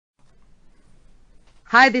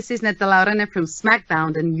Hi, this is Netta Laurene from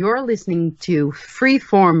SmackDown, and you're listening to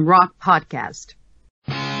Freeform Rock Podcast.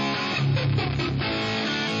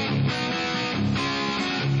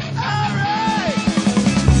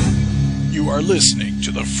 You are listening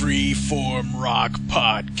to the Freeform Rock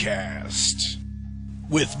Podcast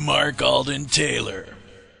with Mark Alden Taylor.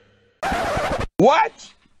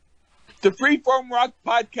 What? The Freeform Rock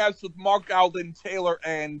Podcast with Mark Alden Taylor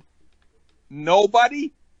and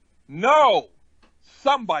nobody? No!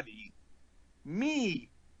 Somebody. Me.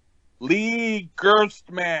 Lee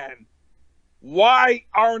Gerstmann. Why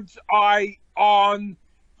aren't I on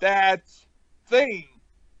that thing?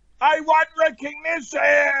 I want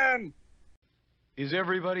recognition! Is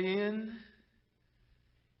everybody in?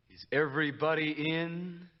 Is everybody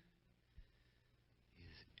in?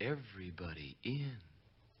 Is everybody in?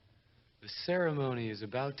 The ceremony is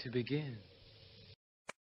about to begin.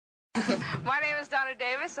 My name is Donna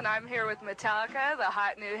Davis, and I'm here with Metallica, the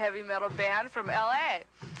hot new heavy metal band from LA.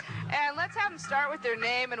 And let's have them start with their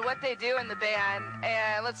name and what they do in the band.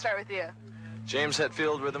 And let's start with you. James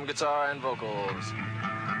Hetfield, rhythm guitar and vocals.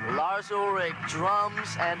 Lars Ulrich,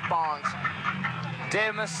 drums and bongs.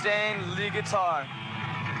 Dave Mustaine, lead guitar.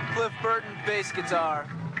 Cliff Burton, bass guitar.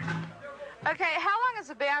 Okay, how long has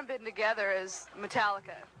the band been together as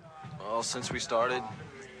Metallica? Well, since we started.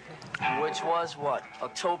 Which was what?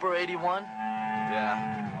 October 81?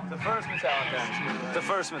 Yeah. The first Metallica. The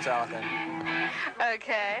first Metallica.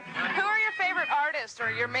 Okay. Who are your favorite artists or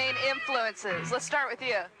your main influences? Let's start with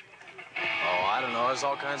you. Oh, I don't know. There's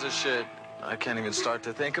all kinds of shit. I can't even start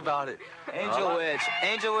to think about it. Angel Witch.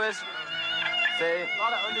 Angel Witch. Fate.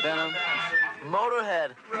 Venom.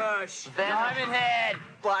 Motorhead. Rush. Venom. Diamond Head.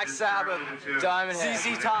 Black Sabbath. Diamond Head.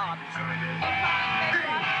 ZZ Top.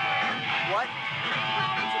 What?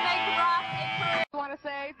 You want to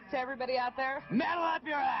say to everybody out there? Metal up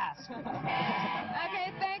your ass!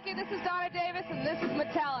 Okay, thank you. This is Donna Davis, and this is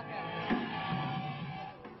Metallica.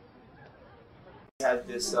 We had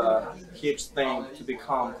this huge thing to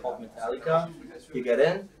become called Metallica. You get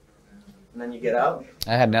in, and then you get out.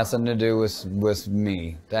 That had nothing to do with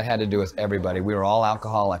me. That had to do with everybody. We were all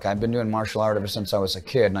alcoholic. I've been doing martial art ever since I was a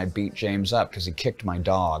kid, and I beat James up because he kicked my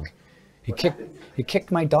dog. He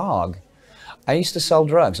kicked my dog. I used to sell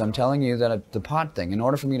drugs. I'm telling you that the pot thing, in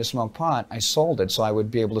order for me to smoke pot, I sold it so I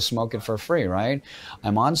would be able to smoke it for free, right?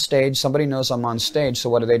 I'm on stage. Somebody knows I'm on stage, so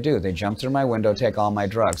what do? They jump through my window, take all my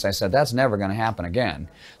drugs. I said, that's never going to happen again.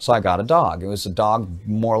 So I got a dog. It was a dog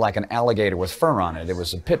more like an alligator with fur on it. It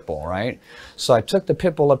was a pit bull, right? So I took the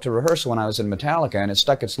pit bull up to rehearsal when I was in Metallica, and it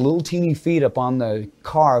stuck its little teeny feet up on the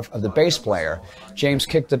car of the bass player. James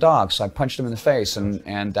kicked the dog, so I punched him in the face,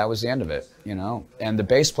 and that was the end of it, you know? And the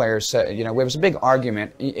bass player said, you know, it was a big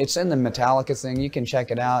argument. It's in the Metallica thing. You can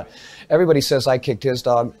check it out. Everybody says I kicked his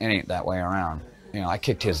dog. It ain't that way around. You know, I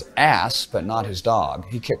kicked his ass, but not his dog.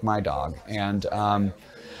 He kicked my dog. And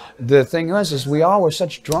the thing is we all were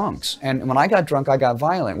such drunks. And when I got drunk, I got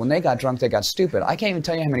violent. When they got drunk, they got stupid. I can't even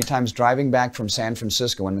tell you how many times driving back from San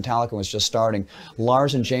Francisco when Metallica was just starting,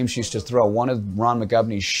 Lars and James used to throw one of Ron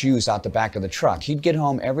McGovney's shoes out the back of the truck. He'd get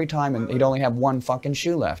home every time and he'd only have one fucking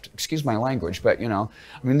shoe left. Excuse my language, but you know,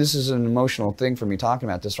 I mean, this is an emotional thing for me talking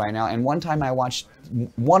about this right now. And one time I watched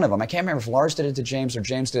one of them, I can't remember if Lars did it to James or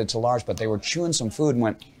James did it to Lars, but they were chewing some food and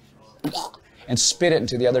went and spit it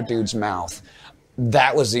into the other dude's mouth.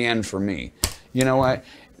 That was the end for me. You know what?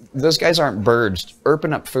 Those guys aren't birds.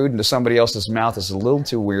 Erping up food into somebody else's mouth is a little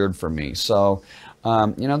too weird for me. So,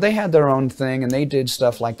 you know, they had their own thing, and they did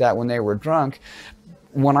stuff like that when they were drunk.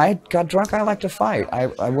 When I got drunk, I liked to fight.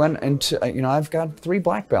 I went into, you know, I've got 3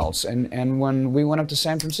 black belts. And when we went up to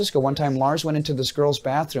San Francisco, one time Lars went into this girl's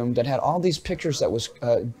bathroom that had all these pictures that was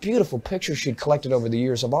beautiful pictures she'd collected over the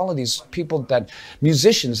years of all of these people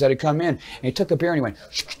musicians that had come in. And he took a beer and he went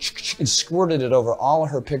and squirted it over all of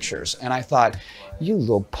her pictures. And I thought, you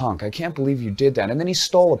little punk, I can't believe you did that. And then he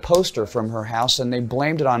stole a poster from her house and they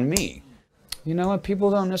blamed it on me. You know what?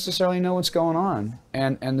 People don't necessarily know what's going on.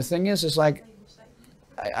 And the thing is like,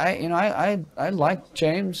 I like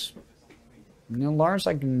James. You know, Lars,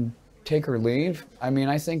 I can take or leave. I mean,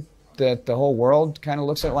 I think that the whole world kind of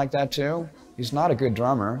looks at it like that too. He's not a good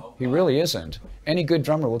drummer. He really isn't. Any good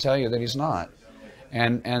drummer will tell you that he's not.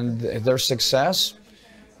 And their success,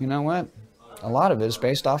 you know what? A lot of it is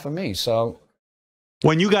based off of me. So,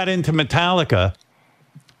 when you got into Metallica,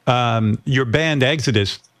 your band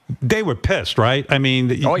Exodus, they were pissed, right? I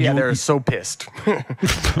mean, oh yeah, they're so pissed.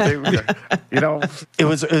 You know, it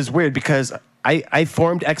was weird because I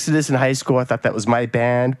formed Exodus in high school. I thought that was my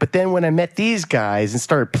band. But then when I met these guys and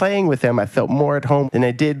started playing with them, I felt more at home than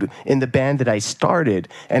I did in the band that I started.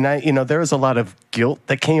 And you know, there was a lot of guilt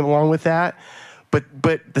that came along with that. But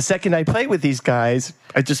the second I played with these guys,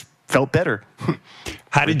 I just felt better.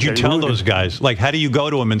 How did you tell those guys? Like, how do you go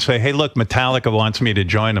to them and say, hey, look, Metallica wants me to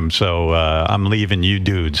join them, so I'm leaving you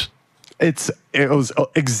dudes? It was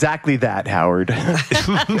exactly that, Howard.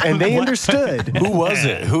 And they understood. Who was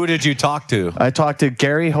it? Who did you talk to? I talked to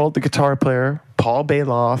Gary Holt, the guitar player, Paul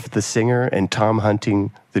Bailoff, the singer, and Tom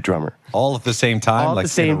Hunting, the drummer. All at the same time? All at the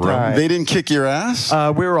same time. They didn't kick your ass?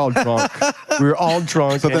 We were all drunk.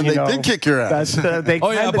 So then they did kick your ass.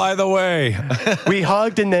 By the way. We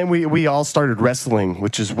hugged and then we all started wrestling,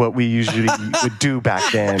 which is what we usually would do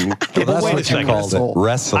back then. That's what you called it.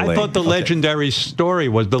 Wrestling. I thought the legendary story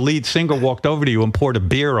was the lead singer walked over to you and poured a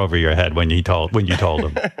beer over your head when you told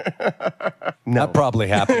him. No. That probably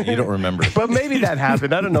happened. You don't remember. But maybe that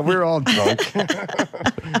happened. I don't know. We were all drunk.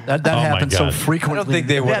 that happened so frequently. I don't think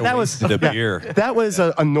they would have wasted the beer. That was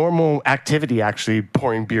a normal activity, actually,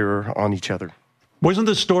 pouring beer on each other. Wasn't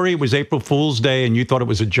the story, it was April Fool's Day, and you thought it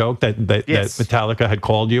was a joke that Yes. Metallica had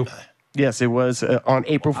called you? Yes, it was on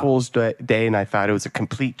April Fool's Day, and I thought it was a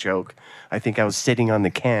complete joke. I think I was sitting on the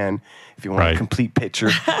can, if you want a complete picture.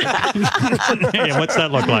 Yeah, what's that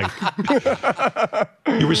look like?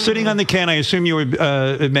 You were sitting on the can. I assume you were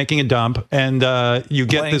making a dump, and you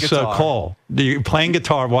get Playing this guitar. call. You're playing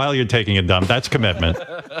guitar while you're taking a dump. That's commitment.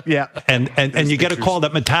 Yeah. And you get a call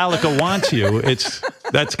that Metallica wants you.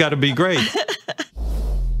 That's got to be great.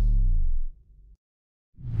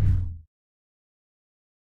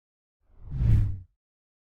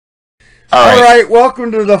 All right, welcome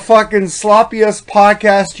to the fucking sloppiest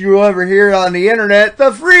podcast you'll ever hear on the internet,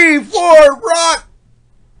 the Free Form Rock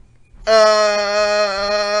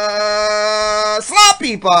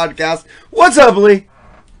Sloppy Podcast. What's up, Lee?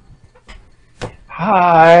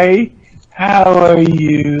 Hi, how are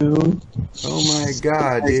you? Oh my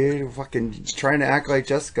god, dude. Fucking trying to act like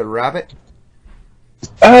Jessica Rabbit.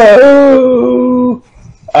 Oh,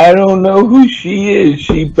 I don't know who she is.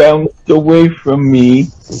 She bounced away from me.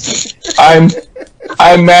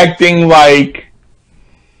 I'm acting like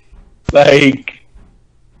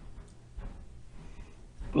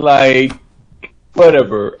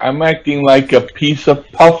whatever. I'm acting like a piece of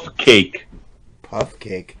puff cake. Puff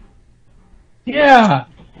cake? Yeah.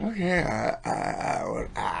 Okay,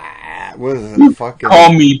 what is it? Fucking...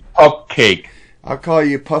 Call me puff cake. I'll call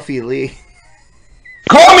you Puffy Lee.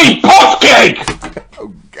 Call me puff cake!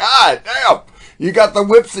 Oh, god damn. You got the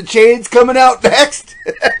whips and chains coming out next?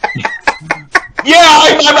 Yeah,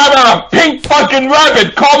 I'm a pink fucking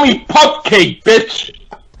rabbit. Call me puff cake, bitch.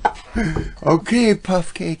 Okay,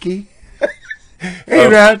 puff cakey. Hey,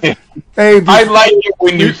 man. Hey, I like it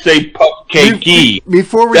when you say puff cakey.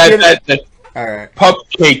 Before we get it, all right, puff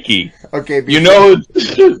cakey. Okay, you know,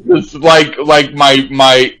 it's like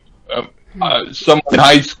my someone in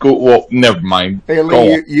high school. Well, never mind. Hey,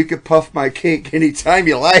 Lee, you can puff my cake anytime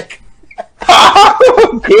you like.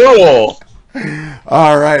 Cool.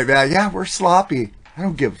 All right, man. Yeah, we're sloppy. I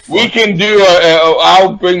don't give a fuck. We can do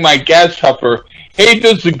I'll bring my Gas Huffer. Hey,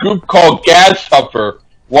 there's a group called Gas Huffer.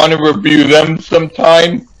 Want to review them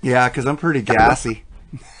sometime? Yeah, because I'm pretty gassy.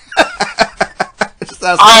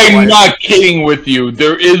 I'm not kidding with you.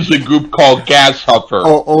 There is a group called Gas Huffer.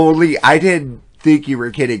 Oh, Lee, I didn't think you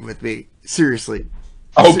were kidding with me. Seriously.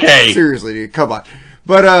 Okay. Seriously, dude. Come on.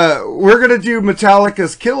 But we're going to do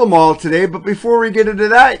Metallica's Kill 'Em All today. But before we get into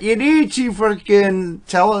that, you need to freaking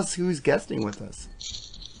tell us who's guesting with us.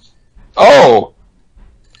 Oh.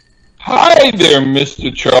 Hi there,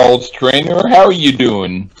 Mr. Charles Trainer. How are you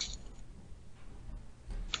doing?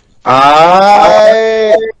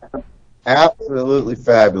 I absolutely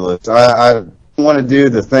fabulous. I want to do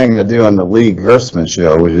the thing I do on the Lee Gersman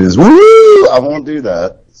show, which is woo. I won't do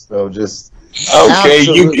that. So just okay.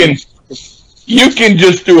 You can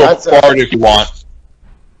just do a fart if you want.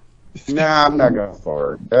 Nah, I'm not gonna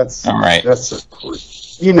fart. That's all right. That's I'm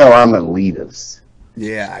an elitist.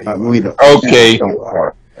 Yeah. We don't. Okay. Don't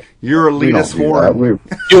fart. You're a elitist whore.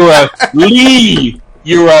 You're a Lee.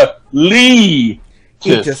 You're a Lee.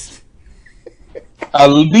 Just a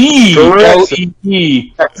Lee.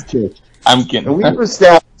 L-E-E. I'm kidding. We've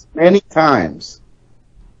established many times.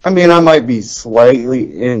 I mean, I might be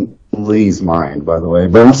slightly in Lee's mind, by the way,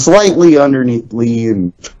 but I'm slightly underneath Lee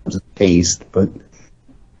in terms of taste, but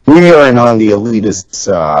we aren't on the elitist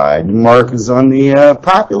side. Mark is on the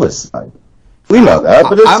populist side. We know that,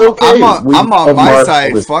 but it's okay. I'm on my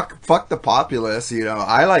side. Fuck the populace. You know,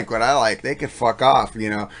 I like what I like. They can fuck off. You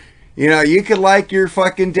know, you could like your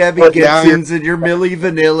fucking Debbie Gibsons and your Milli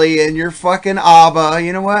Vanilli and your fucking ABBA.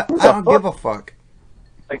 You know what? I don't give a fuck.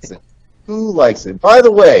 Who likes it? By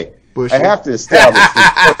the way, I have to establish this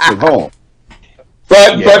at home.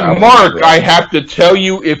 But Yeah, Mark, I have to tell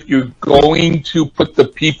you, if you're going to put the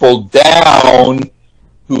people down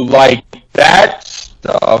who like that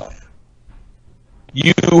stuff,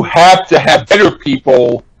 you have to have better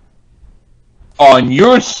people on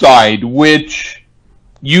your side, which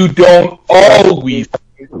you don't always.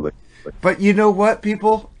 But you know what,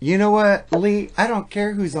 people? You know what, Lee? I don't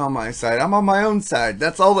care who's on my side. I'm on my own side.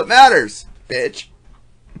 That's all that matters, bitch.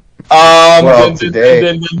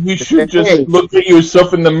 Then you should just look at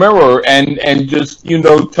yourself in the mirror and just,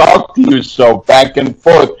 talk to yourself back and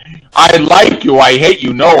forth. I like you, I hate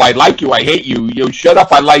you. No, I like you, I hate you. You shut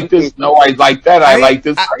up, I like this. No, I like that. I like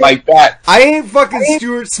this, I like that. I ain't fucking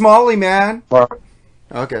Stuart Smalley, man.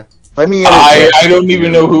 Okay. I don't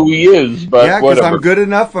even know who he is, but yeah, because I'm good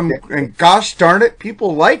enough. And gosh darn it,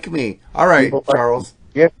 people like me. All right, Charles.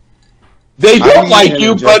 Yeah. They don't like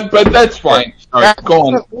you, but that's fine. Sorry, go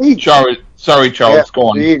on. Sorry, Charles, go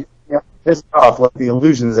on. Piss off, let the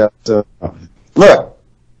illusions out. Look,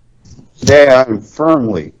 today I'm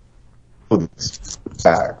firmly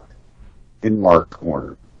back in Mark's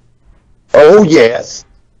corner. Oh, yes.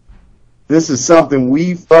 This is something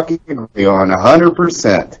we fucking agree on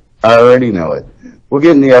 100%. I already know it. We'll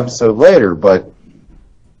get in the episode later, but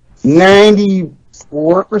 94%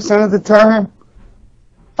 of the time,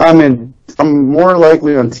 I'm more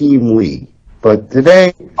likely on Team Lee. But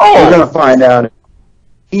today, we're going to find out if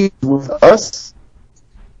he's with us,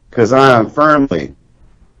 because I am firmly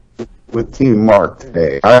with Team Mark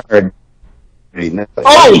today. I already know.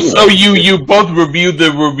 Oh, so you both reviewed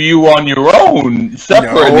the review on your own,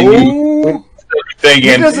 separate. No.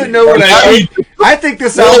 He doesn't know what I mean. I think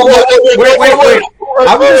this album... Wait.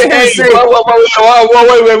 I'm just going to say...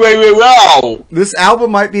 Wait. This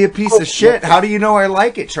album might be a piece of shit. How do you know I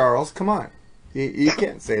like it, Charles? Come on. You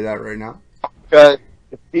can't say that right now. Because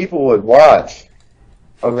if people would watch,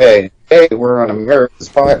 okay, hey, we're on America's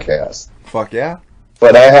podcast. Fuck yeah.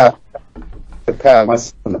 But I have to pat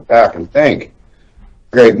myself on the back and thank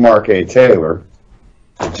great Mark A. Taylor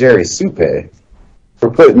and Jerry Supe for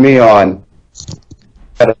putting me on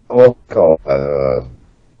what we call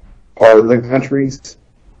part of the countries.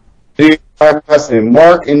 I say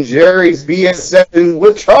Mark and Jerry's BS7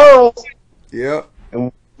 with Charles. Yep. And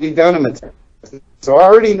we done them. So I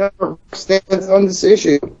already know where Mark stands on this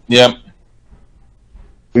issue. Yep.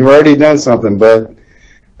 We've already done something, but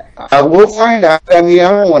I will find out. I mean,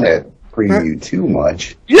 I don't want to preview too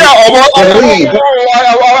much. Yeah,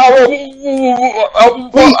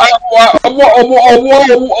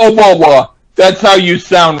 that's how you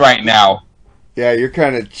sound right now. Yeah, you're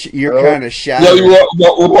kind of shattered.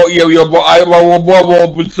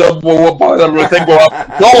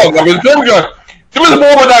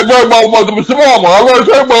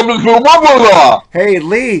 Hey,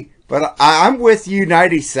 Lee, but I'm with you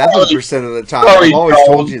 97% of the time. I've always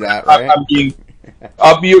told you that, right?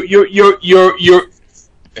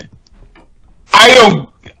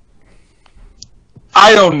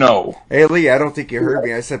 I don't know. Hey, Lee, I don't think you heard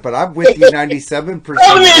me. I said, but I'm with you 97%.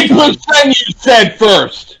 How many percent you said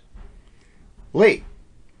first? Lee,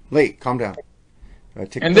 calm down.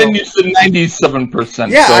 And then you said 97%.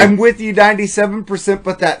 Yeah, so. I'm with you 97%,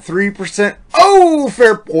 but that 3%. Oh,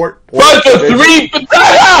 fair port. But the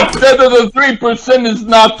 3% is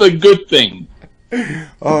not the good thing.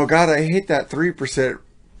 Oh God, I hate that 3%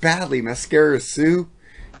 badly. Mascara Sue,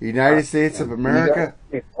 United States of America.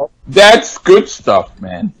 That's good stuff,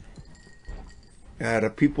 man. The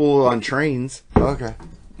people on trains. Okay.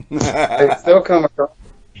 They still come across.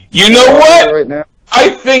 You know what? Right now. I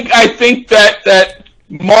think that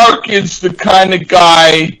Mark is the kind of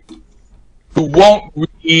guy who won't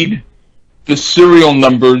read the serial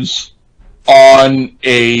numbers on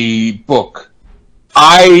a book.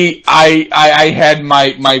 I had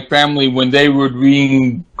my family when they were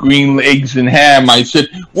reading Green Eggs and Ham. I said,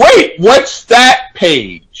 "Wait, what's that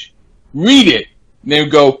page? Read it." And they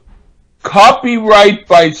would go, "Copyright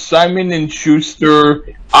by Simon and Schuster,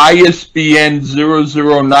 ISBN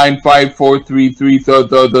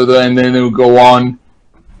 00954333." And then it would go on.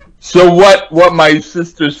 So what my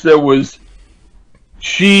sister said was,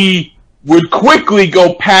 she would quickly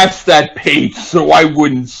go past that page so I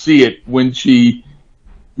wouldn't see it when she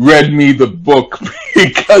read me the book,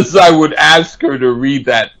 because I would ask her to read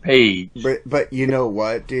that page. But you know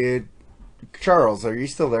what, dude? Charles, are you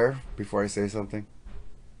still there before I say something?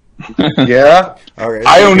 Yeah. Okay.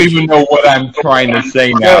 I don't even know what I'm trying to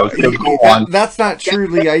say now. So go on. That's not true,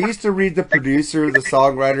 Lee. I used to read the producer, the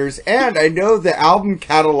songwriters, and I know the album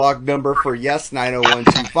catalog number for Yes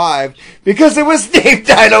 90125 because it was named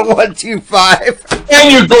 90125.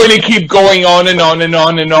 And you're going to keep going on and on and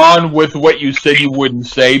on and on with what you said you wouldn't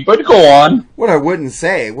say, but go on. What I wouldn't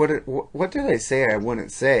say? What did I say I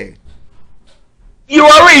wouldn't say? You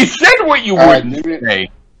already said what you wouldn't say.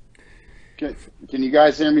 Can you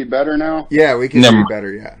guys hear me better now? Yeah, we can hear you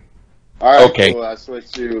better, yeah. All right, okay. Cool. I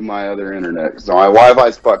switched to my other internet because my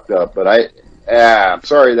Wi-Fi's fucked up, but I'm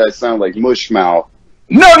sorry that I sound like mush mouth.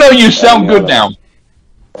 No, you sound good now.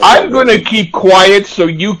 I'm going to keep quiet so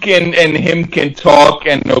you and him can talk,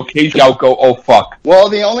 and occasionally I'll go, oh, fuck. Well,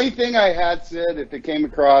 the only thing I had said, if it came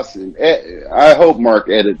across, I hope Mark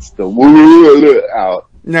edits the woo out.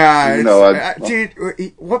 Nah, dude,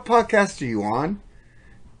 what podcast are you on?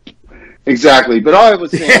 Exactly, but all I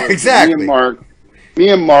was saying was exactly. Me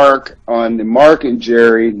and Mark on the Mark and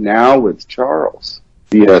Jerry, now with Charles,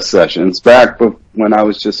 BS Sessions, back when I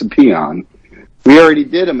was just a peon. We already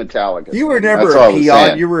did a Metallica. You were never a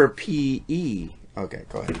peon. You were a PE. Okay,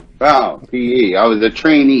 go ahead. Oh, PE. I was a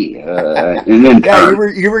trainee. And then yeah,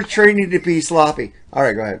 you were training to be sloppy. All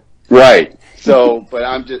right, go ahead. Right. So, but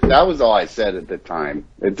that was all I said at the time.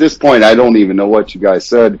 At this point, I don't even know what you guys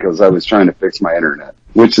said because I was trying to fix my internet,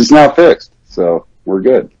 which is now fixed. So we're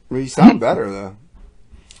good. Well, you sound better though.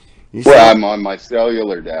 I'm on my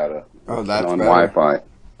cellular data. Oh, that's on better. Wi-Fi.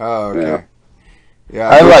 Oh, okay.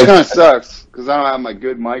 Yeah, it kind of sucks because I don't have my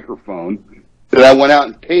good microphone that I went out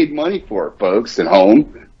and paid money for, folks, at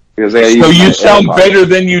home. Because so you sound better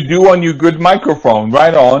than you do on your good microphone.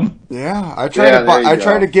 Right on. Yeah, I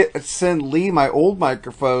tried to send Lee my old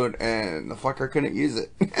microphone, and the fucker couldn't use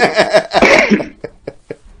it.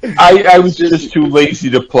 I was just too lazy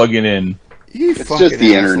to plug it in. It's just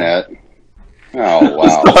the internet. Oh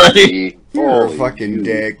wow! Sorry. You're a fucking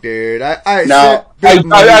dick, dude.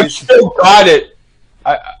 I've still got it.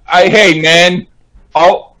 Hey man,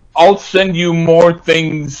 I'll send you more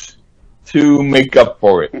things to make up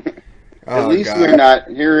for it. At least we're not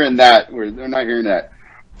hearing that. They're not hearing that.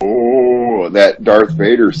 Oh, that Darth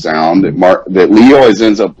Vader sound that Lee always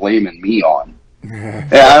ends up blaming me on.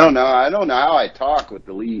 Yeah, I don't know how I talk with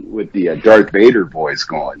the Darth Vader voice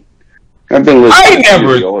going. I've been listening. I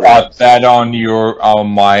never thought that on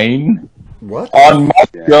mine. What? On my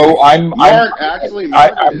show,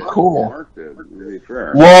 I'm cool. Mark did, really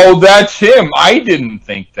fair. Well, that's him. I didn't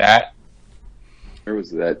think that. There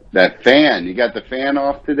was that fan. You got the fan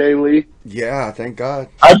off today, Lee? Yeah, thank God.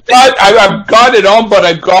 I've got it on, but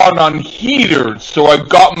I've got it on heater, so I've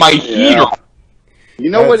got my heater.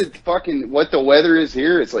 You know what the weather is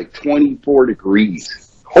here? It's like 24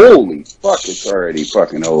 degrees. Holy fuck! It's already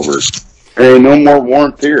fucking over. There ain't no more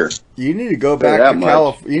warmth here. You need to go back to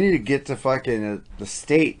California. You need to get to fucking the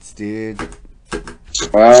States, dude.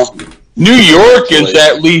 Well, New York is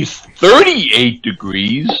at least 38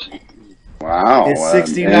 degrees. Wow. It's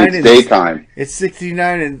 69 in daytime. It's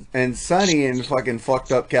 69 and sunny in fucking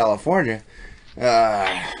fucked up California.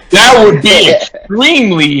 That would be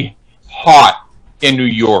extremely hot in New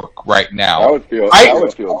York right now. I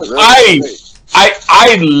would feel great.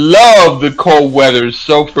 I love the cold weather,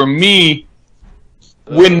 so for me,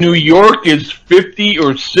 when New York is 50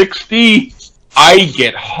 or 60, I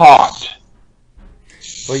get hot.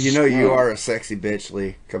 Well, you are a sexy bitch,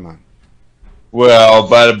 Lee. Come on. Well,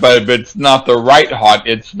 but it's not the right hot.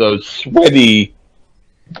 It's the sweaty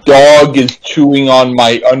dog is chewing on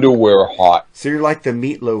my underwear hot. So you're like the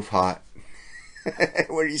Meatloaf hot.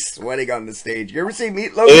 When he's sweating on the stage. You ever see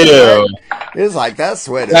Meatloaf? Ew. It's like that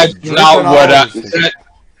sweat. That's not what it's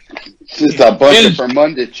just a bunch of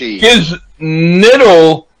Fermunda cheese. His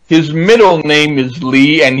middle name is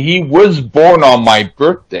Lee, and he was born on my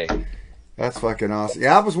birthday. That's fucking awesome.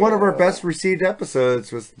 Yeah, that was one of our best received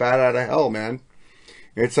episodes. Was Bad Out of Hell, man.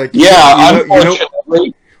 It's like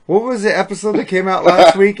unfortunately. What was the episode that came out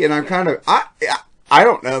last week? And I'm kind of I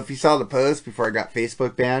don't know if you saw the post before I got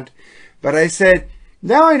Facebook banned. But I said,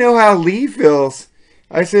 now I know how Lee feels.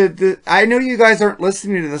 I said, I know you guys aren't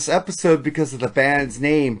listening to this episode because of the band's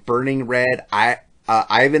name, Burning Red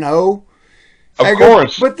Ivanhoe. Of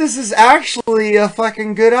course. But this is actually a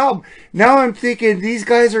fucking good album. Now I'm thinking these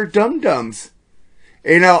guys are dum-dums.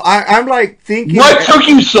 I'm like thinking... What took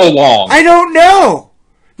you so long? I don't know.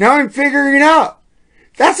 Now I'm figuring it out.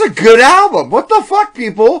 That's a good album. What the fuck,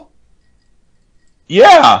 people?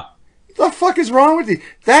 Yeah. What the fuck is wrong with you?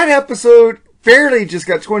 That episode barely just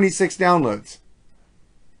got 26 downloads.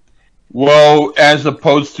 Well, as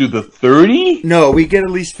opposed to the 30? No, we get at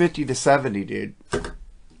least 50 to 70, dude.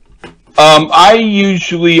 I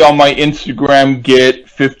usually on my Instagram get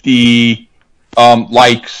 50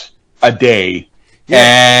 likes a day.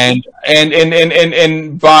 Yeah.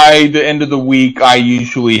 And by the end of the week I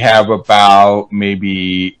usually have about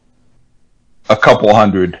maybe a couple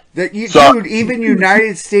hundred. Dude, even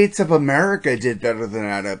United States of America did better than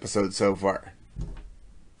that episode so far.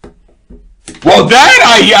 Well,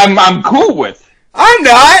 that I'm cool with. I'm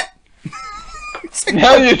not.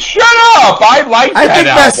 Hell, shut up! I like that. I think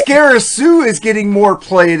album. Mascara Sue is getting more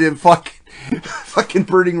play than fucking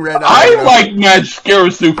Burning Red. I like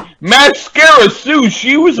Mascara Sue. Mascara Sue,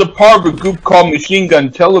 she was a part of a group called Machine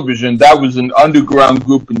Gun Television. That was an underground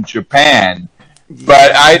group in Japan.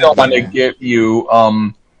 But I don't want to give you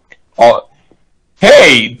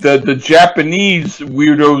hey, the Japanese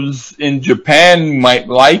weirdos in Japan might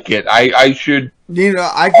like it. I should. You know,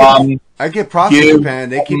 I get props in Japan.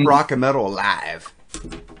 They keep rock and metal alive.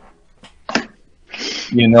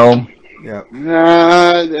 You know. Yeah.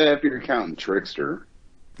 If you're counting Trickster.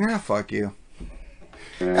 Yeah, fuck you.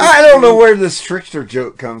 I don't know where this Trickster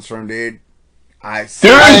joke comes from, dude. I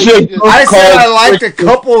said I liked a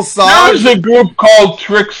couple songs. There's a group called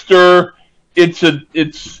Trickster. It's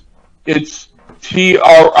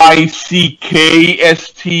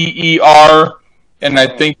TRICKSTER, and I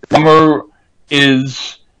think Summer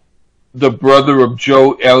is the brother of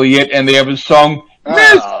Joe Elliott, and they have a song,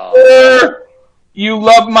 Mister, you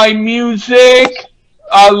love my music?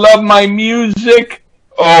 I love my music.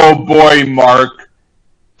 Oh boy, Mark,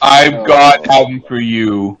 I've got an album for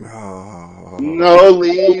you. No,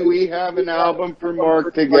 Lee, we have an album for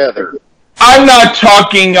Mark together. I'm not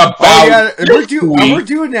talking about. We're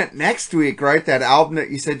doing that next week, right? That album that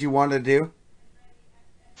you said you wanted to do.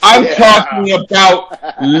 I'm talking about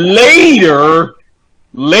later.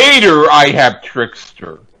 Later, I have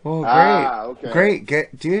Trickster. Oh, great! Okay.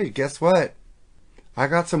 Dude, guess what? I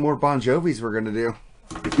got some more Bon Jovis we're gonna do.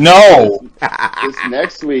 No. This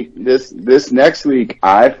next week, this next week,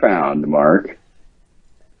 I found Mark.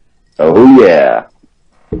 Oh yeah.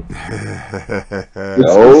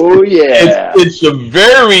 Oh yeah. It's a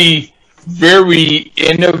very, very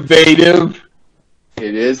innovative.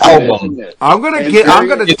 It is album. I'm gonna get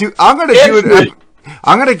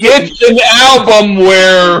It's an album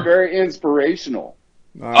where very inspirational.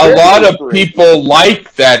 A lot of people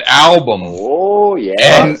like that album. Oh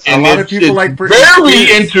yeah, and a lot of people like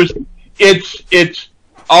very interesting. It's.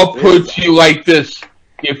 I'll put it to you like this: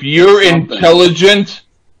 if you're intelligent,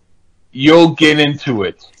 you'll get into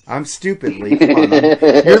it. I'm stupid, Lee. Come on,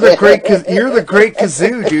 you're the great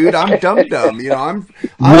kazoo, dude. I'm dumb. You know, I'm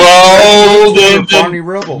Barney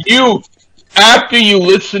Rubble. You, after you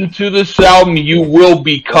listen to this album, you will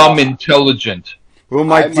become intelligent. Will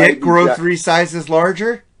my dick grow 3 sizes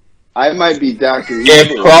larger? I might be Dr.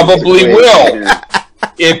 It probably will.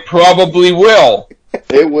 It probably will.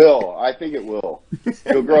 It will. I think it will.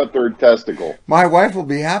 You'll grow a 3rd testicle. My wife will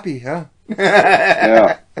be happy, huh?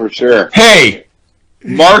 Yeah, for sure. Hey,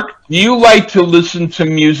 Mark, do you like to listen to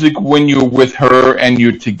music when you're with her and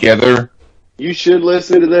you're together? You should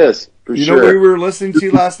listen to this, for sure. You know what we were listening to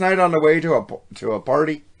last night on the way to a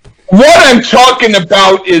party? What I'm talking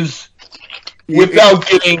about is, without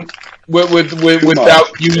getting,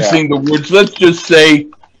 without using the words, let's just say,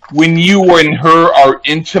 when you and her are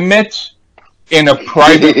intimate in a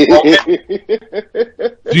private moment,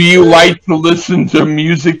 do you like to listen to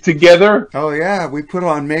music together? Oh yeah, we put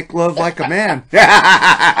on "Make Love Like a Man."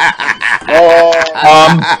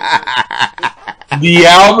 The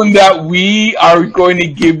album that we are going to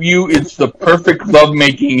give you is the perfect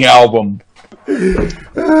lovemaking album.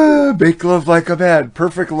 Make Love Like a Man,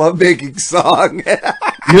 perfect lovemaking song.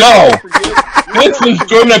 No, this is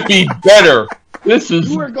going to be better. This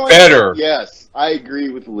is better. Yes, I agree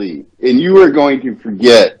with Lee. And you are going to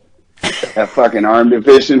forget that fucking armed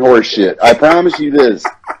efficient horse shit. I promise you this.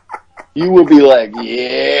 You will be like,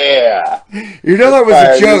 yeah. You know that was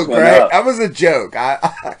a joke, right? That was a joke. I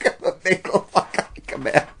gotta make a like a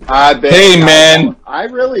man. I bet. Hey, man. I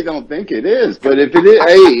really don't think it is. But if it is,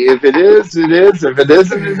 hey, if it is, it is. If it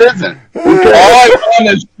isn't, it isn't. All I want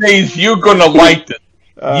to say is you're going to like this.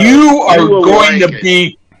 You are going to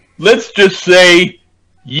be, let's just say,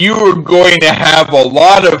 you are going to have a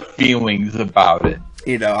lot of feelings about it.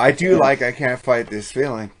 You know, I do like I Can't Fight This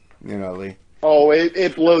Feeling. You know, Lee. Oh,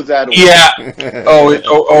 it blows that away. Yeah.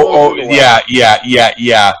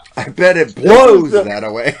 Yeah. I bet it blows that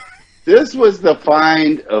away. This was the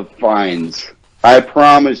find of finds. I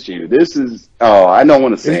promise you. This is. Oh, I don't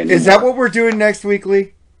want to say anything. Is that what we're doing next week,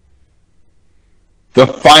 Lee? The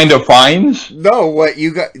find of finds? No, what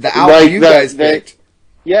you got? The album you guys picked.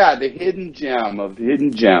 Yeah, the hidden gem of the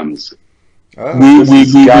hidden gems. Oh,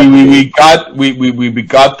 we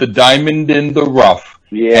got the diamond in the rough.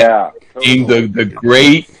 Yeah. Being the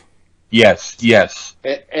great, yes.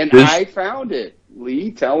 And I found it.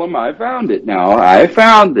 Lee, tell him I found it now. I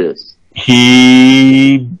found this.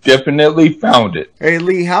 he definitely found it. Hey,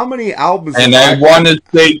 Lee, how many albums? And I want to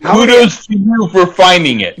say kudos to you for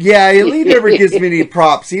finding it. Yeah, Lee never gives me any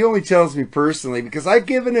props. He only tells me personally because I've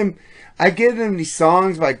given him these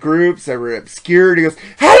songs by groups that were obscure. He goes,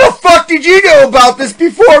 "How the fuck did you know about this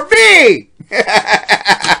before me?"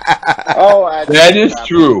 That is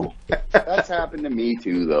true. That's happened to me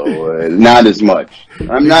too, though. Not as much.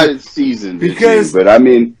 I'm not as seasoned as you, but I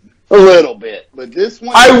mean a little bit. But this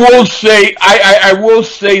one, I will say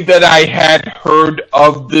that I had heard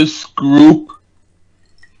of this group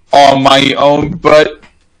on my own, but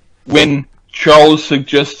when Charles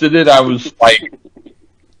suggested it, I was like,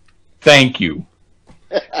 "Thank you."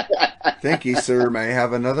 Thank you, sir. May I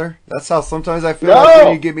have another? That's how sometimes I feel like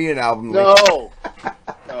when you give me an album. No.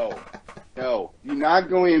 You're not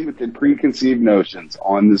going in with the preconceived notions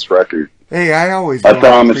on this record. Hey, I always I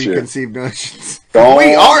promise preconceived notions. Don't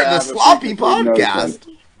We are the have a Sloppy preconceived Podcast.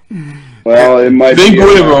 notion. Well, it might Think be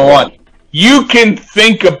whatever you want. You can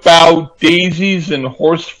think about daisies and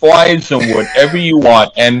horseflies and whatever you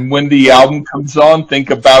want, and when the album comes on, think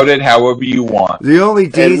about it however you want. The only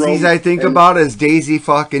daisies I think about is Daisy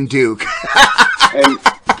fucking Duke.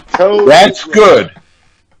 That's good.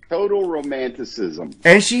 Total romanticism.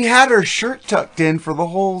 And she had her shirt tucked in for the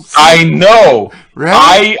whole season. I know.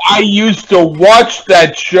 Right? I used to watch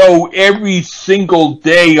that show every single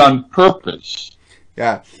day on purpose.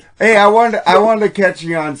 Yeah. Hey, I wanted to catch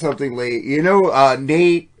you on something, Lee. You know,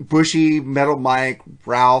 Nate, Bushy, Metal Mike,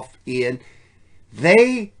 Ralph, Ian,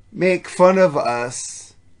 they make fun of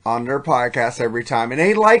us on their podcast every time, and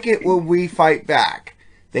they like it when we fight back.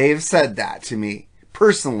 They have said that to me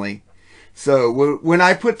personally. So when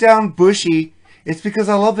I put down Bushy, it's because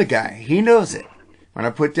I love the guy. He knows it. When I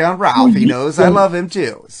put down Ralph, he knows I love him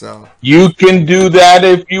too. So you can do that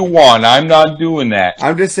if you want. I'm not doing that.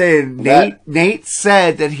 I'm just saying, Nate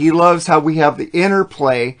said that he loves how we have the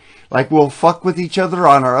interplay. Like, we'll fuck with each other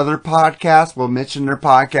on our other podcasts. We'll mention their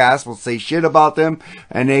podcast. We'll say shit about them.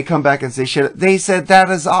 And they come back and say shit. They said that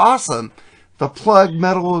is awesome. The Plug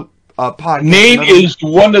Metal podcast. Nate is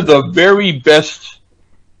one of the very best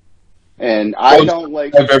and I don't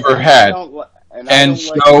like I've ever had. And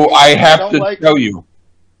so I have to tell you.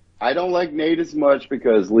 I don't like Nate as much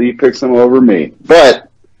because Lee picks him over me.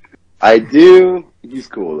 But I do. He's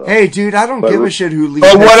cool, though. Hey, dude, I don't give a shit who Lee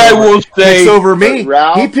picks over. But what I will say... Picks over me.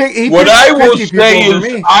 Ralph, what I will say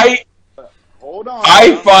is Hold on.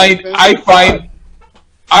 I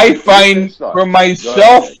find for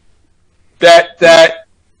myself that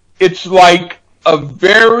it's like a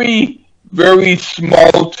very, very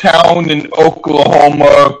small town in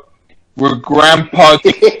Oklahoma where Grandpa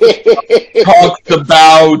talks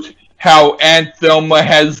about how Aunt Thelma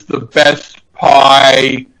has the best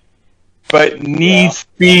pie, but niece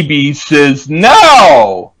Phoebe says,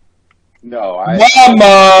 no, Mama,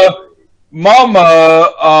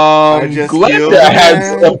 Glenda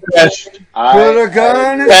has the best. Put a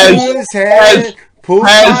gun in his head. Pull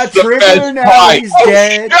my trigger, now he's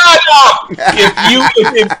dead. Shut up!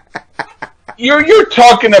 You're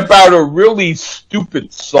talking about a really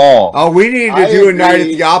stupid song. Oh, we need to do a night at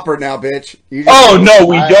the opera now, bitch. Oh no,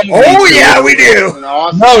 we don't. Oh yeah, we do.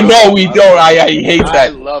 No, we don't. I hate that. I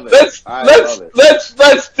love it.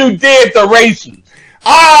 Let's do Day at the Races.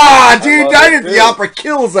 Ah, dude, Night at the Opera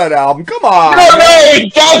kills that album. Come on. No,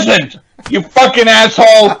 it doesn't. You fucking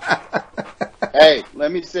asshole. Hey,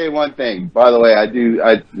 let me say one thing. By the way,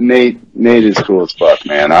 Nate is cool as fuck,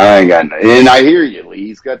 man. I ain't got nothing. And I hear you, Lee.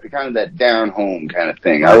 He's got the kind of that down home kind of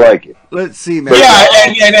thing. I like it. Let's see, man. Yeah,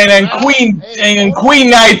 and Queen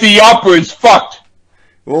Night at the Opera is fucked.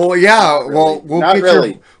 Well, yeah. Well,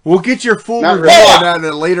 we'll get your full review on that in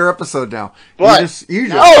a later episode. Now, but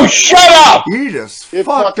oh, shut up! You just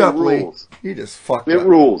fucked up, Lee. You just fucked up. It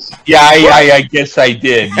rules. Yeah, I guess I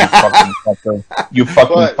did. You fucking fucker. You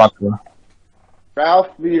fucking fucker. Ralph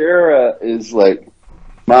Vieira is like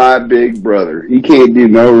my big brother. He can't do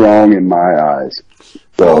no wrong in my eyes.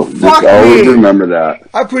 So just always remember that.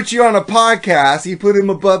 I put you on a podcast. You put him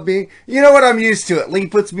above me. You know what? I'm used to it. Lee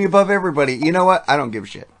puts me above everybody. You know what? I don't give a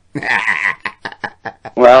shit.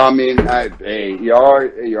 Well, I mean, hey, you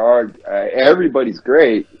are. Everybody's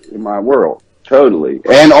great in my world. Totally.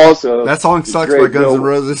 And also, that song sucks by Guns N'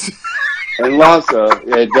 Roses. And also,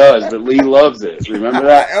 it does, but Lee loves it. Remember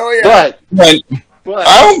that? Oh yeah. But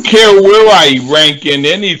I don't care where I rank in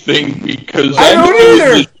anything because I don't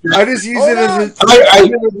either. I just use it as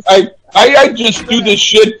I just do the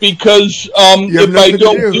shit because if I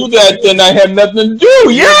don't do that, then I have nothing to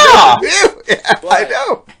do. Yeah, I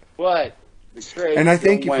know. But and I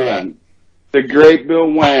thank you for that. The great Bill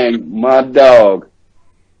Wang, my dog.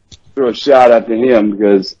 Throw a shout out to him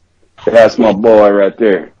because That's my boy right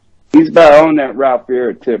there. He's about on that Ralph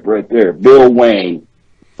Fierro tip right there. Bill Wayne,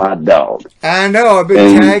 my dog. I know. I've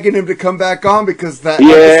been tagging him to come back on because that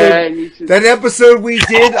episode we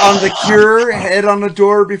did on the Cure, Head on the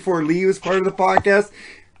Door, before Lee was part of the podcast,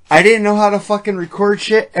 I didn't know how to fucking record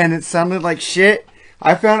shit, and it sounded like shit.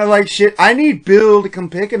 I found it like shit. I need Bill to come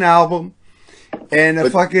pick an album and a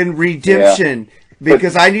fucking redemption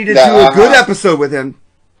because I need to do a good episode with him.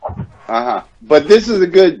 But this is a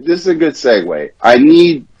good segue. I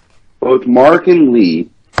need both Mark and Lee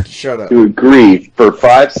to agree for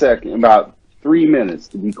 5 seconds, about 3 minutes,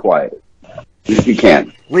 to be quiet, if you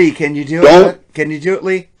can. Lee, can you do it? Can you do it,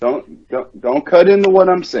 Lee? Don't cut into what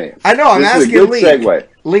I'm saying. I know. I'm asking is a good Lee. Segue.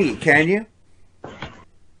 Lee, can you?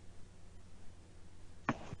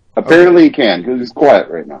 Apparently he can, because he's quiet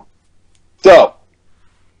right now. So,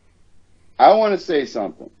 I want to say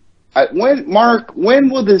something. When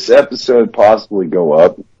will this episode possibly go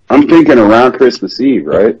up? I'm thinking around Christmas Eve,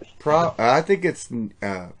 right? I think it's,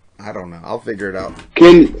 I don't know. I'll figure it out.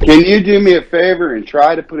 Can you do me a favor and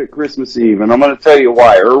try to put it Christmas Eve? And I'm going to tell you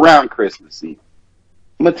why, or around Christmas Eve.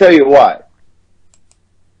 I'm going to tell you why.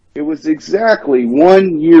 It was exactly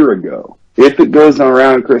 1 year ago, if it goes on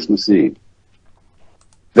around Christmas Eve,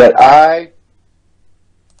 that I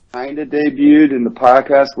kind of debuted in the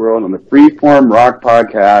podcast world on the Freeform Rock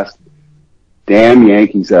Podcast Damn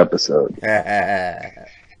Yankees episode.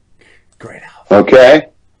 Great album. Okay?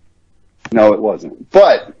 No, it wasn't.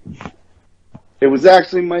 But it was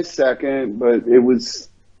actually my second, but it was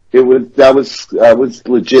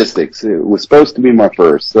logistics. It was supposed to be my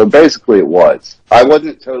first. So basically it was. I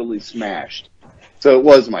wasn't totally smashed. So it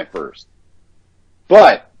was my first.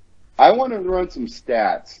 But I want to run some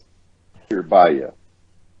stats here by you.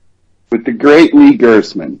 With the great Lee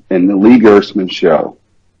Gersman and the Lee Gersman Show.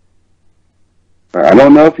 I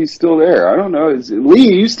don't know if he's still there. I don't know. Lee,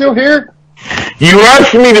 are you still here? You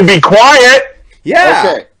asked me to be quiet.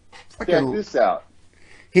 Yeah. Okay. Check this out.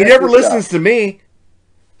 He never listens to me.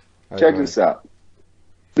 Check this out.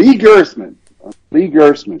 Lee Gersman, Lee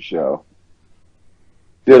Gersman Show,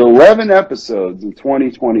 did 11 episodes in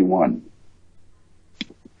 2021.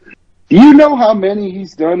 Do you know how many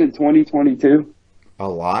he's done in 2022? A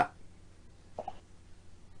lot.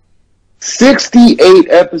 68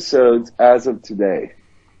 episodes as of today.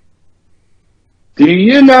 Do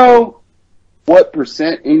you know what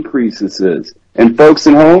percent increase this is? And folks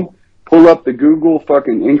at home, pull up the Google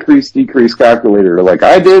fucking increase-decrease calculator like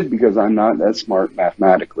I did, because I'm not that smart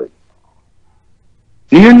mathematically.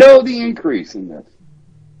 Do you know the increase in this?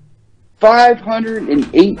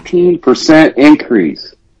 518%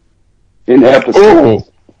 increase in episodes. Oh,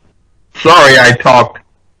 sorry, I talked.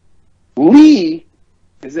 Lee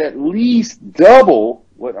is at least double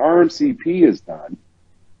what RMCP has done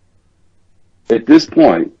at this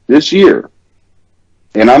point, this year.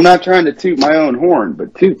 And I'm not trying to toot my own horn,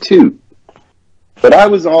 but toot. But I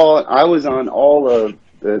was on all of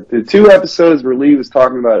the 2 episodes where Lee was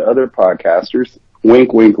talking about other podcasters,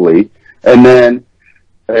 wink, wink, Lee. And then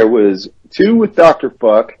there was 2 with Dr.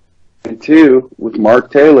 Fuck and 2 with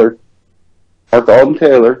Mark Alden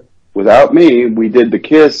Taylor. Without me, we did the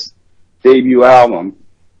Kiss debut album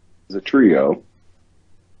as a trio.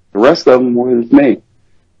 The rest of them were with me.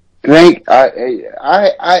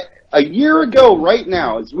 A year ago right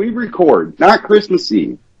now, as we record, not Christmas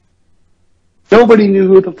Eve, nobody knew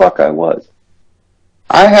who the fuck I was.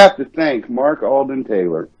 I have to thank Mark Alden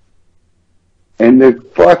Taylor and the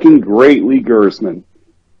fucking great Lee Gersman,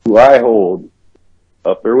 who I hold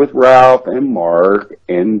up there with Ralph and Mark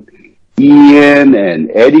and Ian and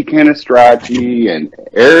Eddie Canestracci and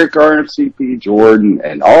Eric RMCP Jordan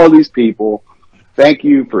and all these people. Thank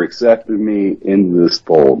you for accepting me into this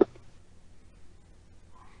fold.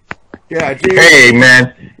 Yeah, dude. Hey,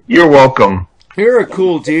 man. You're welcome. You're a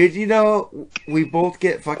cool dude. You know, we both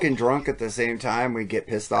get fucking drunk at the same time. We get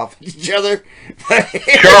pissed off at each other.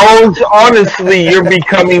 Charles, honestly, you're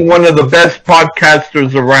becoming one of the best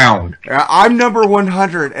podcasters around. I'm number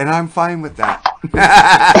 100, and I'm fine with that.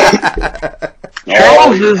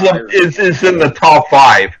 Charles is in the top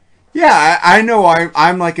 5. Yeah, I know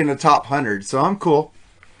I'm like in the top 100, so I'm cool.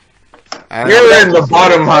 You're in the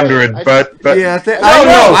bottom 100, but yeah,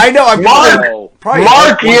 I know. I'm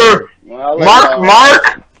Mark,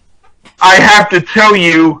 I have to tell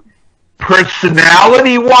you,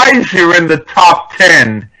 personality-wise, you're in the top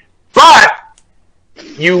 10, but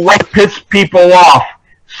you like piss people off,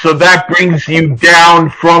 so that brings you down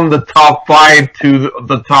from the top 5 to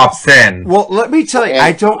the top 10. Well, let me tell you,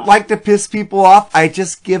 I don't like to piss people off. I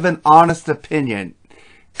just give an honest opinion.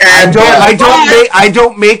 I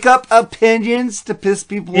don't make up opinions to piss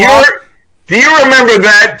people off. Do you remember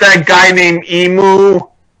that guy named Emu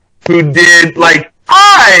who did like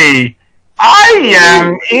I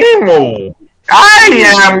am Emu. I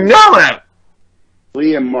am Nilla.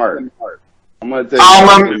 Lee and Mark. I'm gonna take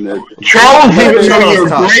Charles, even though you're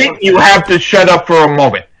great, you have to shut up for a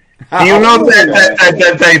moment. Do you know that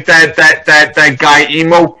guy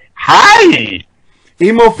Emo? Hi,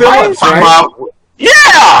 Emo Phillips, right?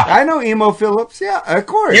 Yeah, I know Emo Phillips. Yeah, of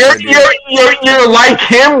course. You're like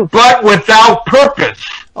him, but without purpose.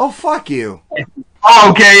 Oh, fuck you.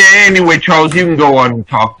 Okay. Anyway, Charles, you can go on and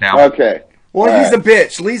talk now. Okay. Well, he's a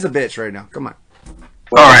bitch. Lee's a bitch right now. Come on.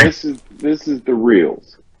 Well, all right. This is the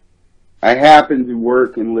reals. I happen to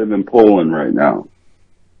work and live in Poland right now.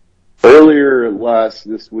 Earlier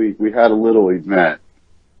this week, we had a little event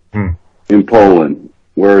in Poland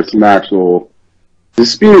where some actual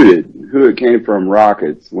disputed who it came from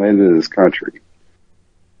rockets landed in this country.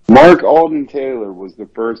 Mark Alden Taylor was the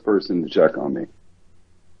first person to check on me.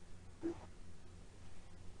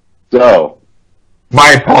 So,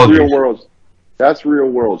 my apologies. That's real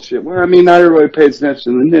world shit. Well, I mean, not everybody pays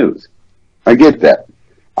attention to the news. I get that.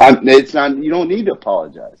 It's not. You don't need to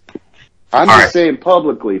apologize. I'm just saying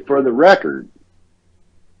publicly, for the record,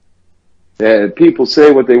 that people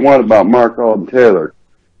say what they want about Mark Alden Taylor.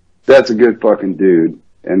 That's a good fucking dude,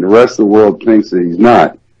 and the rest of the world thinks that he's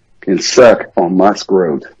not. Can suck on my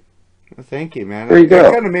scrot. Well, thank you, man. There you go.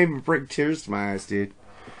 That kind of made me bring tears to my eyes, dude.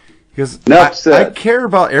 Because I care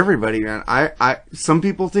about everybody, man. Some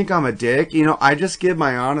people think I'm a dick. You know, I just give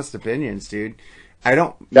my honest opinions, dude. I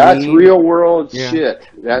don't. That's real world shit.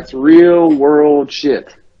 That's real world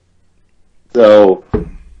shit. So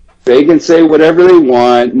they can say whatever they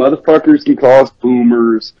want. Motherfuckers can call us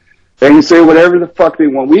boomers. They can say whatever the fuck they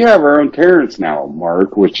want. We have our own Terrence now,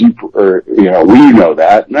 Mark, which we know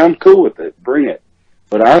that, and I'm cool with it. Bring it.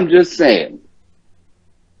 But I'm just saying.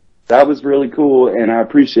 That was really cool, and I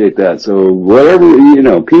appreciate that. So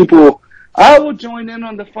whatever, people, I will join in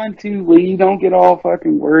on the fun too, Lee. Don't get all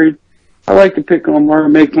fucking worried. I like to pick on Mark,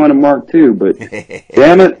 make fun of Mark too, but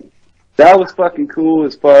damn it, that was fucking cool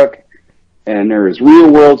as fuck. And there is real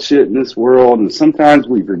world shit in this world, and sometimes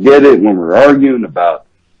we forget it when we're arguing about,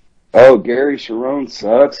 oh, Gary Sharon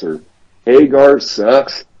sucks, or Hagar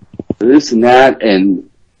sucks, or this and that, and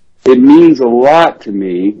it means a lot to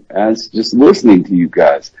me as just listening to you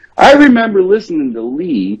guys. I remember listening to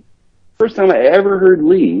Lee, first time I ever heard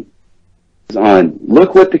Lee, was on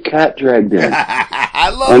Look What the Cat Dragged In. I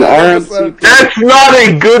love that. That's not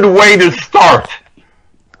a good way to start.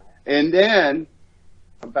 And then,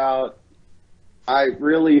 I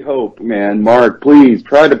really hope, man, Mark, please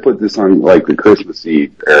try to put this on like the Christmas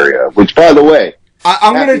Eve area, which, by the way,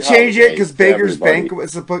 I'm going to change it because Baker's Banquet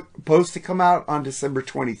was supposed to come out on December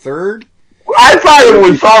 23rd. I thought it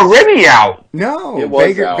was already out. No, it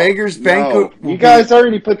was out. Baker's Banquet. You guys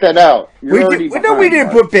already put that out. We didn't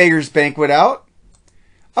put Baker's Banquet out.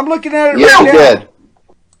 I'm looking at it right now. You did.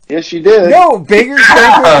 Yes, you did. No, Baker's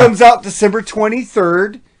Banquet comes out December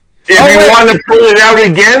 23rd. If you want to put it out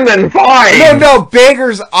again, then fine. No,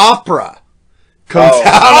 Baker's Opera comes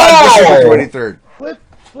out on December 23rd.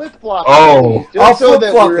 Flip-flop. Oh. Just so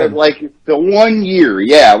that we're like the 1 year.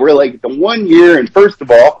 Yeah, we're like the 1 year. And first of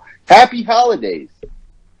all, happy holidays,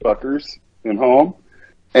 fuckers, and home.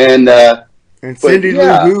 And Cindy Lou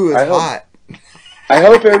Who is hot. I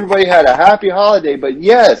hope everybody had a happy holiday. But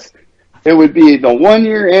yes, it would be the 1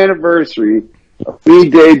 year anniversary of me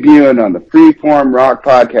debuting on the Freeform Rock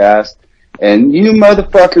Podcast. And you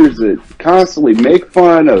motherfuckers that constantly make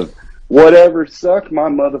fun of whatever, suck my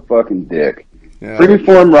motherfucking dick. Yeah.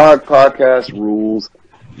 Freeform Rock Podcast rules.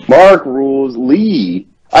 Mark rules. Lee.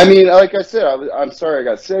 I mean, like I said, I'm sorry I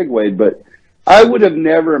got segued, but I would have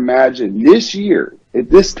never imagined this year, at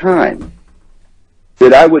this time,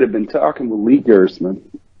 that I would have been talking with Lee Gersman.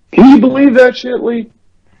 Can you believe that shit, Lee?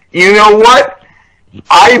 You know what?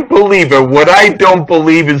 I believe it. What I don't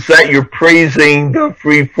believe is that you're praising the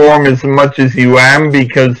Freeform as much as you am,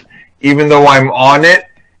 because even though I'm on it,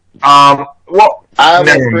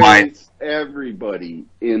 never mind. Everybody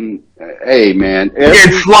in, hey man,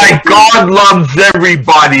 it's like God loves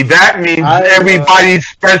everybody. That means everybody's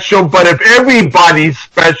special. But if everybody's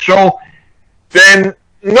special, then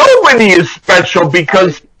nobody is special,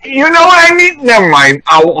 because you know what I mean. Never mind.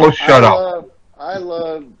 I'll shut up. I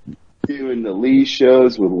love doing the Lee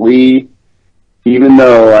shows with Lee, even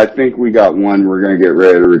though I think we got one we're going to get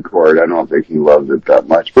ready to record. I don't think he loves it that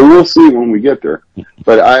much, but we'll see when we get there.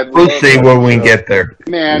 But we'll see when we get there.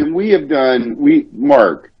 Man, we did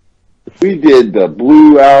the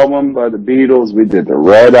Blue album by the Beatles. We did the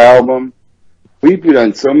Red album. We've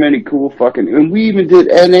done so many cool and we even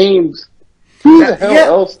did Ed Ames Who the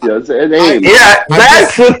hell else does it? Yeah,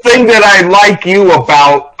 that's the thing that I like you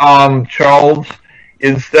about, Charles,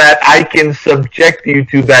 is that I can subject you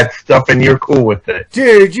to that stuff and you're cool with it.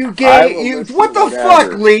 Dude, what the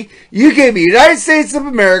fuck, Lee? You gave me United States of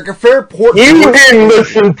America, Fairport. You didn't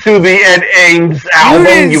listen to the Ed Ames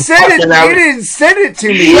album. You didn't send it to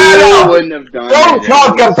me. Shut up. Wouldn't have done Don't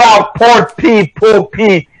talk about Port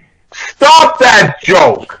P. Stop that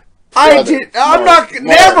joke. I'm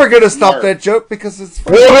never going to stop that joke because it's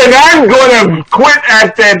funny. Well, then I'm going to quit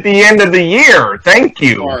at the end of the year. Thank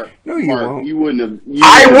you. No, you won't. You wouldn't have.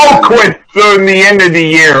 I will quit during the end of the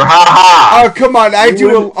year. Ha ha. Oh, come on.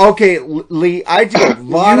 Lee, I do a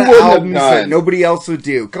lot of albums that nobody else would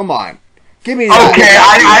do. Come on. Give me that. Okay,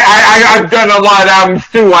 I've done a lot of albums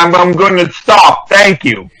too. I'm going to stop. Thank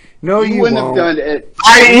you. No, you wouldn't won't. have done it.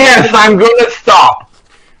 Yes, I'm going to stop.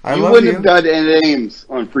 You wouldn't have done Ed Ames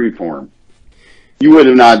on Freeform. You would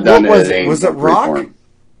have not done Ed Ames. Was it rock?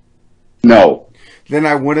 No. Then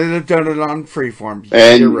I wouldn't have done it on Freeform.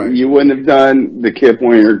 And you're right. You wouldn't have done the Kip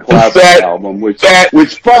Winger classic album, which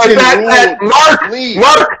fucking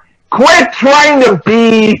Mark, quit trying to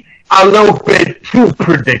be a little bit too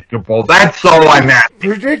predictable. That's all I'm at.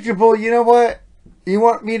 Predictable? You know what? You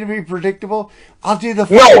want me to be predictable? I'll do the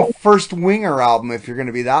first Winger album if you're going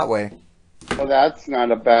to be that way. Well, that's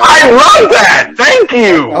not a bad. I love that. Thank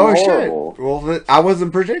you. Oh shit. Well, I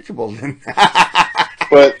wasn't predictable then.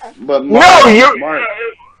 but Mark, no, you're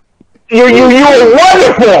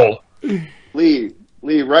wonderful. Lee,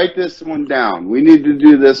 write this one down. We need to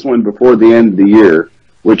do this one before the end of the year,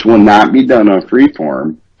 which will not be done on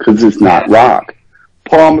Freeform because it's not rock.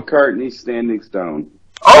 Paul McCartney's Standing Stone.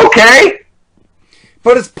 Okay.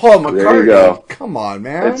 But it's Paul McCartney. There you go. Come on,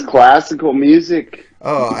 man. It's classical music.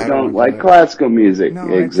 Oh, I don't like classical music.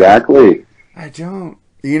 No, exactly. I don't.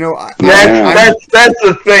 You know, that's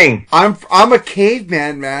the thing. I'm a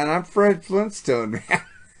caveman, man. I'm Fred Flintstone, man.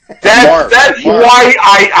 That's Mark. Why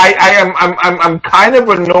I'm kind of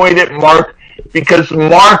annoyed at Mark because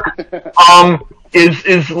Mark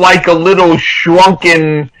is like a little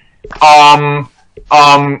shrunken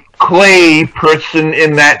clay person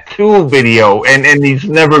in that Tool video, and he's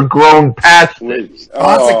never grown past it. Oh,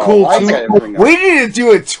 that's a cool Tool. We need to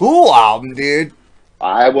do a Tool album, dude.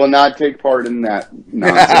 I will not take part in that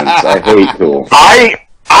nonsense. I hate Tool.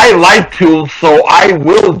 I like Tool, so I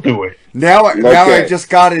will do it. Now I just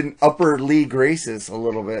got in upper league races a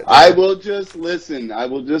little bit. I will just listen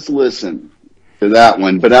to that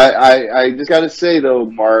one. But I just got to say, though,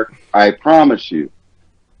 Mark, I promise you,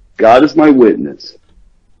 God is my witness.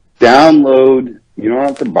 Download, you don't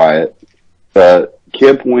have to buy it, the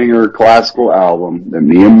Kip Winger classical album that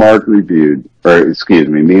me and Mark reviewed, me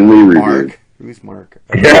and Lee reviewed. Mark? Who's Mark?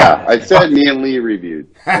 Yeah, I said me and Lee reviewed.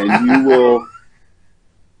 And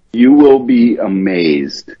you will be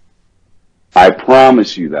amazed. I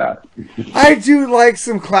promise you that. I do like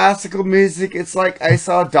some classical music. It's like I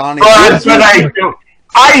saw Donnie. That's what I do.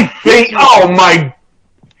 I think,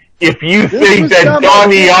 if you think that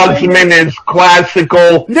Donny Osmond is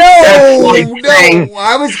classical, that's like saying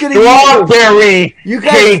I was going strawberry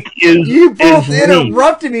cake is You both is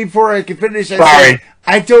interrupted me before I could finish. Sorry.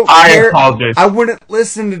 I don't care. Apologize. I wouldn't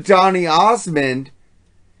listen to Donny Osmond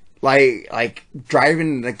like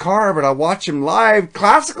driving in the car, but I'll watch him live.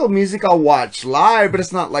 Classical music I'll watch live, but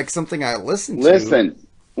it's not like something I listen to.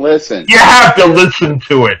 Listen. You have to listen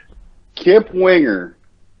to it. Kip Winger,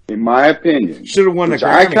 in my opinion, should have won a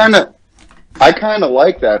Grammy. I kind of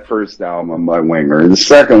like that first album by Winger. The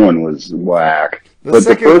second one was whack. But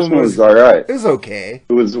the first one was all right. It was okay.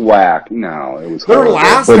 It was whack. No, it was their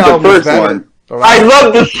last album was better. I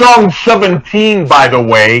love the song 17, by the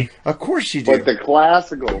way. Of course you do. But that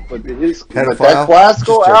classical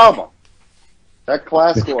album,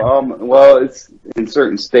 well, it's in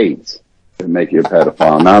certain states that make you a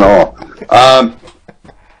pedophile, not all.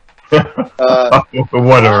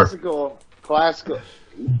 Whatever. Classical,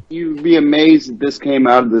 you'd be amazed if this came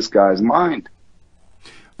out of this guy's mind.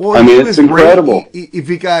 Well, I mean, it's incredible. If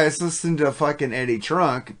you guys listen to fucking Eddie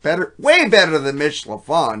Trunk, way better than Mitch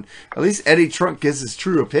LaFon. At least Eddie Trunk gives his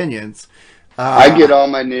true opinions. I get all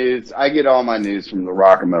my news from the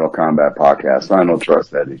Rock and Metal Combat podcast. I don't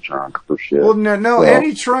trust Eddie Trunk for shit. Well, no,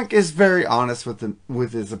 Eddie Trunk is very honest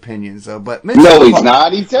with his opinions, though. But Mitch he's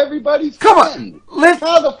not. He's everybody's friend. Come on,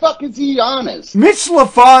 how the fuck is he honest? Mitch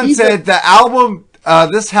LaFon said the album.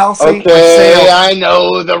 This house ain't for sale. Okay, I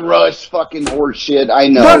know the Rush fucking horse shit. I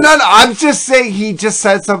know. No. I'm just saying he just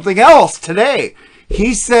said something else today.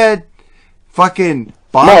 He said, "Fucking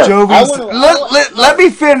Bon Jovi." Let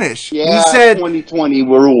me finish. Yeah, he said, "2020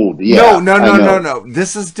 we're old." Yeah, No.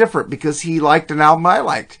 This is different because he liked an album I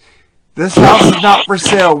liked. This House Is Not For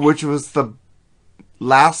Sale, which was the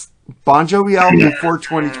last Bon Jovi album before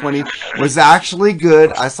 2020, was actually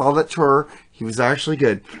good. I saw that tour. He was actually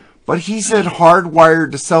good. But he said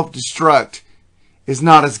Hardwired to Self-Destruct is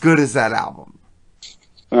not as good as that album.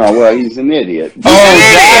 Oh, well, he's an idiot.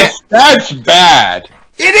 Oh, that's bad.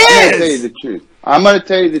 It I'm going to tell you the truth. I'm going to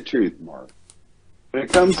tell you the truth, Mark. When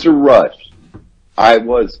it comes to Rush, I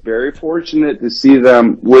was very fortunate to see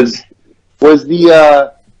them. Was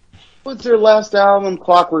the what's their last album?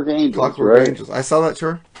 Clockwork Angels. Clockwork right? Angels. I saw that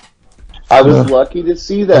tour. I was lucky to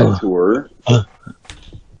see that tour,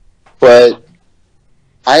 but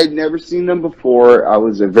I had never seen them before. I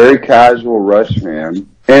was a very casual Rush fan,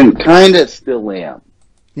 and kind of still am.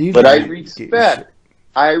 But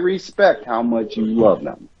I respect how much you love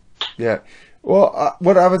them. Yeah. Well,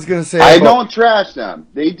 what I was going to say... I don't trash them.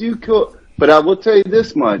 They do cool. But I will tell you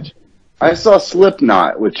this much. I saw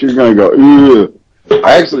Slipknot, which you're going to go, ugh.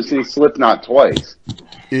 I actually seen Slipknot twice.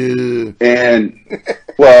 And,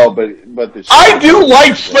 well, but the... I do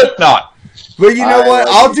like Slipknot. But you know what?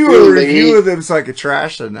 I'll do a review of them so I could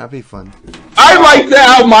trash them. That'd be fun. I like the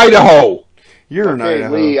album Idaho. You're in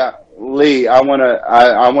Idaho. Lee, I want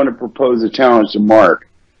to propose a challenge to Mark.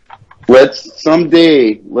 Let's try to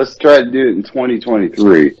do it in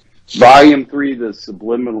 2023. Volume 3, the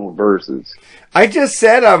Subliminal Verses. I just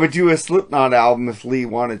said I would do a Slipknot album if Lee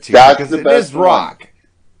wanted to. That's because the it best is rock. One.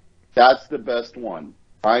 That's the best one.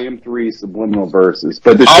 Volume 3, Subliminal Verses.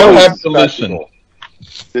 But the I'll show have was to listen.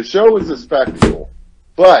 The show was a spectacle,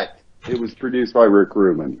 but it was produced by Rick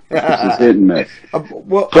Rubin. Which is hit and miss.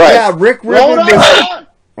 Rick Rubin.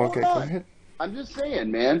 Okay, go ahead. I'm just saying,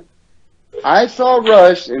 man. I saw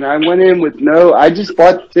Rush, and I went in with I just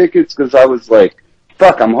bought the tickets because I was like,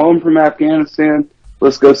 fuck, I'm home from Afghanistan.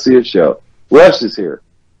 Let's go see a show. Rush is here.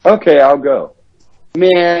 Okay, I'll go.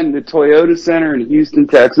 Man, the Toyota Center in Houston,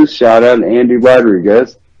 Texas, shout out to Andy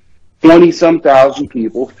Rodriguez, 20-some thousand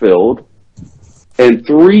people filled, and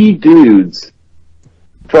 3 dudes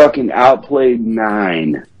fucking outplayed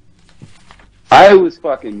 9. I was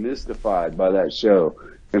fucking mystified by that show.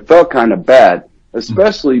 It felt kind of bad,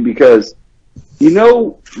 especially because, do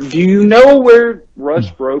you know where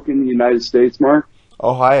Rush broke in the United States, Mark?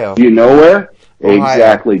 Ohio. Do you know where? Ohio.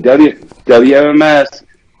 Exactly. WMMS.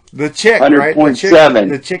 The chick, 100.7. Right?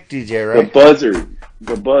 The chick DJ, right?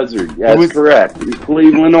 The buzzard. That's correct. In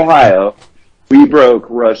Cleveland, Ohio, we broke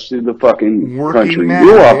Rush through the fucking country.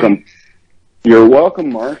 You're welcome. You're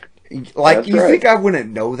welcome, Mark. Like, you think I wouldn't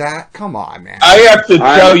know that? Come on, man. I have to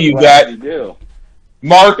tell you that. You do.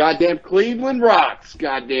 Mark. Goddamn Cleveland rocks,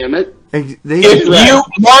 goddamn it.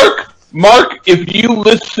 Mark, if you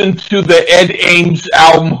listen to the Ed Ames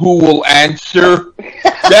album, Who Will Answer,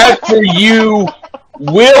 that for you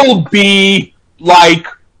will be like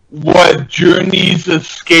what Journey's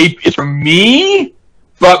Escape is for me,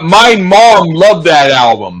 but my mom loved that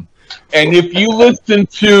album. And if you listen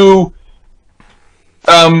to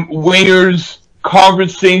Winger's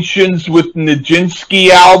Conversations with Nijinsky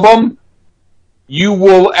album, you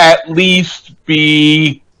will at least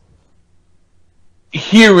be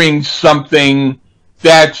hearing something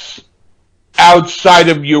that's outside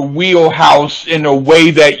of your wheelhouse in a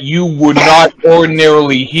way that you would not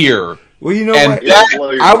ordinarily hear. Well, you know and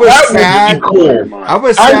what? I was sad. Cool.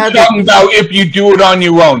 I'm talking about if you do it on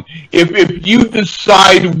your own. If you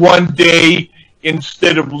decide one day,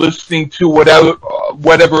 instead of listening to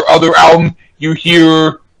whatever other album you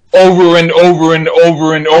hear over and over and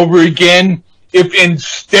over and over again, if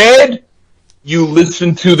instead you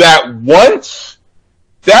listen to that once,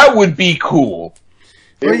 that would be cool.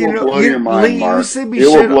 It will blow your mind, Mark. It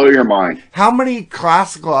will blow your mind. How many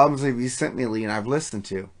classical albums have you sent me, Lee, and I've listened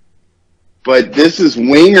to? But this is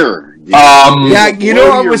Winger. Yeah, you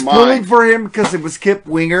know, I was pulling for him because it was Kip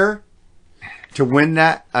Winger to win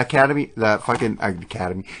that Grammy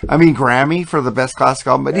for the best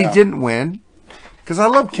classical album, but he didn't win because I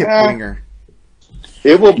love Kip Winger.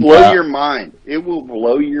 It will blow your mind. It will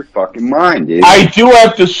blow your fucking mind, dude. I do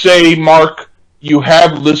have to say, Mark, you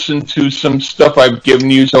have listened to some stuff I've given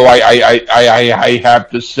you, so I have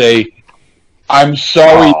to say, I'm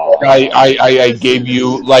sorry I gave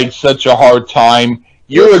you like such a hard time.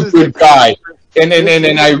 You're a good guy, and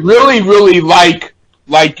I really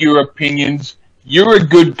like your opinions. You're a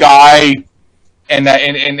good guy, and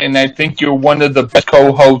I think you're one of the best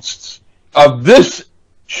co-hosts of this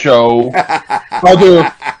show,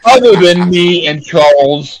 other than me and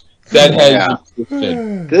Charles. that has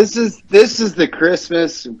existed. This is the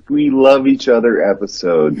Christmas we love each other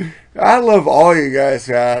episode. I love all you guys,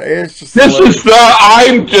 man. It's just this is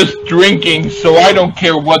I'm just drinking, so I don't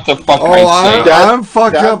care what the fuck I say. I'm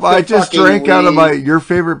fucked up. I just drank out of my Your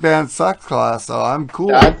Favorite Band Sucks class, so I'm cool.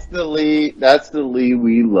 That's the Lee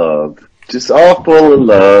we love. Just all full of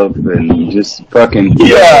love and just fucking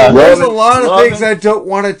There's a lot of things I don't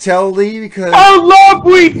want to tell Lee because our love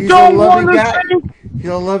we don't want to say. He's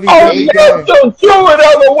a loving guy. Don't throw it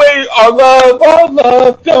away. Our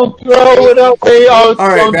love, don't throw it away. All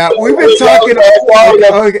right, Matt, we've been talking.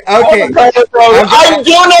 Okay. I'm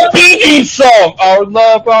doing a Bee Gees song. Our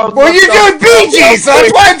love, well, you're doing Bee Gees, so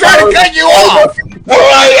that's why I'm trying to cut you off.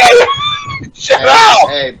 Shut up.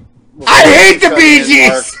 Hey, I hate the Bee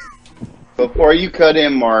Gees. Before you cut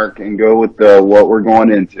in, Mark, and go with what we're going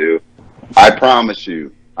into, I promise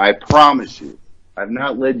you, I've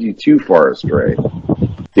not led you too far astray.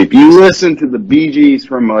 If you listen to the Bee Gees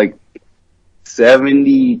from like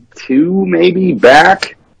 72 maybe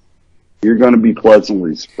back, you're going to be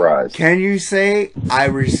pleasantly surprised. Can you say I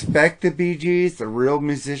respect the Bee Gees, the real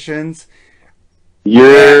musicians,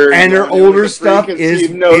 and their older stuff is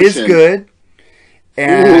good.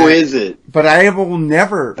 And, who is it? But I will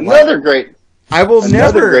never great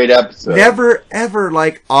episode. Never ever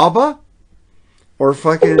like ABBA or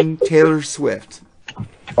fucking Taylor Swift.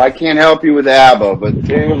 I can't help you with ABBA, but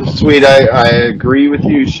Taylor Swift, I agree with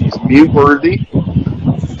you. She's mute worthy,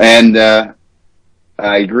 and I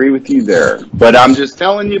agree with you there. But I'm just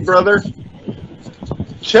telling you, brother.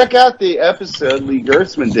 Check out the episode Lee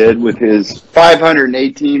Gerstmann did with his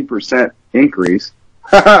 518% increase.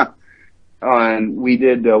 We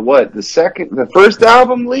did the first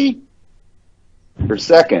album, Lee, or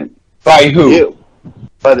second? By who?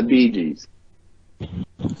 By the Bee Gees.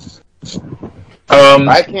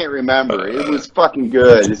 I can't remember. It was fucking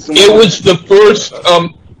good. It was the first.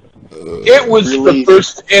 It was the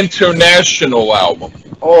first international album.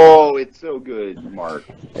 Oh, it's so good, Mark.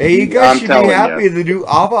 Hey, you guys should be happy. The new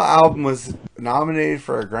ABBA album was nominated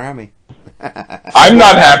for a Grammy. I'm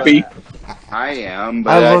not happy. I am,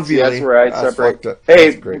 but I love you, that's Lee. where I That's separate. fucked up.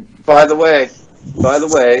 Hey, by the way,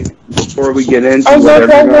 before we get into whatever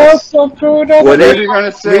you're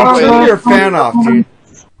gonna say, turn your fan off, dude.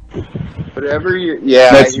 Whatever you,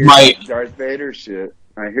 that's my Darth Vader shit.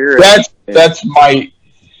 I hear it. That's my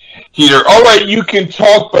heater. All right, you can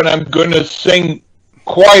talk, but I'm gonna sing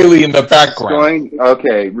quietly in the background.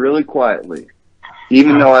 Okay, really quietly.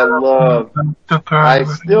 Even though I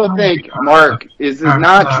still think, Mark, is it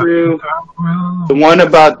not true? The one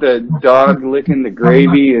about the dog licking the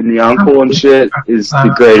gravy and the uncle and shit is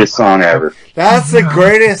the greatest song ever. That's the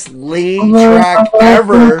greatest lead track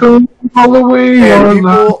ever. And people,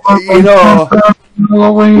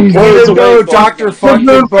 even though Dr. Fudge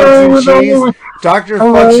did Bugs and Cheese, Dr.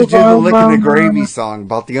 Fudge did the licking the gravy song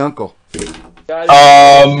about the uncle.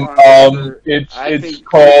 It's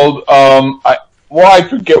called I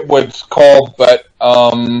forget what it's called, but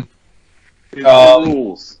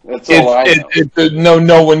rules. That's all I know.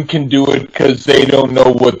 No one can do it because they don't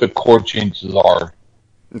know what the chord changes are.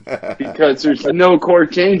 Because there's no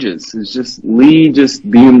chord changes. It's just Lee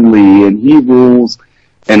just being Lee, and he rules.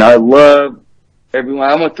 And I love everyone.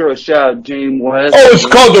 I'm gonna throw a shout out to James West. Oh, it's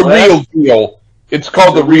called The Real Deal. It's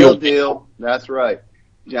called The Real Deal. That's right.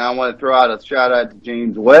 I want to throw out a shout out to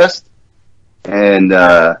James West and.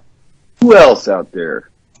 Who else out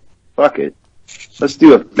there? Fuck it. Let's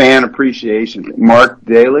do a fan appreciation. Mark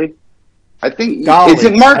Daly? I think... Dolly. Is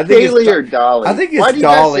it Mark Daly or Dolly? I think it's Why do you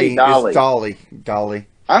Dolly. guys say Dolly? It's Dolly.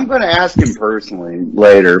 I'm going to ask him personally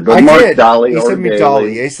later, but I Mark did. Dolly He or said me Daly.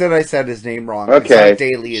 Dolly. He said I said his name wrong. Okay.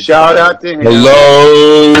 Daly is Shout Dolly. out to him.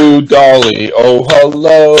 Hello, Dolly. Oh,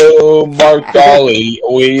 hello, Mark Dolly.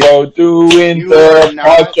 We are doing the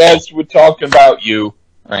podcast. We're talking about you.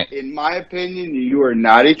 Right. In my opinion, you are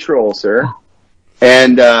not a troll, sir.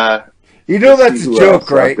 And, you know that's a joke,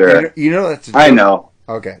 right? You know that's a joke. I know.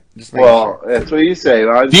 Okay. Just sure. That's what you say.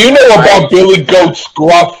 Do you know about Billy Goat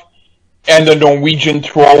Scruff and the Norwegian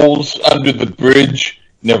Trolls Under the Bridge?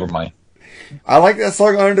 Never mind. I like that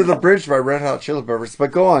song Under the Bridge by Red Hot Chili Peppers,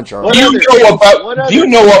 but go on, Charlie.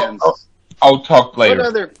 I'll talk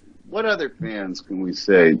later. What other fans can we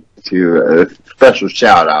say to a special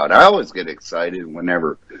shout out? I always get excited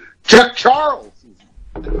whenever Chuck Charles.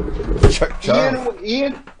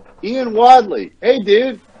 Ian Wadley. Hey,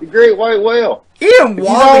 dude, the Great White Whale. Ian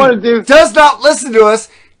Wadley does not listen to us,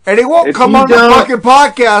 and he won't come on the fucking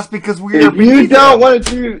podcast because we are. If you don't want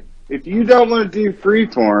to do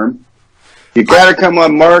Freeform, You gotta come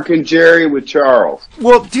on Mark and Jerry with Charles.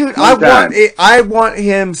 Well, dude, I want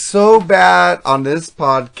him so bad on this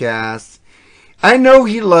podcast. I know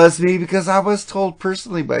he loves me because I was told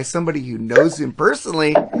personally by somebody who knows him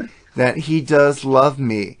personally that he does love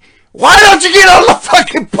me. Why don't you get on the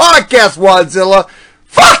fucking podcast, Wadzilla?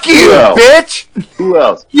 Fuck you, bitch! Who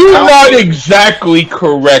else? You're not exactly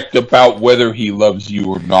correct about whether he loves you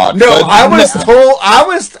or not. No, I was told,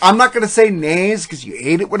 I'm not going to say names because you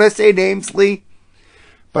hate it when I say names, Lee.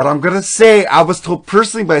 But I'm going to say I was told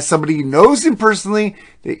personally by somebody who knows him personally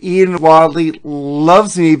that Ian Wadley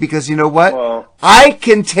loves me because you know what? Well, I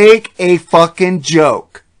can take a fucking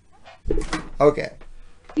joke. Okay.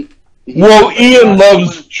 Well, Ian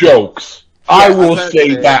loves jokes. I will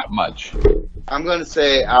say that much. I'm going to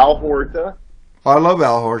say Al Horta. I love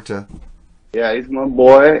Al Horta. Yeah, he's my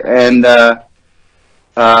boy. And I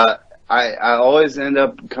always end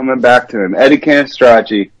up coming back to him. Eddie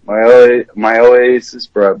Canestracci, my Oasis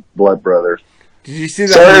blood brother. Did you see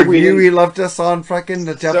that review he left us on fucking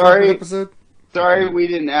the Def Leppard episode? Sorry we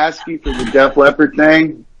didn't ask you for the Def Leppard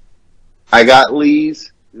thing. I got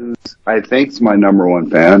Lee's. I think it's my number one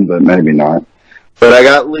fan, but maybe not. But I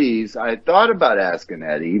got Lee's. I thought about asking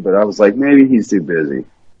Eddie, but I was like, maybe he's too busy.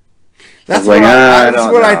 That's what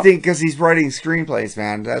I think because he's writing screenplays,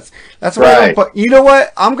 man. That's what I don't. But you know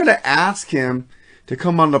what? I'm gonna ask him to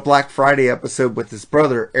come on the Black Friday episode with his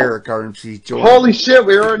brother Eric RMC Jordan. Holy shit!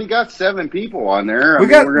 We already got 7 people on there. We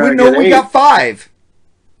got 5.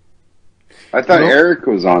 I thought Eric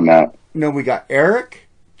was on that. No, we got Eric,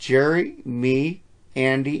 Jerry, me,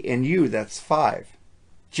 Andy, and you. That's 5.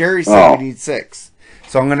 Jerry said we need 6.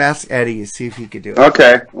 So I'm going to ask Eddie to see if he could do it.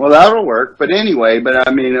 Okay. Well, that'll work. But anyway,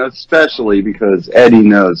 I mean, especially because Eddie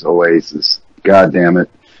knows Oasis. God damn it.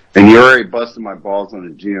 And you already busted my balls on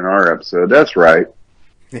the GNR episode. That's right.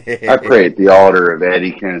 I pray at the altar of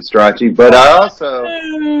Eddie Canestracci. But I also...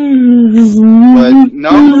 But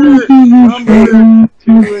number 2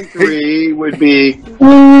 and 3 would be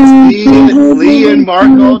Lee and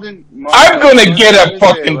Mark Golden. I'm going to get a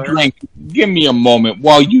fucking drink. Give me a moment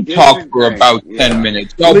while you talk for about 10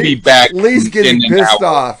 minutes. I'll be back. Lee's getting pissed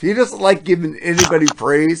off. He doesn't like giving anybody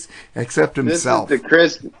praise except himself.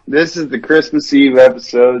 This is the Christmas Eve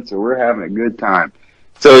episode, so we're having a good time.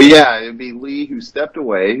 So yeah, it'd be Lee who stepped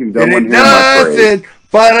away, who don't want to hear my praise. Nothing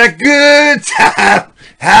but a good time.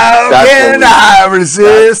 How can I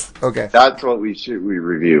resist? Okay, that's what we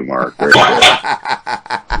review, Mark.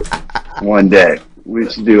 One day. We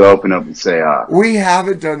should do Open Up and Say Ah. We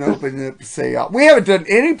haven't done Open Up and Say Ah. We haven't done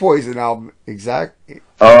any Poison album. Exactly.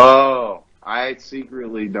 Oh, I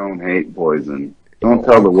secretly don't hate Poison. Don't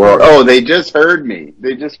tell the world. Oh, they just heard me.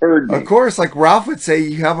 Of course, like Ralph would say,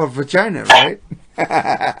 you have a vagina, right?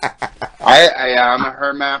 I'm a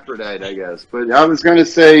hermaphrodite, I guess. But I was going to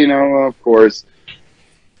say, of course,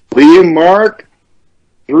 Lee and Mark,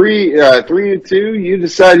 3 and 2. You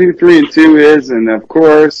decide who 3 and 2 is, and of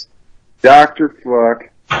course, Dr.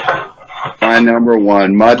 Fuck, my number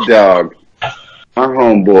 1, my dog, my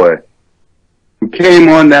homeboy, who came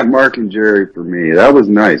on that Mark and Jerry for me. That was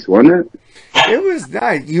nice, wasn't it? It was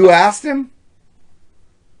nice. You asked him?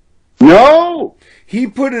 No! He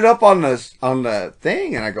put it up on the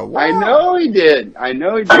thing, and I go, wow. I know he did. You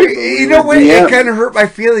know what? It kind of hurt my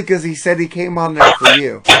feeling because he said he came on there for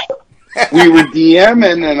you. We were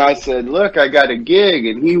DMing, and I said, look, I got a gig,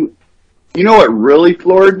 and you know what really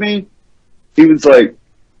floored me? He was like,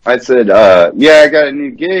 I said, yeah, I got a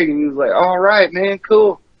new gig. And he was like, all right, man,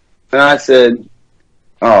 cool. And I said,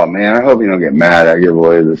 oh, man, I hope you don't get mad. I give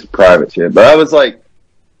away this private shit. But I was like,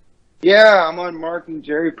 yeah, I'm on Mark and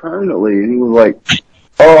Jerry permanently. And he was like,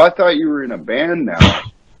 oh, I thought you were in a band now.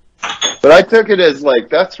 But I took it as like,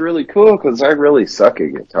 that's really cool because I really suck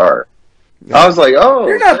at guitar. I was like, oh.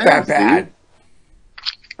 You're not that bad. Dude.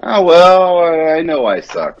 Oh, well, I know I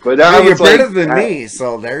suck. But you're better than me,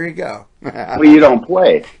 so there you go. Well, you don't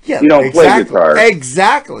play. Yeah, you don't play guitar.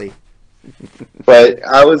 Exactly. But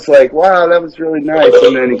I was like, wow, that was really nice.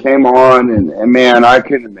 And then he came on, and man, I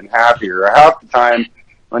couldn't have been happier. Half the time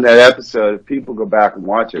on that episode, if people go back and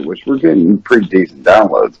watch it, which we're getting pretty decent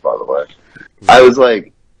downloads, by the way, I was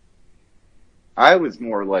like, I was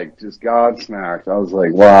more like just gobsmacked. I was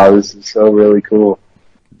like, wow, this is so really cool.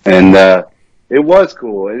 And it was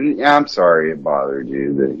cool. And I'm sorry it bothered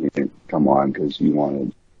you that you didn't come on because you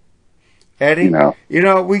wanted... Eddie, we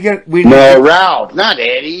No, Ralph, not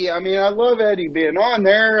Eddie. I mean, I love Eddie being on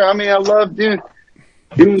there. I mean, I love doing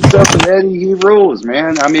stuff with Eddie. He rules,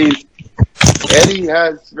 man. I mean, Eddie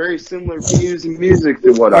has very similar views in music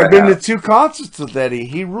to what I have. I've been to 2 concerts with Eddie.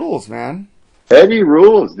 He rules, man. Eddie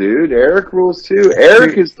rules, dude. Eric rules too.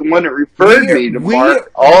 Eric is the one that referred me to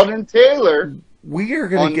Mark Alden Taylor. We are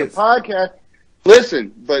going to get the podcast.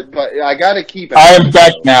 Listen, but I got to keep it. I am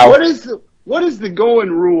back now. What is the going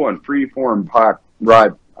rule on Freeform Rock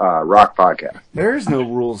Podcast? There's no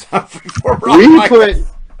rules on Freeform Rock Podcast.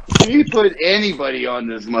 We put anybody on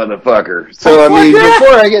this motherfucker. So I mean,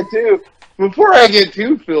 before I get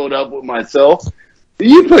too filled up with myself,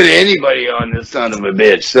 you put anybody on this son of a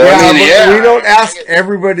bitch. So I mean, we don't ask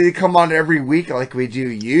everybody to come on every week like we do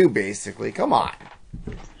you. Basically, come on.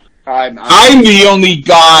 I'm the only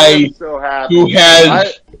guy who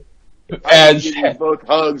has both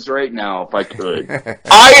hugs right now if I could.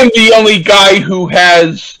 I am the only guy who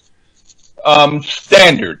has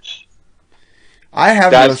standards. I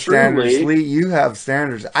have no standards, Lee. You have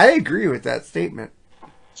standards. I agree with that statement.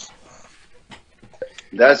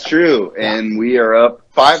 That's true, and we are up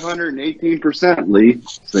 518%, Lee.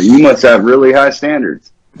 So you must have really high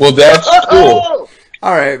standards. Well, that's cool.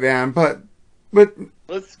 All right, man, but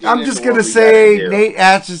I'm just gonna say Nate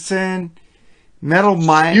Atchison, Metal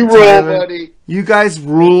Mike. You roll, buddy. You guys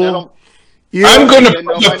rule. I'm gonna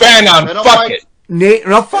put the fan on. Fuck it. Nate,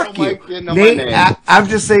 no, fuck you. Nate, I'm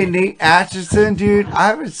just saying, Nate Atchison, dude,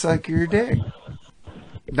 I would suck your dick.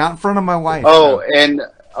 Not in front of my wife. Oh, and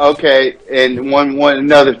okay, and one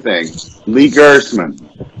another thing, Lee Gersman.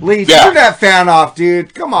 Lee, turn that fan off,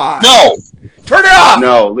 dude. Come on. No, turn it off.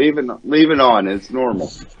 No, leave it on. It's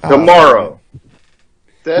normal. Tomorrow.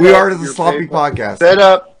 We are the Sloppy Podcast. Set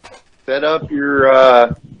up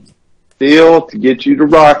your deal to get you to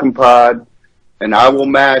Rockin' Pod. And I will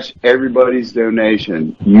match everybody's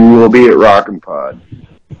donation. You will be at Rockin' Pod.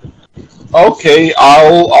 Okay, I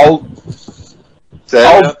will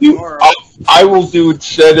set it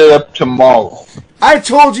up tomorrow. I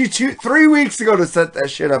told you 3 weeks ago to set that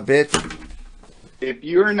shit up, bitch. If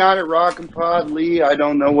you're not at Rockin' Pod, Lee, I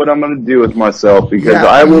don't know what I'm going to do with myself because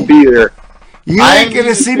I will be there. You ain't going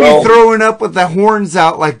to see me throwing up with the horns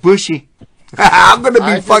out like Bushy. I'm going to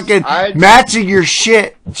be matching your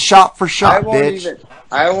shit shot for shot, bitch.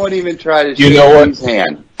 I won't even try to shake his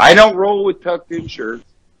hand. I don't roll with tucked in shirts.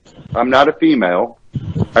 I'm not a female.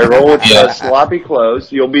 I roll with sloppy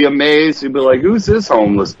clothes. You'll be amazed. You'll be like, who's this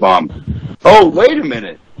homeless bum? Oh, wait a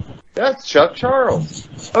minute. That's Chuck Charles.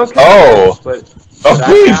 Okay. Oh.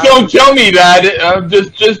 Please don't tell me that.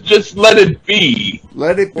 Just let it be.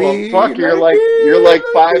 Let it be. Well, fuck, you're like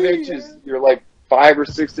 5 inches. You're like 5 or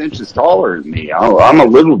 6 inches taller than me. I'm a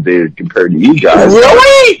little dude compared to you guys.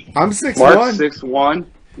 Really? I'm 6'1". Mark's 6'1".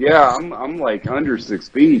 Yeah, I'm like under 6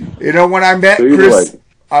 feet. You know, when I met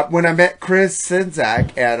Chris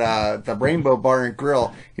Sinzak at the Rainbow Bar and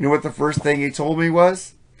Grill, you know what the first thing he told me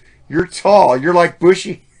was? You're tall. You're like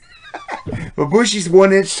Bushy. But Bushy's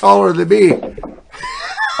 1 inch taller than me.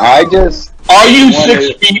 Are you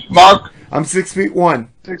 6 feet, Mark? I'm 6'1".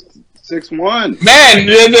 6'1". Man,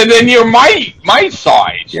 then you're my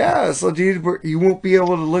size. Yeah, so dude, you won't be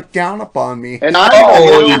able to look down upon me. And I'll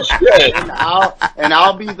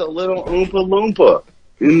be the little Oompa Loompa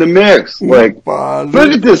in the mix. Like,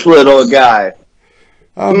 look at this little guy.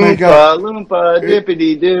 Oh my God, Loompa,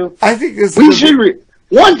 dippity doo. I think this.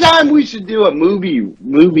 One time we should do a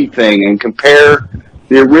movie thing and compare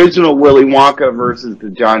the original Willy Wonka versus the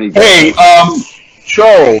Johnny Depp. Hey,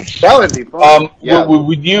 Charles. That would be fun.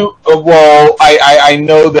 Would you? I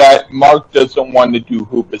know that Mark doesn't want to do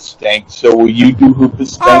Hoobastank, so will you do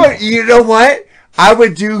Hoobastank? Oh, you know what? I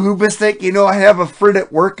would do Hoobastank. You know, I have a friend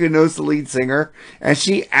at work who knows the lead singer, and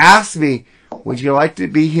she asked me, "Would you like to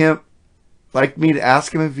be him? Like me to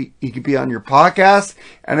ask him if he could be on your podcast?"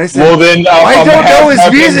 And I said, "Well, then I don't know his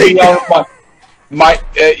music."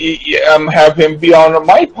 Have him be on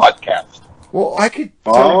my podcast. Well, I could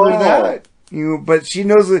tell her that. But she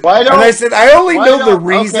knows it. And I said, I only know the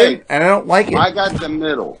reason, and I don't like it. I got the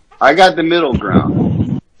middle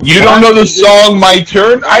ground. You don't know the song "My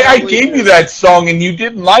Turn"? I gave you that song, and you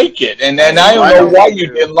didn't like it, and I don't know why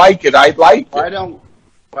you didn't like it. I liked it.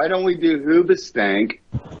 Why don't we do Hoobastank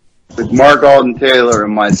with Mark Alden Taylor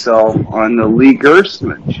and myself on the Lee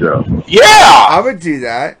Gersman show? Yeah, I would do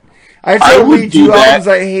that. I told Lee 2 albums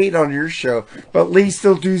I hate on your show, but Lee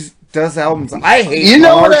still does albums I hate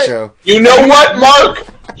on our show. You know what, Mark?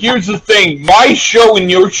 Here's the thing. My show and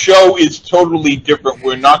your show is totally different.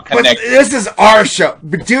 We're not connected. But this is our show.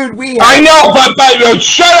 But, dude, I know, but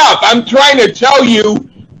shut up. I'm trying to tell you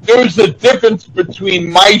there's a difference between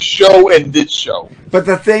my show and this show. But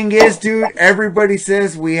the thing is, dude, everybody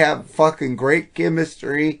says we have fucking great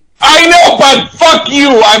chemistry. I know, but fuck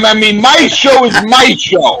you. I mean, my show is my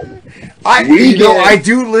show. I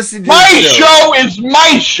do listen to my show is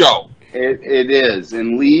my show. It is.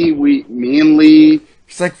 And Lee, me and Lee.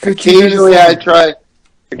 It's like 15 occasionally minutes I try.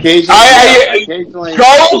 Occasionally.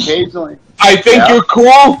 Charles, I think you're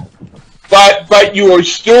cool, but you are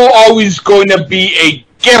still always going to be a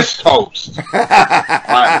guest host.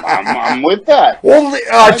 I'm with that. Well,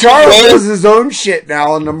 Charles does his own shit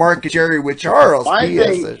now on the Mark and Jerry with Charles. And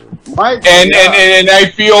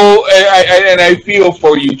I feel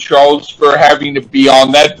for you, Charles, for having to be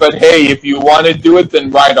on that. But hey, if you want to do it,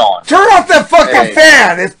 then right on. Turn off that fucking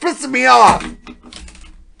fan. It's pissing me off.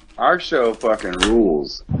 Our show fucking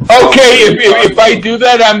rules. Okay, if I do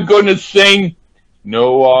that, I'm going to sing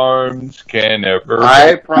 "No Arms Can Ever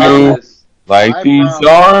I promise. Like these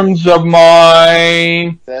arms of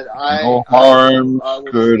mine, no harm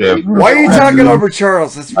could ever. Why are you talking over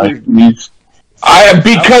Charles? That's weird.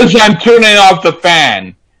 Because I'm turning off the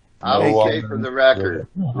fan. I'll say for the record,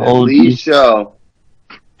 the Lee show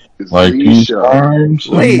is like Lee show. Arms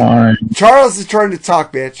of Wait, mine. Charles is trying to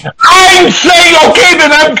talk, bitch. I'm saying okay,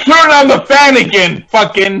 then I'm turning on the fan again,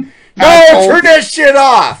 fucking. No, turn that shit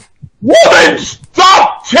off. What?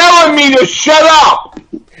 Stop telling me to shut up.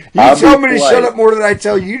 You tell me to shut up more than I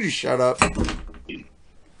tell you to shut up.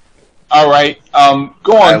 All right,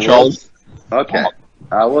 go on, Charles. Okay,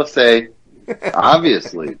 I will say,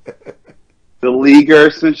 obviously, the Lee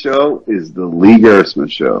Gersman show is the Lee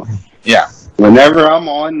Gersman show. Yeah. Whenever I'm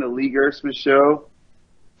on the Lee Gersman show,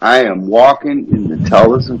 I am walking in the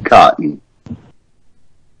tullus of cotton.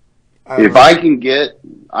 If I can get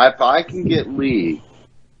Lee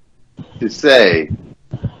to say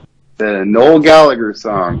that a Noel Gallagher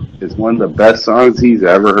song is one of the best songs he's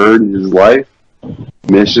ever heard in his life,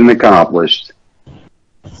 mission accomplished.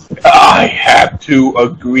 I have to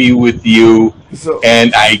agree with you,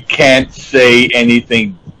 and I can't say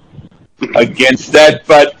anything against that.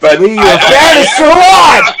 But Lee, your fan is so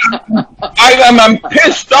on. I'm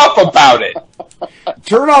pissed off about it.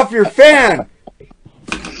 Turn off your fan.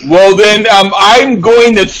 Well, then I'm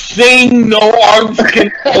going to sing "No Arms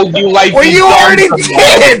Can Hold You Like." Well, you already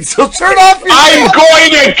did, so turn off your fan. I'm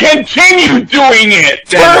going to continue doing it.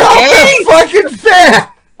 Turn off that fucking fan.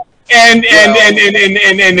 And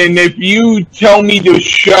if you tell me to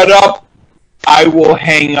shut up, I will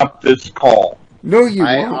hang up this call. No, you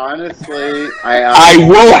I won't. honestly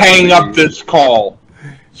will hang up this call.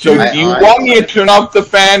 So do you want me to turn off the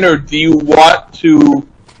fan, or do you want to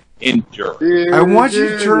enter? I want you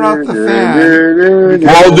to turn off the fan.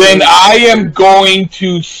 Well, then I am going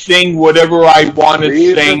to sing whatever I want to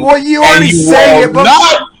sing. Well, you already sang it, but...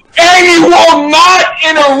 And you will not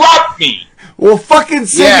interrupt me! Well, fucking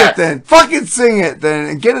sing it then. Fucking sing it then,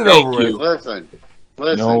 and get it over with. Listen.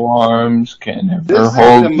 No arms can ever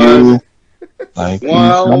hold you like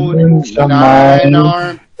nine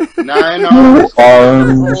arms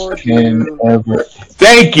can ever.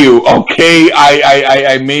 Thank you. Okay,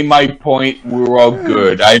 I made my point. We're all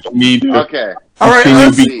good. I don't need to. Okay. All right.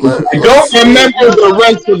 I don't remember the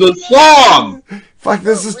rest of the song. Fuck,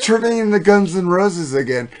 this is turning into Guns N' Roses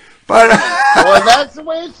again. But well, that's the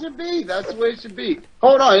way it should be. That's the way it should be.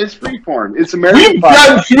 Hold on, it's freeform. It's American. We've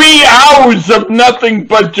done 3 hours of nothing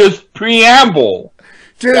but just preamble.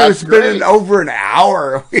 Dude, it's been over an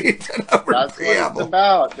hour. We've done over That's preamble. what it's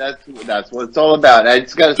about. That's what it's all about. I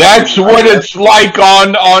just gotta. That's what it's like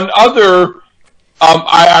on other.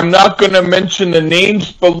 I'm not going to mention the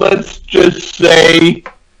names, but let's just say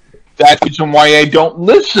that's the reason why I don't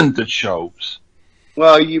listen to shows.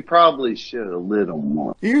 Well, you probably should a little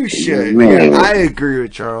more. You should. Yeah, I agree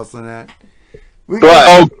with Charles on that.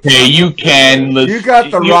 Okay, you can listen. You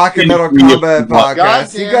got the Rock and Metal Combat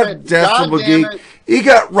podcast. You got Decibel Geek. You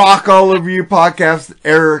got Rock All Over You podcast,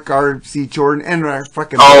 Eric R.C. Jordan, and our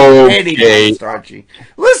fucking Eddie Starchy.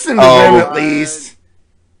 Listen to them at least.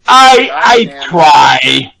 I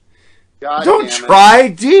try. Don't try,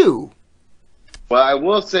 do. Well, I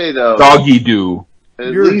will say though, doggy do.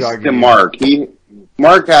 At least to Mark,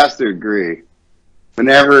 Mark has to agree.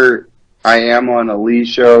 Whenever I am on a Lee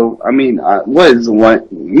show, I mean, what is the length?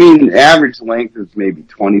 I mean, average length is maybe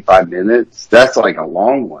 25 minutes. That's like a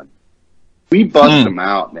long one. We bust them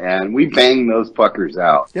out, man. We bang those fuckers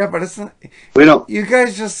out. Yeah, but it's not. We don't. You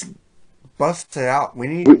guys just bust it out. We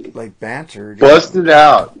need like banter. Bust it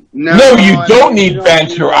out. No, you don't need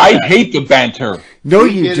banter. I hate the banter. No,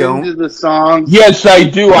 you don't. Into the songs. Yes, I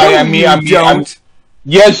do. I mean,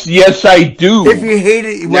 yes, I do. If you hate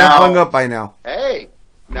it, you would have hung up by now. Hey,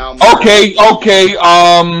 now. Mark, okay.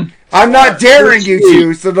 I'm not daring you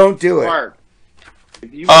to, so don't do it. Mark.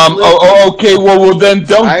 Okay. Well, then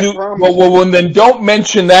don't do. Well, then don't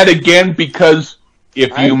mention that again, because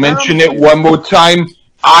if you mention it one more time,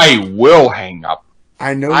 I will hang up.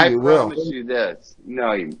 I know you will. I promise you this.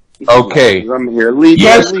 No, Okay. I'm here. Lee,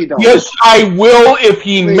 yes, Lee, don't. yes, I will if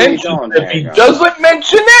he Lee, mentions don't it. If he hang on. doesn't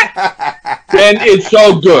mention it, then it's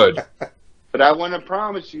all good. But I want to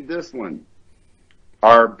promise you this one.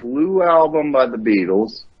 Our Blue album by the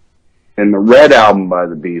Beatles and the Red album by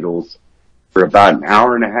the Beatles are about an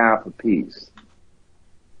hour and a half apiece.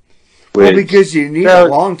 Well, because you need a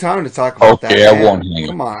long time to talk about that. Okay, I won't hang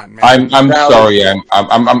Come on. on, man. I'm sorry.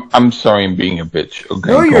 I'm sorry. I'm being a bitch.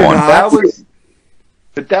 Okay, No, you're go on. not.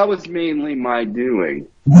 But that was mainly my doing.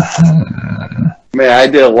 I mean, I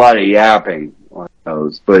did a lot of yapping on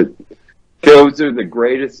those, but those are the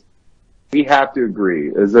greatest. We have to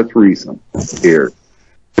agree as a threesome here.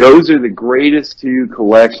 Those are the greatest two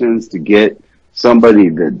collections to get somebody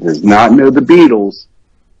that does not know the Beatles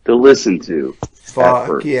to listen to.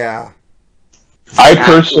 Fuck yeah. I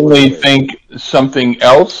personally think something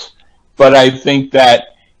else, but I think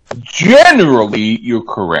that generally you're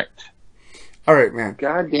correct. All right, man.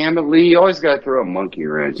 God damn it, Lee! You always got to throw a monkey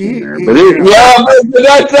wrench in there. But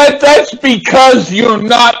that's because you're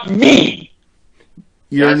not me.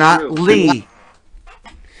 You're not Lee.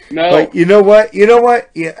 No. But you know what?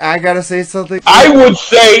 Yeah, I gotta say something. I would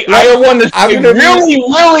say I want to say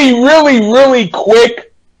really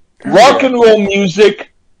quick. Rock and Roll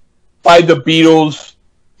Music by the Beatles,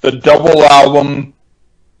 the double album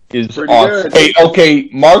is Pretty awesome. good. Okay,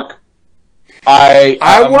 Mark.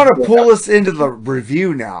 I want to pull us into the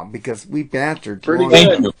review now because we bantered. Pretty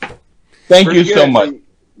Thank you. Thank you so much.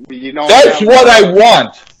 You don't That's have what to- I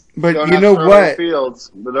want. But don't you have know to throw what? the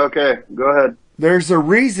Fields, but okay, go ahead. There's a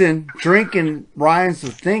reason drinking rhymes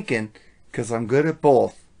with thinking, because I'm good at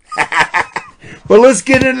both. But let's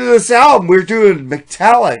get into this album. We're doing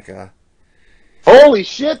Metallica. Holy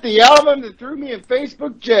shit, the album that threw me in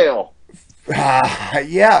Facebook jail.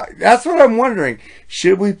 Yeah, that's what I'm wondering.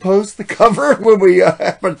 Should we post the cover when we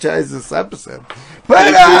advertise this episode?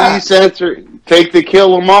 But take the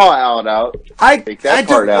Kill 'Em All out. I that don't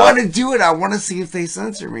part out. want to do it. I want to see if they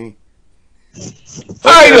censor me.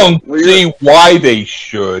 I don't see why they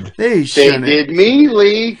should. They shouldn't. did me,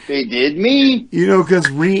 Lee. They did me. You know, because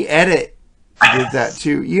Re-Edit did that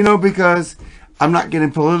too. You know, because I'm not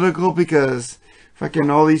getting political because fucking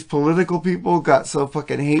all these political people got so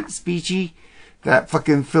fucking hate speechy that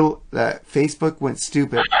fucking that Facebook went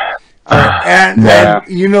stupid. And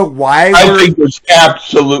you know why? I think it's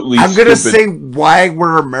absolutely I'm going to stupid. say why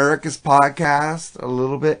we're America's podcast a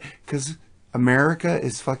little bit. Because America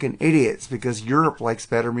is fucking idiots. Because Europe likes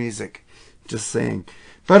better music. Just saying.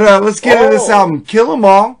 But let's get into this album. Kill 'Em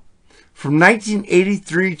All from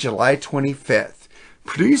 1983, July 25th.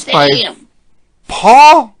 Produced by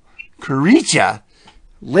Paul Carica,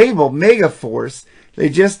 label Megaforce. They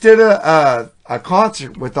just did a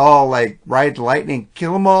concert with all like Ride the Lightning,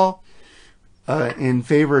 Kill 'Em All, in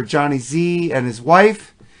favor of Johnny Z and his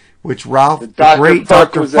wife, which Ralph, the great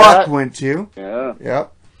Dr. Fuck, went to. Yeah.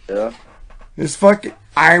 Yep. Yeah. This fucking,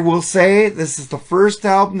 I will say, this is the first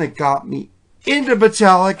album that got me into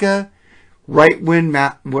Metallica. Right when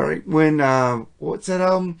what's that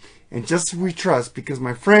album? And Just As We Trust, because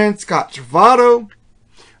my friend Scott Travato.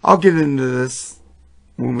 I'll get into this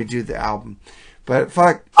when we do the album. But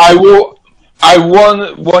fuck. I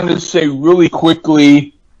want to say really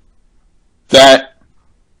quickly that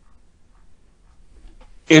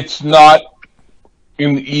it's not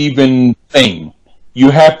an even thing. You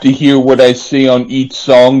have to hear what I say on each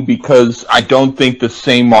song because I don't think the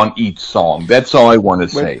same on each song. That's all I want to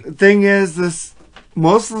say. The thing is,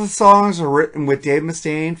 most of the songs are written with Dave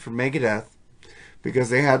Mustaine from Megadeth because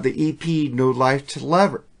they had the EP No Life to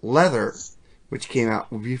Leather, which came out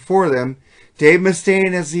before them. Dave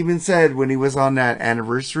Mustaine has even said when he was on that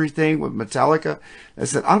anniversary thing with Metallica, I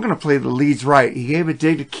said, I'm going to play the leads right. He gave a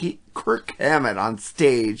dig to Kirk Hammett on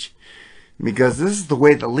stage because this is the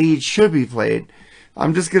way the leads should be played.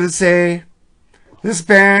 I'm just going to say this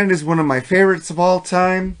band is one of my favorites of all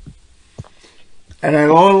time. And I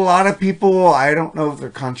know a lot of people, I don't know if they're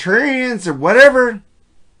contrarians or whatever,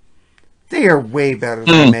 they are way better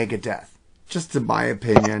than Megadeth. Just in my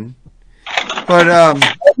opinion. But,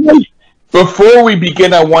 before we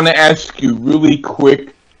begin, I want to ask you really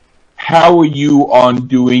quick, how are you on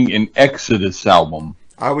doing an Exodus album?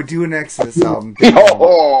 I would do an Exodus album. Do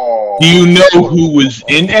you know who was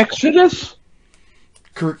in Exodus?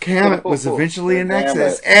 Kirk Hammett was eventually in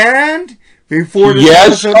Exodus. And before this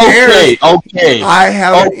episode airs, I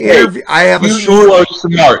have an interview. I have You are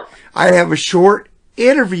smart. I have a short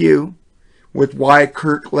interview with why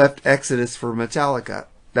Kirk left Exodus for Metallica.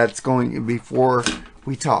 That's going before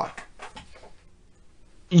we talk.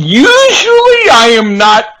 Usually I am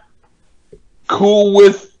not cool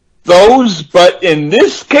with those, but in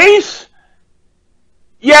this case,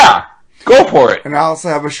 Yeah, go for it. And I also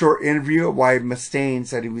have a short interview of why Mustaine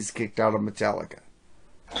said he was kicked out of Metallica.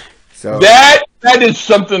 So that is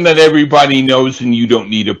something that everybody knows, and you don't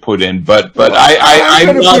need to put in. But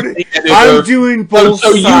I'm not the editor. I'm doing both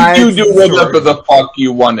sides. So you do whatever the fuck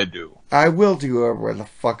you want to do. I will do whatever the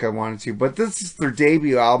fuck I wanted to. But this is their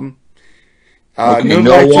debut album. Okay,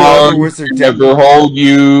 no one can never hold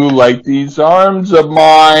you like these arms of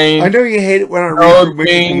mine. I know you hate it when I read through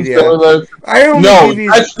Wikipedia.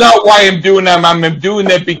 That's not why I'm doing that. I'm doing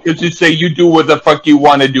that because you say you do what the fuck you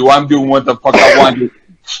want to do. I'm doing what the fuck I want to do.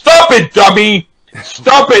 Stop it, dummy!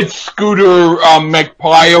 Stop it, Scooter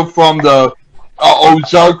McPile from the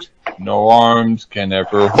Ozarks. No arms can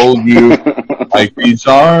ever hold you like these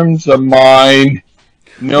arms of mine.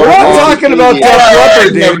 No, we're not talking about Def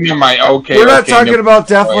Leppard, dude. Never mind. Okay, we're not talking about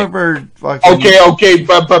Def Leppard. Okay,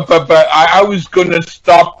 but I was gonna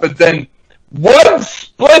stop, but then 1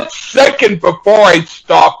 split second before I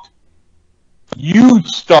stopped, you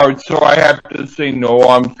start, so I have to say no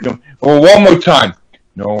arms can. Well, one more time.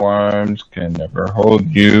 No arms can never hold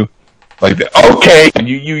you like that. Okay,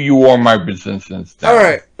 you wore my resistance down. All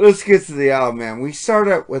right, let's get to the album, man. We start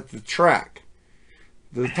out with the track,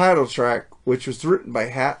 the title track, which was written by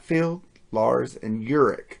Hetfield, Lars, and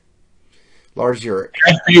Ulrich. Lars Ulrich.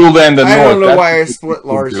 Hetfield and the North. I don't know why I split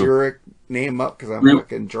Lars Ulrich name up because I'm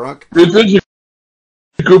fucking drunk. This is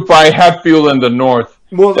a group by Hetfield and the North.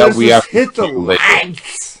 Well, that we have Hit the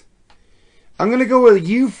Lights. I'm gonna go with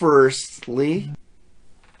you first, Lee.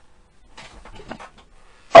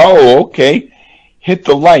 Oh, okay. Hit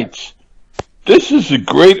the Lights. This is a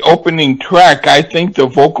great opening track. I think the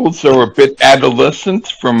vocals are a bit adolescent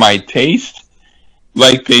for my taste.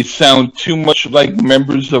 Like they sound too much like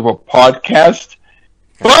members of a podcast.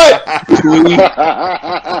 But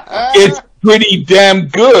it's pretty damn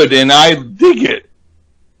good, and I dig it.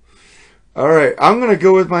 All right, I'm going to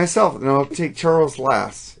go with myself, and I'll take Charles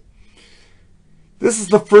last. This is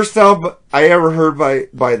the first album I ever heard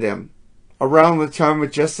by them. Around the time of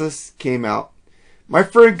Justice came out. My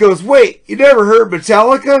friend goes, wait, you never heard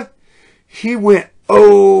Metallica? He went,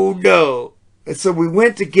 oh no. And so we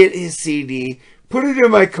went to get his CD, put it in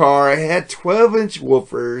my car. I had 12-inch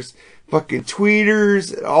woofers, fucking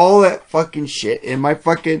tweeters, all that fucking shit in my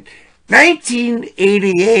fucking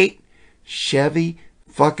 1988 Chevy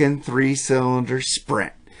fucking 3-cylinder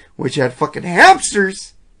Sprint, which had fucking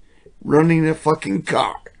hamsters running the fucking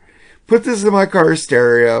car. Put this in my car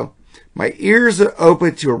stereo. My ears are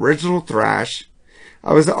open to original thrash.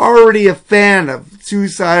 I was already a fan of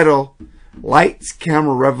Suicidal Lights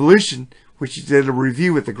Camera Revolution, which he did a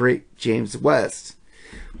review with the great James West.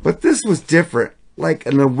 But this was different, like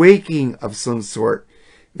an awakening of some sort.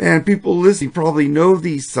 Man, people listening probably know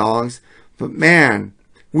these songs, but man,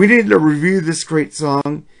 we need to review this great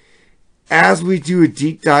song. As we do a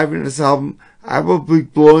deep dive into this album, I will be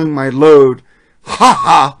blowing my load. Ha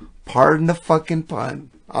ha! Pardon the fucking pun.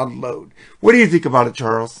 On load. What do you think about it,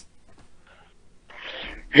 Charles?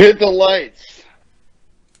 Hit the Lights.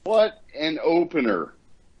 What an opener.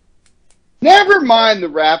 Never mind the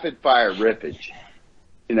rapid fire riffage.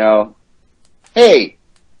 You know, hey,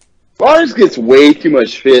 Lars gets way too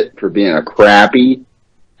much shit for being a crappy,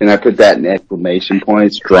 and I put that in exclamation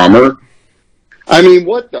points, drummer. I mean,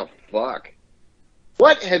 what the fuck?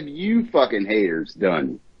 What have you fucking haters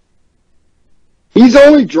done? He's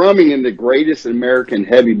only drumming in the greatest American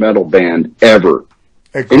heavy metal band ever.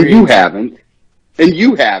 Agreed. And you haven't. And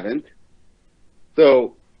you haven't.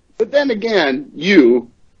 So, but then again,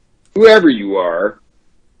 you, whoever you are,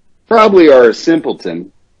 probably are a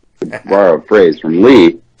simpleton, to borrow a phrase from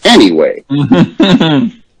Lee, anyway.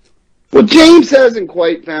 Well, James hasn't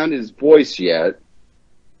quite found his voice yet,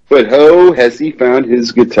 but ho, has he found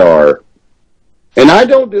his guitar. And I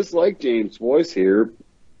don't dislike James' voice here.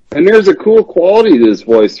 And there's a cool quality to his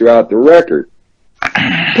voice throughout the record.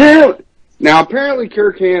 Apparently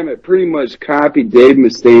Kirk Hammett pretty much copied Dave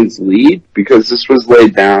Mustaine's lead because this was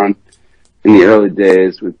laid down in the early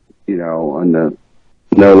days with, you know, on the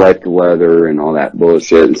No Life to Leather and all that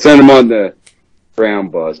bullshit and sent him on the Brown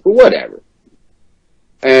bus, but whatever.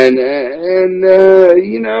 And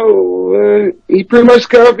you know, he pretty much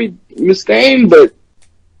copied Mustaine, but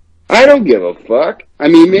I don't give a fuck. I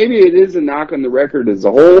mean, maybe it is a knock on the record as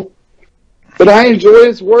a whole, but I enjoy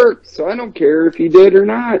his work, so I don't care if he did or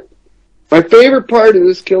not. My favorite part of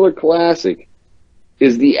this killer classic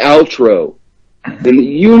is the outro and the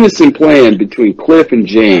unison playing between Cliff and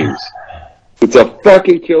James. It's a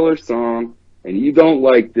fucking killer song, and you don't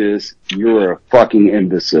like this, you're a fucking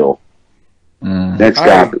imbecile. Next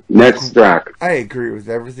track. I agree with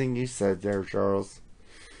everything you said there, Charles.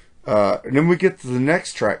 And then we get to the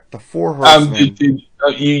next track, The Four Horsemen.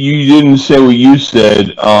 You didn't say what you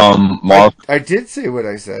said, Mark. I did say what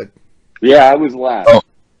I said. Yeah, I was last. Oh.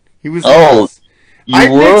 He was last.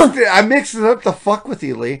 I mixed it up to fuck with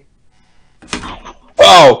you, Lee.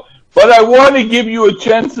 Oh, but I want to give you a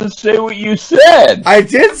chance to say what you said. I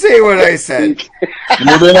did say what I said.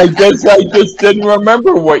 Well, then I guess I just didn't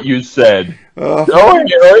remember what you said.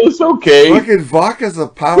 It's okay. Fucking vodka's a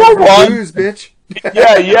powerful booze, bitch.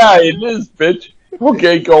 yeah, it is, bitch.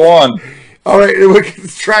 Okay, go on. All right, look at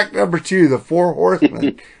track number 2, The Four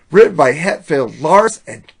Horsemen, written by Hetfield, Lars,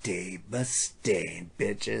 and Dave Mustaine,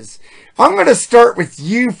 bitches. I'm going to start with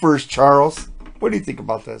you first, Charles. What do you think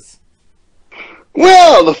about this?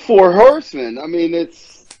 Well, The Four Horsemen, I mean,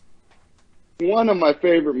 it's one of my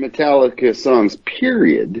favorite Metallica songs,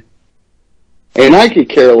 period. And I could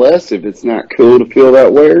care less if it's not cool to feel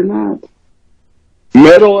that way or not.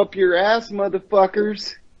 Metal up your ass,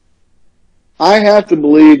 motherfuckers. I have to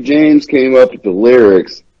believe James came up with the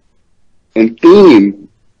lyrics and theme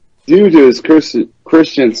due to his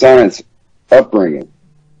Christian Science upbringing.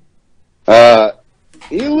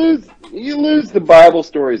 He lose the Bible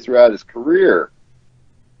stories throughout his career.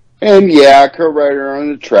 And yeah, co-writer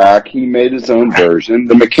on the track, he made his own version,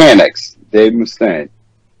 The Mechanics, Dave Mustaine.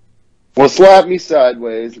 Well, slap me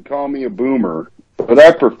sideways and call me a boomer, but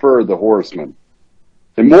I prefer The Horsemen.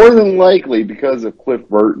 And more than likely because of Cliff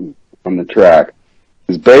Burton on the track.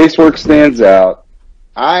 His bass work stands out.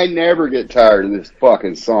 I never get tired of this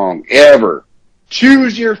fucking song, ever.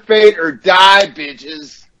 Choose your fate or die,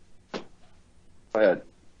 bitches. Go ahead.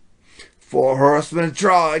 Four Horsemen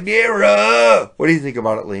draw nearer. What do you think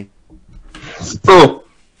about it, Lee? Oh,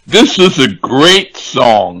 this is a great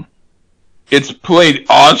song. It's played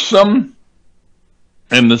awesome,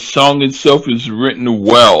 and the song itself is written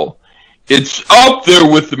well. It's up there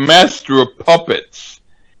with the Master of Puppets.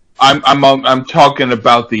 I'm talking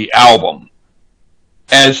about the album.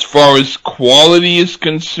 As far as quality is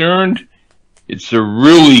concerned, it's a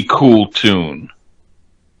really cool tune.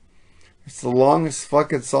 It's the longest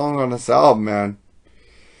fucking song on this album, man.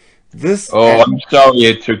 I'm sorry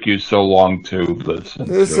it took you so long to listen.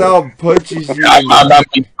 This album punches you. I'm not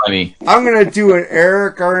being funny. I'm gonna do an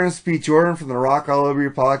Eric RMSP Jordan from the Rock All Over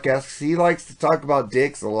Your podcast, because he likes to talk about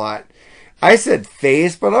dicks a lot. I said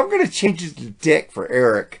face, but I'm gonna change it to dick for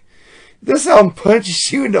Eric. This album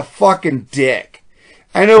punches you in the fucking dick.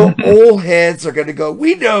 I know old heads are gonna go,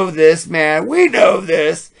 we know this, man. We know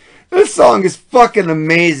this. This song is fucking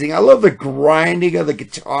amazing. I love the grinding of the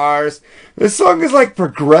guitars. This song is like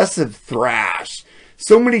progressive thrash.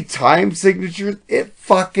 So many time signatures. It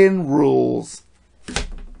fucking rules.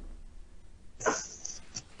 That's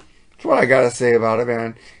what I gotta say about it,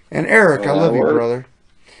 man. And Eric, I love you, brother.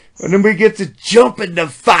 And then we get to Jump in the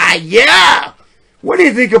Fire. Yeah! What do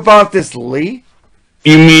you think about this, Lee?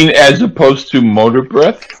 You mean as opposed to Motor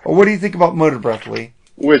Breath? Or what do you think about Motor Breath, Lee?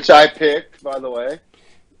 Which I picked, by the way.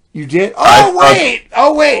 You did? Oh,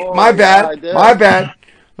 wait! My bad. My bad.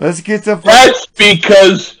 Let's get to... That's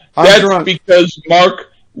because,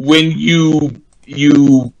 Mark, when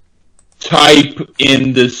you type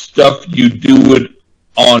in the stuff, you do it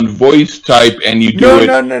on voice type, and you do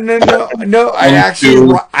No. I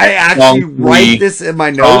actually write this in my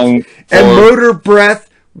notes. And Motor Breath,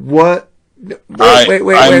 what...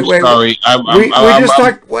 Wait. Sorry.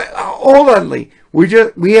 Hold on, Lee.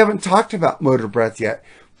 We haven't talked about Motor Breath yet.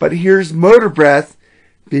 But here's Motor Breath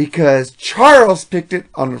because Charles picked it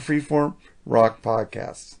on the Freeform Rock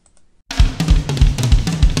Podcast.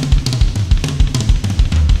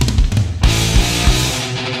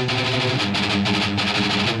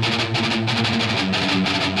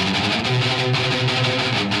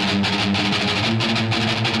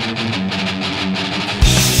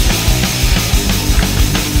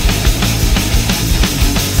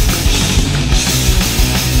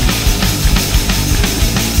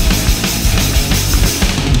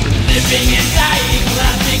 Living and dying,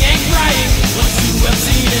 laughing and crying. Once you have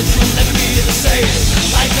seen it, you'll never be the same.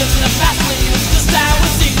 Life isn't a fast lane, it's just how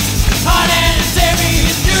it seems. Hard and it's heavy,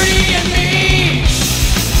 it's dirty and mean.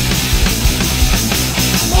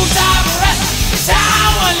 Most time rest, it's how I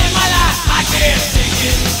live my life. I can't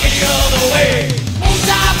take it any other way. Most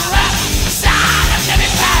time rest, sign of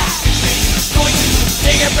living past. It's going to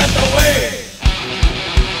take your breath away.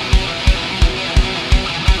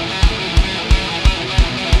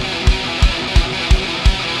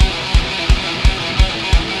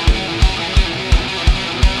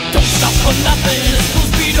 For nothing, it's full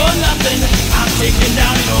speed or nothing. I'm taking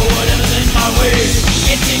down, whatever's in my way.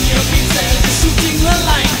 Hitting your beats as you're shooting the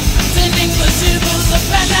line. Sending the shivers up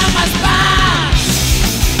and down my spine.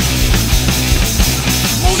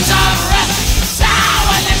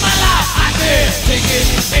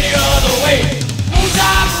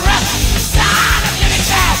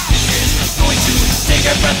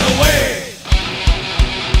 breath away.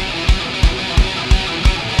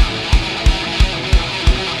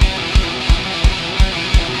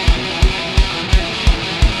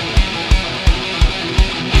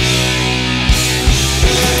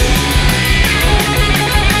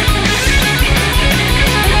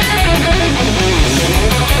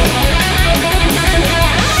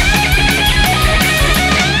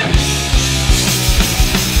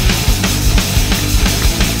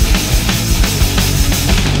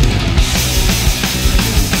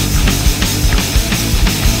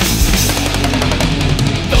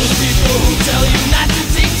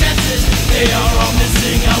 They are all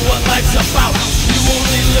missing out what life's about. You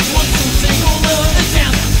only live once and take all of the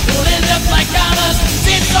chance. You'll end up like others,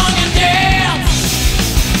 sing song and dance.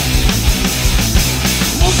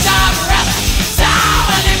 Move time forever,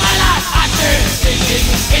 time in my life. I can't take it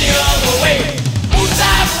any other way. Move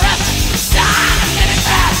time forever, time getting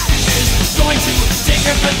fast. It's going to take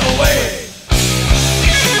your breath away.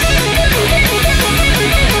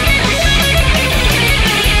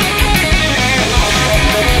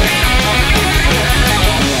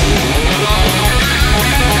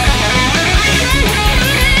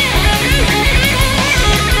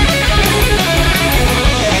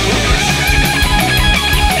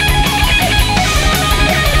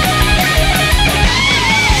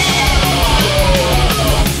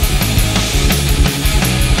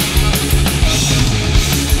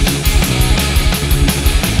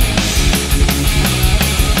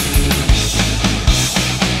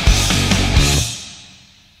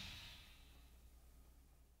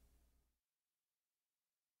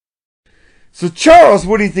 So, Charles,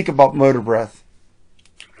 what do you think about Motor Breath?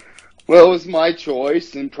 Well, it was my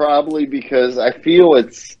choice, and probably because I feel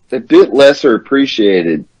it's a bit lesser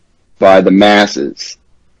appreciated by the masses.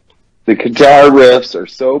 The guitar riffs are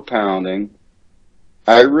so pounding.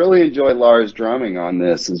 I really enjoy Lars' drumming on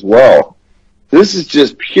this as well. This is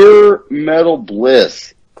just pure metal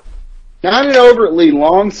bliss. Not an overtly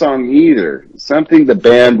long song either. Something the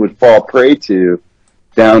band would fall prey to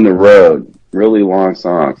down the road. Really long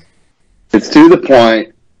songs. It's to the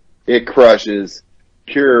point. It crushes.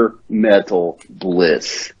 Pure metal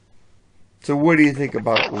bliss. So what do you think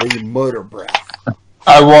about Lee Motor Breath?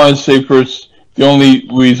 I want to say first, the only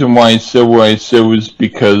reason why I said what I said was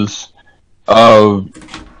because of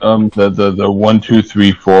the 1, 2,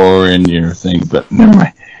 3, 4 in your thing, but never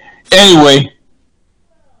mind. Anyway,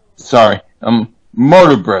 sorry.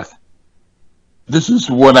 Motor Breath. This is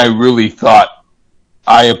what I really thought.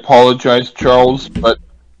 I apologize, Charles, but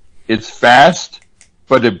it's fast,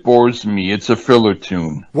 but it bores me. It's a filler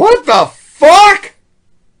tune. What the fuck?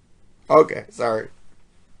 Okay, sorry.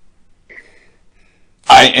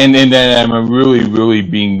 And I'm really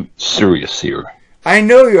being serious here. I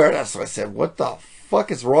know you are. That's what I said. What the fuck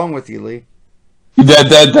is wrong with you, Lee?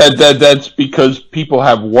 That's because people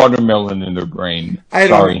have watermelon in their brain.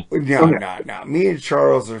 Sorry. No. Me and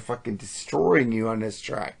Charles are fucking destroying you on this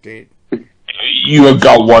track, dude. You have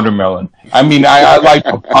got watermelon. I mean, I like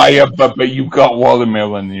papaya, but you got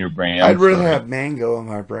watermelon in your brain. I'd rather have mango in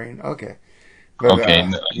my brain. Okay. But,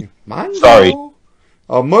 okay. Mango? Sorry.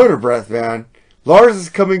 Oh, Motor Breath, man. Lars is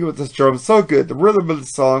coming with this drum. So good. The rhythm of the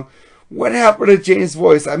song. What happened to James'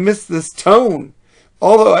 voice? I miss this tone.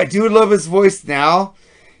 Although I do love his voice now.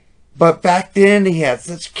 But back then, he had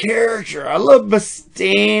such character. I love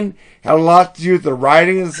Mustaine. Had a lot to do with the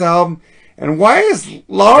writing of this album. And why is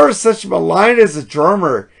Lars such maligned as a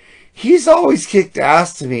drummer? He's always kicked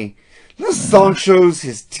ass to me. This song shows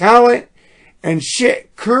his talent. And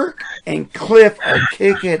shit, Kirk and Cliff are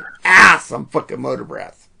kicking ass on fucking Motor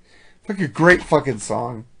Breath. Fucking great fucking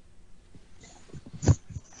song.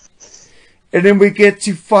 And then we get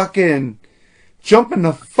to fucking Jump in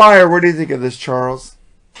the Fire. What do you think of this, Charles?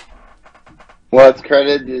 Well, it's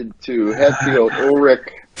credited to Hetfield Ulrich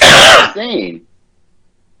Mustaine,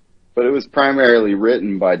 but it was primarily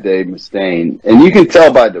written by Dave Mustaine. And you can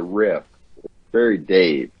tell by the riff. It's very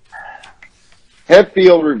Dave.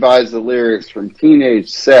 Hetfield revised the lyrics from teenage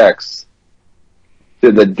sex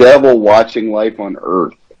to the devil watching life on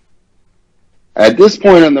Earth. At this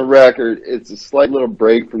point on the record, it's a slight little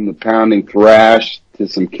break from the pounding thrash to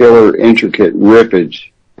some killer, intricate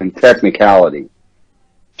riffage and technicality.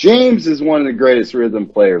 James is one of the greatest rhythm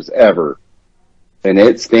players ever, and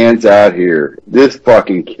it stands out here. This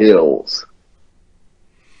fucking kills.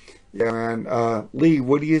 Yeah, man. Lee,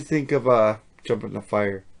 what do you think of Jump in the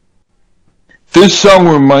Fire? This song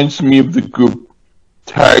reminds me of the group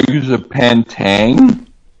Tigers of Pantang,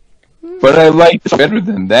 but I like it better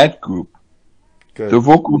than that group. Good. The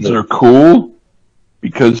vocals are cool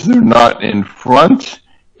because they're not in front,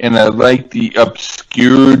 and I like the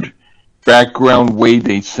obscured background way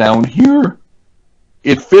they sound here,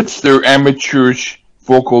 it fits their amateurish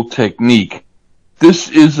vocal technique. This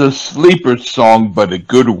is a sleeper song, but a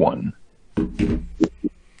good one.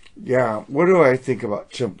 Yeah, what do I think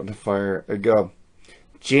about Jump in the Fire? I go,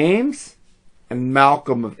 James and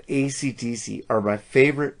Malcolm of AC/DC are my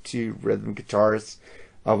favorite two rhythm guitarists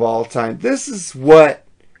of all time. This is what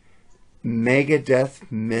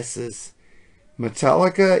Megadeth misses.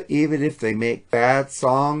 Metallica, even if they make bad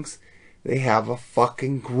songs, they have a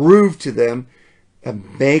fucking groove to them. And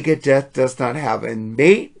Megadeth does not have. And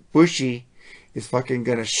Nate Bushy is fucking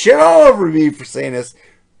gonna shit all over me for saying this.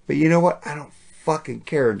 But you know what? I don't fucking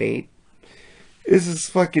care, Nate. This is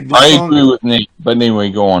fucking... I agree with Nate, but anyway,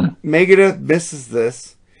 go on. Megadeth misses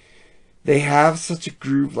this. They have such a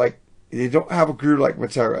groove like... They don't have a groove like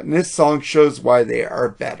Metallica. And this song shows why they are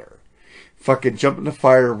better. Fucking Jump in the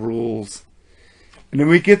Fire rules. And then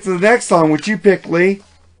we get to the next song, which you picked, Lee.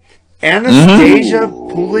 Anastasia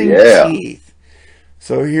Pulling Teeth.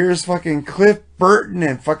 So here's fucking Cliff Burton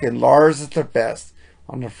and fucking Lars at their best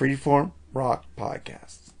on the Freeform Rock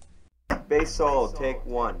Podcast. Bass solo, take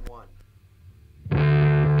one.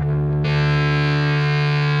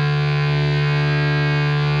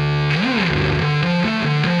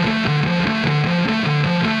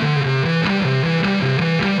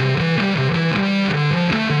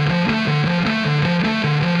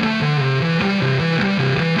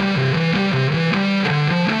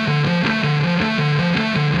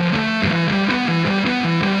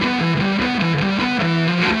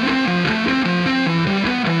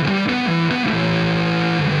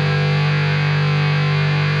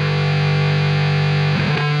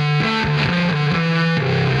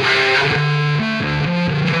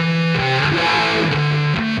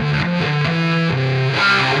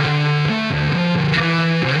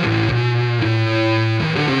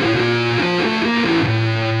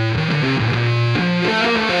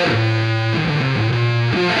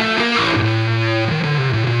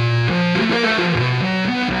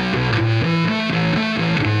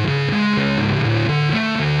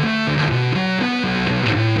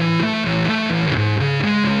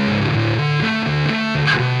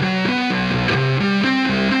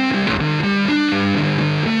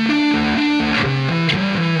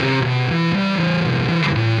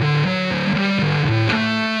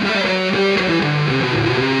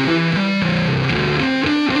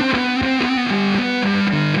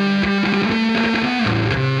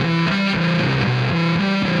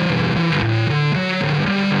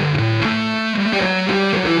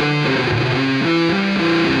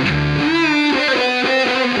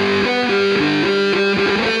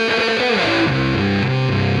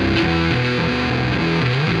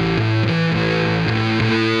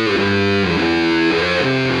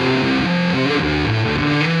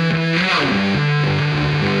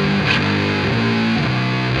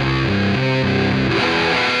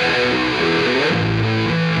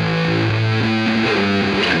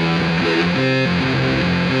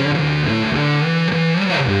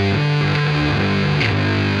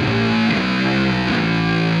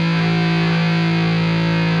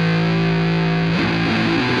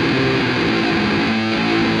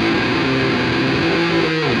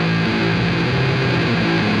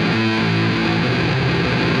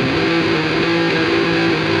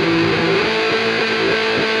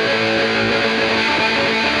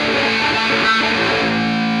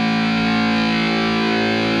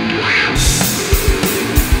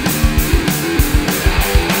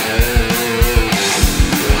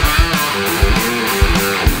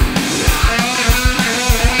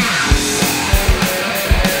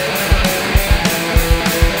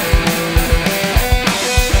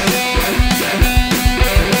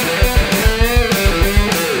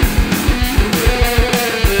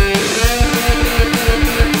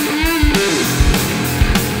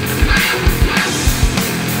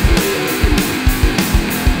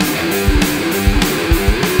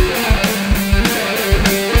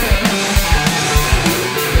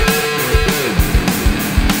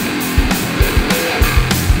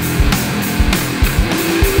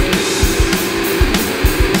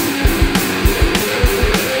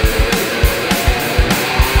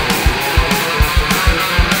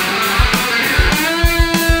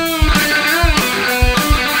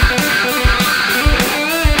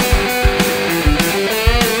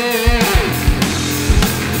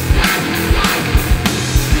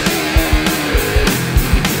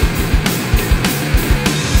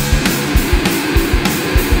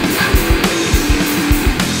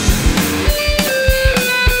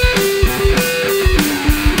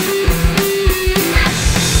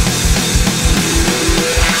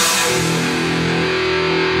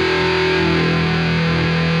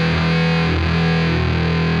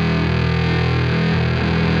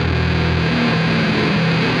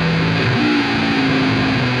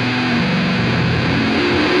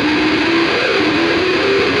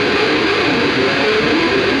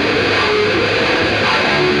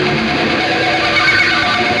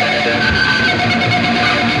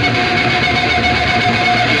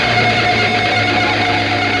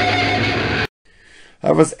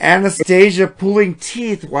 That was Anastasia Pulling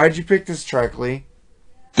Teeth. Why'd you pick this track, Lee?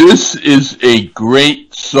 This is a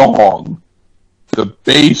great song. The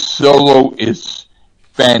bass solo is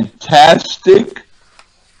fantastic,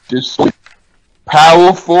 just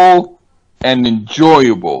powerful and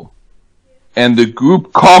enjoyable. And the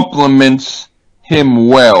group compliments him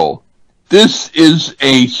well. This is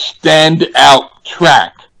a standout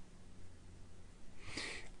track.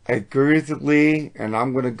 I agree with Lee, and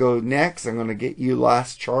I'm going to go next. I'm going to get you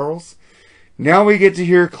last, Charles. Now we get to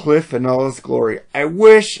hear Cliff in all his glory. I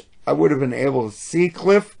wish I would have been able to see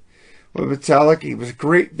Cliff with Metallica. He was a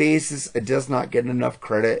great bassist. It does not get enough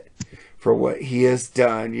credit for what he has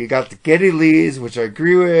done. You got the Geddy Lees, which I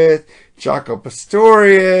agree with, Jaco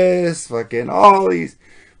Pastorius, fucking all these,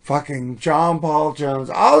 fucking John Paul Jones,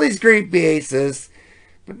 all these great bassists,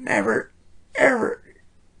 but never, ever,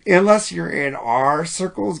 unless you're in our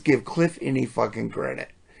circles, give Cliff any fucking credit.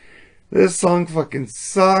 This song fucking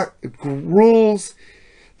sucks, it rules.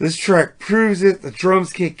 This track proves it. The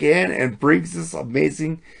drums kick in and brings this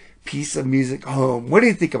amazing piece of music home. What do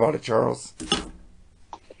you think about it, Charles?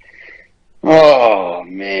 Oh,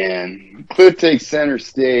 man. Cliff takes center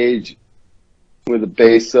stage with a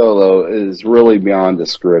bass solo is really beyond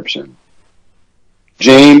description.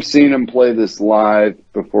 James seen him play this live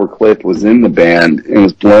before Cliff was in the band and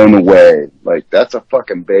was blown away. Like, that's a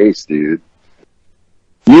fucking bass, dude.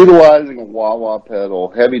 Utilizing a wah-wah pedal,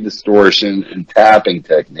 heavy distortion, and tapping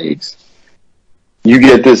techniques, you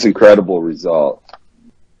get this incredible result.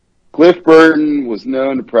 Cliff Burton was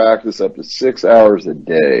known to practice up to 6 hours a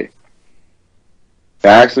day. It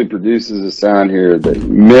actually produces a sound here that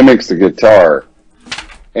mimics the guitar.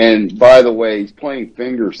 And by the way, he's playing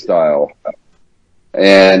finger style,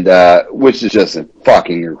 and which is just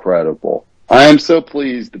fucking incredible. I am so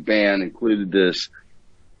pleased the band included this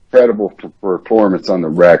incredible performance on the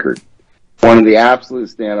record. One of the absolute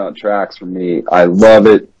standout tracks for me. I love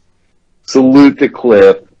it. Salute to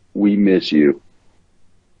Cliff. We miss you.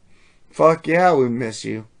 Fuck yeah, we miss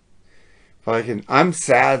you. Fucking, I'm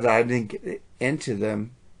sad that I didn't get into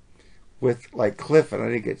them with like Cliff, and I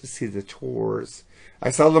didn't get to see the tours. I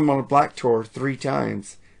saw them on a Black Tour 3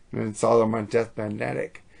 times, and then saw them on Death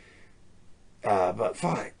Magnetic. But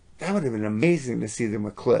fuck, that would have been amazing to see them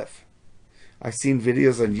with Cliff. I've seen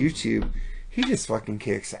videos on YouTube. He just fucking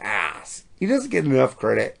kicks ass. He doesn't get enough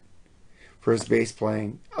credit for his bass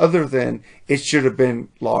playing, other than it should have been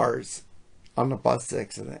Lars on the bus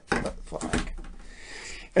accident. But fuck.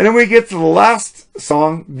 And then we get to the last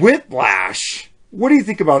song, Whiplash. What do you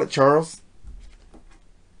think about it, Charles?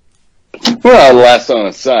 Well, last song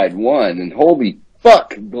on side 1, and holy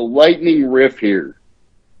fuck, the lightning riff here.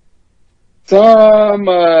 Some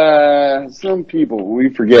people, we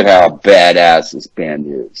forget how badass this band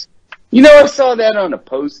is. You know, I saw that on a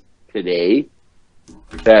post today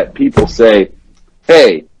that people say,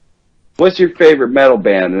 hey, what's your favorite metal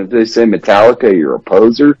band? And if they say Metallica, you're a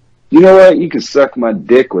poser. You know what? You can suck my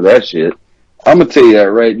dick with that shit. I'm going to tell you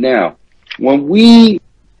that right now. When we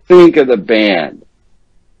think of the band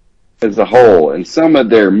as a whole and some of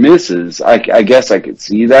their misses, I guess I could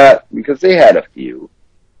see that because they had a few.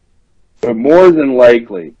 But more than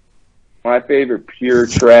likely, my pure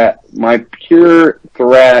thrash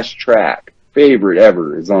track, favorite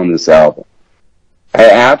ever, is on this album.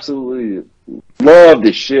 I absolutely love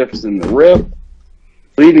the shifts in the riff,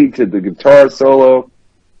 leading to the guitar solo.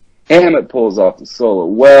 Hammett pulls off the solo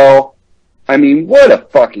well. I mean, what a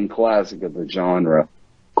fucking classic of the genre.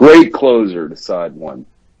 Great closer to side 1.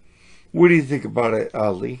 What do you think about it,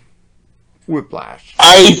 Lee? Whiplash.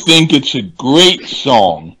 I think it's a great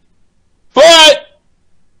song. But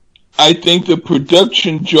I think the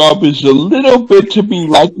production job is a little bit to be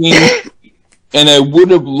lacking, and I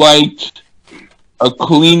would have liked a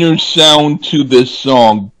cleaner sound to this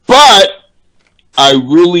song. But I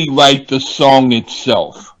really like the song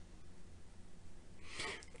itself.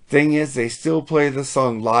 Thing is, they still play the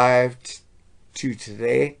song live to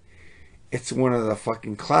today. It's one of the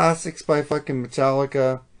fucking classics by fucking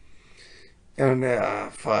Metallica. And,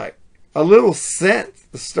 fuck. A little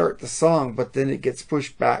synth to start the song, but then it gets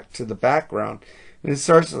pushed back to the background. And it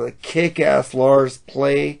starts with a kick-ass Lars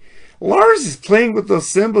play. Lars is playing with those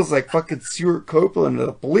cymbals like fucking Stuart Copeland of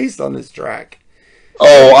the Police on this track.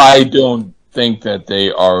 Oh, I don't think that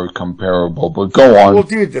they are comparable, but go on. Well,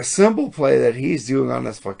 dude, the cymbal play that he's doing on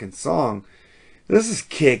this fucking song, this is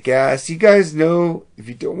kick-ass. You guys know, if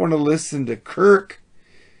you don't want to listen to Kirk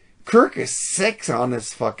is sick on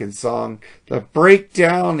this fucking song. The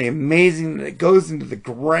breakdown, the amazing, it goes into the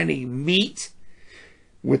grunty meat.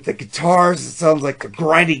 with the guitars. It sounds like they're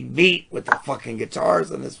grinding meat with the fucking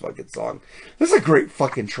guitars in this fucking song. This is a great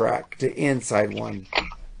fucking track to end side one. It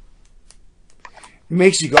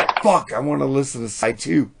makes you go, fuck, I want to listen to side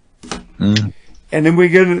two. And then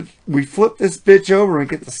we flip this bitch over and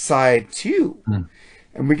get the side two.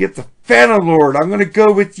 And we get the Phantom Lord. I'm going to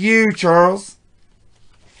go with you, Charles.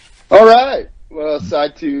 All right. Well,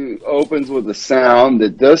 side two opens with a sound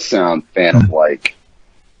that does sound Phantom-like.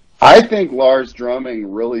 I think Lars'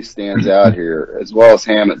 drumming really stands out here, as well as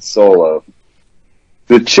Hammett's solo.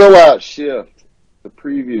 The chill-out shift, the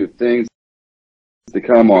preview of things to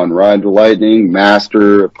come on Ride the Lightning,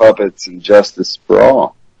 Master of Puppets, and Justice for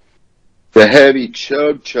All. The heavy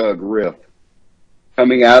chug-chug riff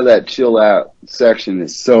coming out of that chill-out section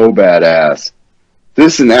is so badass.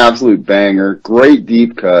 This is an absolute banger, great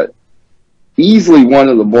deep cut, easily one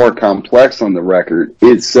of the more complex on the record.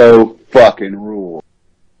 It's so fucking rules.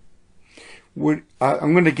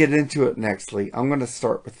 I'm going to get into it next, Lee. I'm going to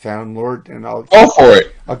start with Phantom Lord, and I'll go for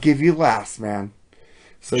it. I'll give you last, man.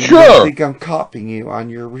 So you sure. don't think I'm copying you on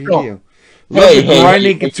your review. Look at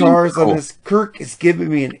grinding guitars on this. Kirk is giving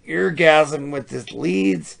me an eargasm with his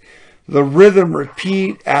leads. The rhythm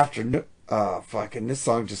repeat after. Fucking this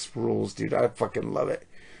song just rules, dude. I fucking love it.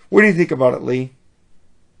 What do you think about it, Lee?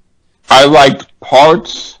 I liked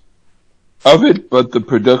parts of it, but the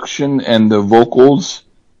production and the vocals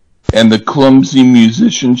and the clumsy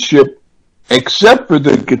musicianship, except for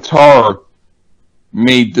the guitar,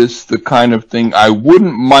 made this the kind of thing I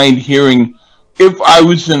wouldn't mind hearing if I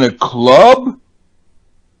was in a club,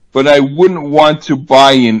 but I wouldn't want to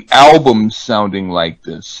buy an album sounding like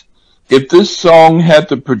this. If this song had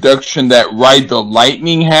the production that Ride the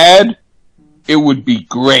Lightning had, it would be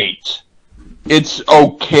great. It's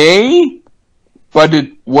okay, but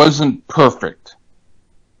it wasn't perfect.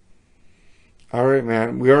 All right,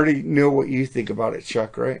 man. We already know what you think about it,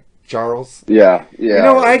 Chuck, right? Charles? Yeah. You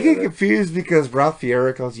know, I get confused because Ralph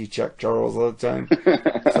Fiera calls you Chuck Charles all the time.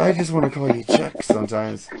 So I just want to call you Chuck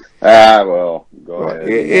sometimes. Well, go ahead.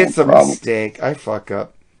 It's a mistake. I fuck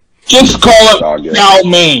up. Just call it Chow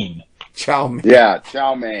Mein. Chow Mein. Yeah,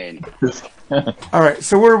 Chow Mein. All right,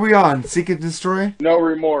 so where are we on? Seek and Destroy? No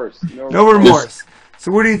Remorse. No Remorse.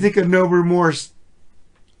 So what do you think of No Remorse,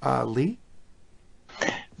 Lee?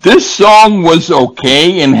 This song was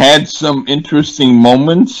okay and had some interesting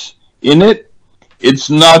moments in it. It's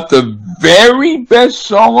not the very best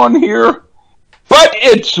song on here, but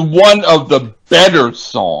it's one of the better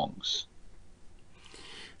songs.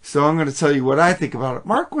 So I'm going to tell you what I think about it.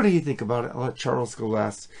 Mark, what do you think about it? I'll let Charles go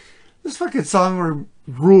last. This fucking song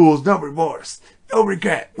rules. No remorse. No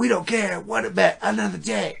regret. We don't care. What a bet. Another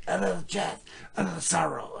day. Another chance. Another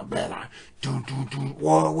sorrow. A better.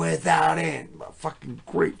 War without end. A fucking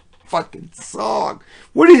great fucking song.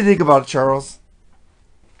 What do you think about it, Charles?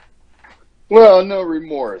 Well, No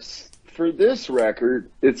Remorse. For this record,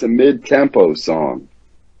 it's a mid-tempo song,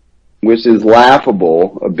 which is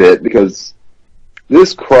laughable a bit because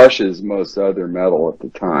this crushes most other metal at the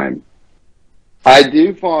time. I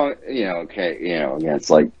do find, against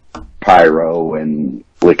like Pyro and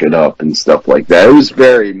Lick It Up and stuff like that. It was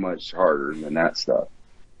very much harder than that stuff.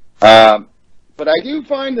 But I do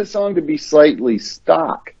find the song to be slightly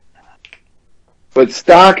stock. But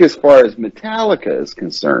stock as far as Metallica is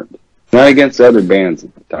concerned. Not against other bands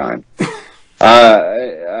at the time.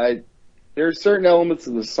 There are certain elements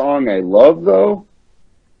of the song I love, though.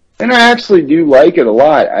 And I actually do like it a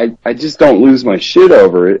lot. I just don't lose my shit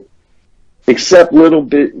over it. Except little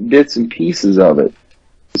bits and pieces of it.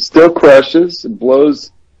 It still crushes. It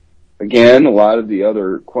blows, again, a lot of the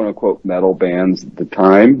other quote-unquote metal bands at the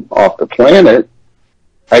time off the planet.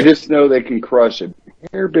 I just know they can crush a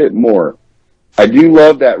hair bit more. I do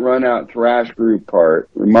love that run-out thrash groove part.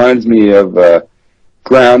 Reminds me of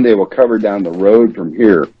Ground They Will Cover Down the Road from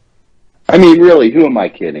Here. I mean, really, who am I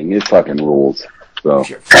kidding? It fucking rules. So,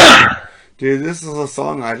 dude, this is a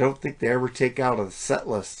song I don't think they ever take out of the set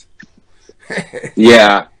list.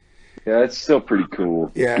 Yeah, it's still pretty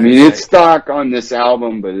cool. Yeah, I mean, it's stock on this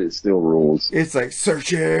album, but it still rules. It's like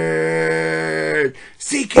searching,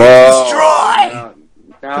 seek and destroy.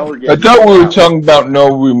 Now we're I thought we were talking about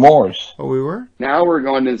No Remorse. Oh, we were? Now we're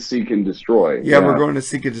going to Seek and Destroy. Yeah, we're going to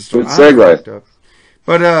Seek and Destroy. Good segue.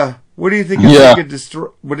 But what do you think of Seek and Destroy?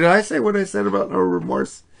 What did I say? What I said about No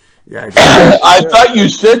Remorse? Yeah, I thought you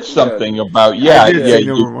said something about I did say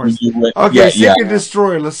No Remorse. Seek and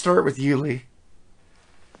Destroy. Let's start with you, Lee.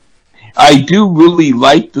 I do really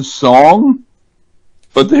like the song,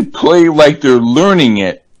 but they play like they're learning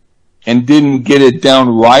it and didn't get it down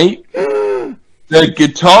right. The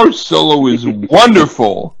guitar solo is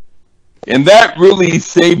wonderful, And that really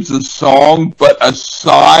saves the song, but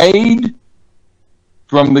aside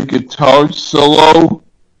from the guitar solo,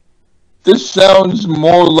 this sounds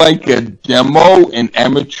more like a demo and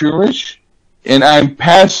amateurish, and I'm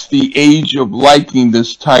past the age of liking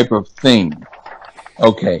this type of thing.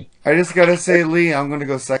 Okay. I just gotta say, Lee, I'm gonna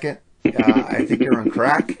go second. I think you're on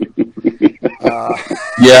crack.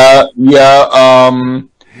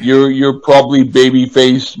 You're probably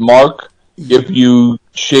baby-faced Mark. If you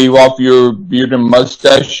shave off your beard and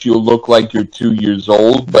mustache, you'll look like you're 2 years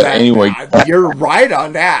old. But anyway, you're right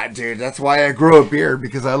on that, dude. That's why I grew a beard,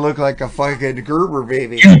 because I look like a fucking Gerber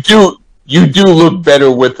baby. You do look better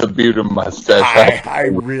with a beard and mustache. I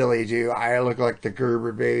really do. I look like the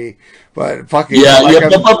Gerber baby, but fucking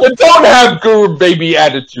but don't have Gerber baby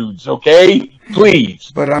attitudes, okay?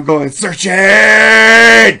 Please. But I'm going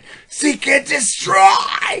searching, seek and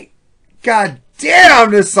destroy. God damn,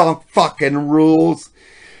 this song fucking rules.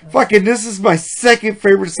 Fucking, this is my second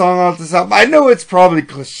favorite song off this album. I know it's probably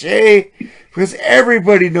cliche, because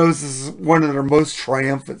everybody knows this is one of their most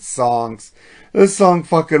triumphant songs. This song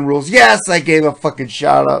fucking rules. Yes, I gave a fucking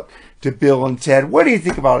shout out to Bill and Ted. What do you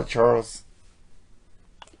think about it, Charles?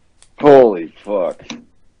 Holy fuck.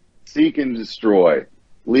 Seek and destroy.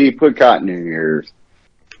 Lee, put cotton in your ears.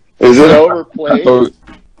 Is it overplayed? Is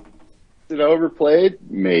it overplayed?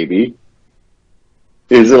 Maybe.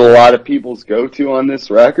 Is it a lot of people's go-to on this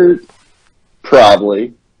record?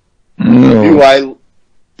 Probably. No.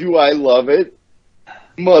 Do I love it?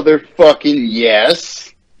 Motherfucking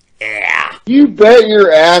yes. Yeah. You bet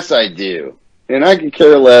your ass I do. And I could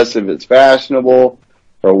care less if it's fashionable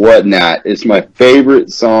or whatnot. It's my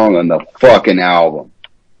favorite song on the fucking album.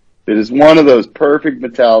 It is one of those perfect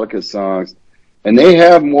Metallica songs. And they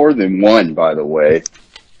have more than one, by the way.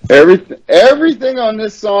 Everything on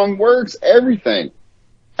this song works. Everything.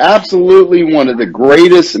 Absolutely one of the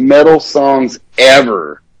greatest metal songs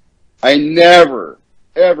ever. I never,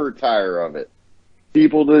 ever tire of it.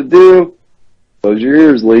 People to do, close your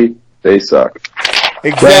ears, Lee. They suck.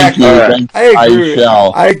 Exactly. Thank you.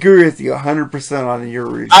 I agree with you 100% on your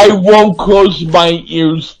review. I won't close my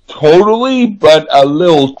ears totally, but a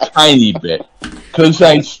little tiny bit, because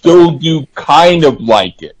I still do kind of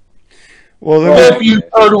like it. Well, if you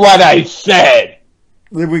heard what I said.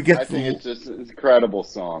 Then we get. I think it's just an incredible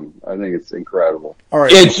song. I think it's incredible. All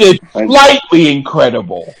right. It's slightly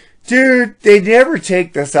incredible. Dude, they never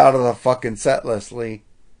take this out of the fucking set list, Lee.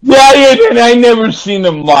 Yeah, and I never seen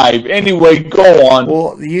them live. Anyway, go on.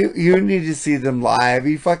 Well, you need to see them live.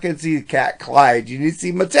 You fucking see Cat Clyde. You need to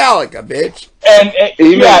see Metallica, bitch. And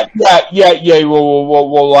yeah.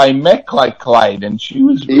 Well, I met Clyde, and she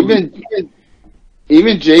was even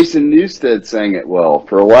Jason Newsted sang it well.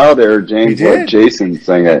 For a while there, James let Jason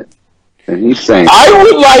sing it, and he sang. I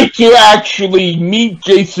would like to actually meet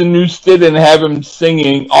Jason Newsted and have him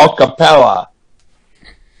singing a cappella.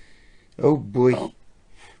 Oh boy.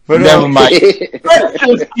 But never mind. Let's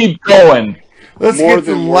just keep going. Let's get to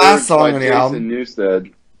the last song on the album.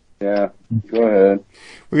 Newsted. Yeah, go ahead.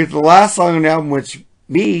 We get to the last song on the album, which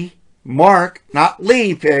me, Mark, not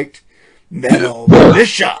Lee, picked. Metal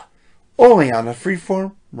Militia. Only on the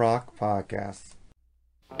Freeform Rock Podcast.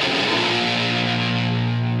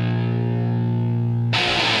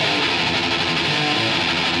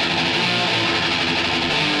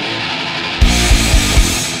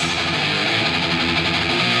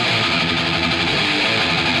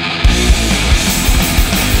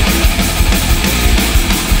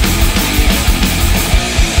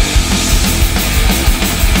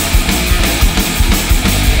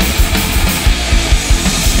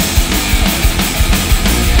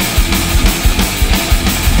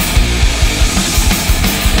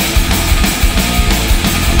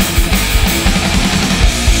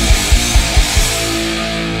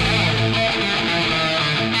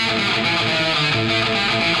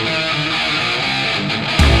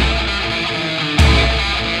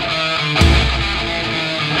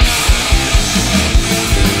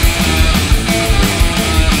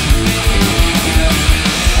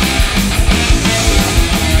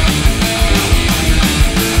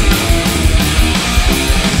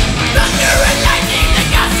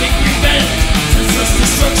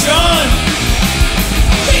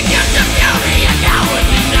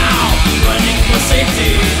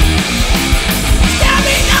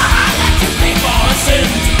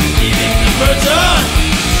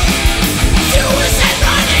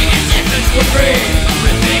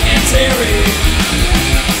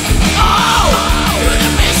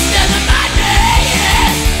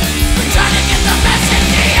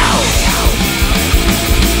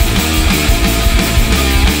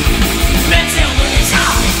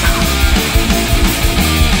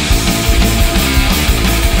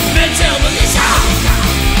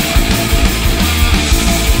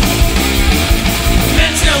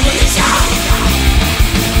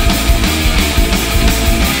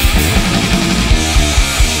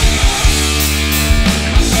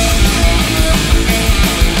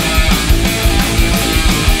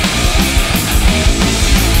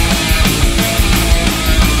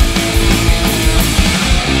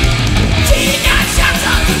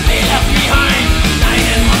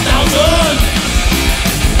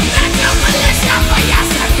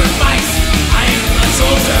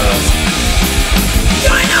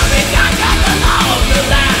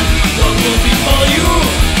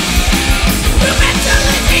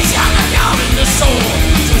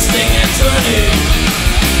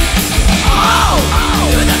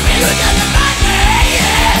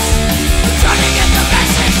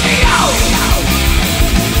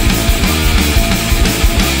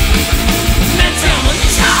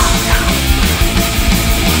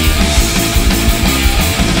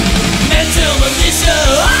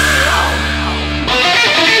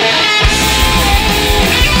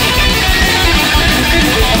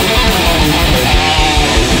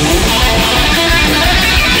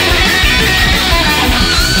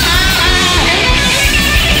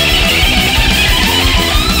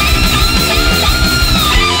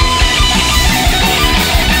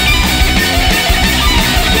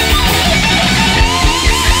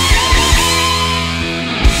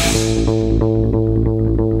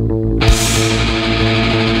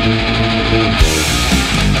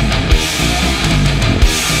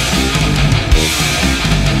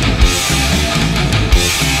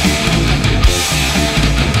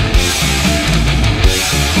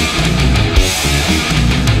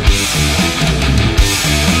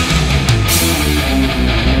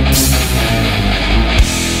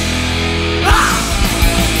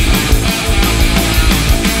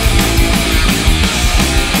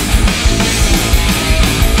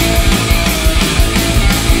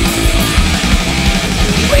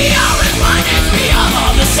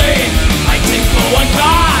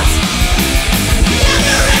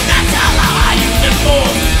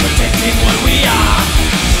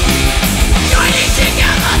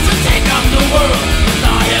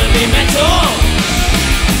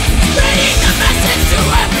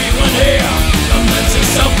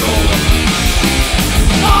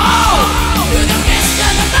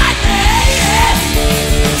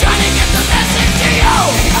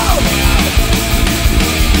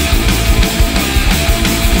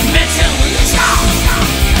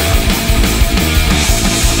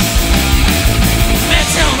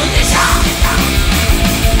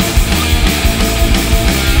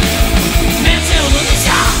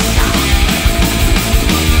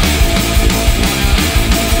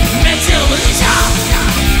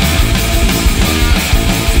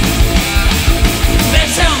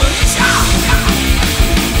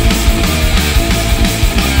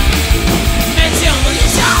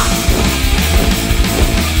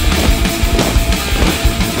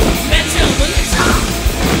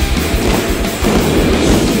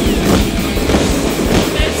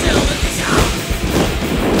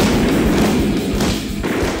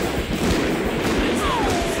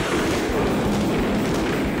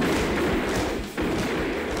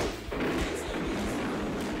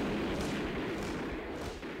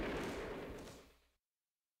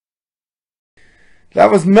 That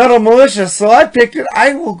was Metal Militia, so I picked it.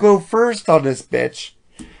 I will go first on this bitch.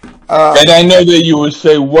 And I know that you would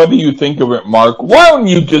say, what do you think of it, Mark? Why don't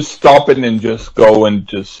you just stop it and just go and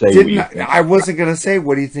just say what you think? I wasn't going to say,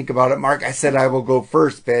 what do you think about it, Mark? I said I will go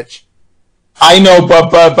first, bitch. I know,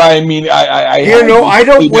 but I mean, I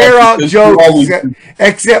don't wear out jokes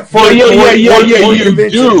except for you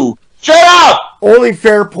do. Shut up! Only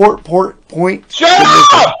fair point. Shut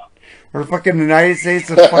up! Or fucking the United States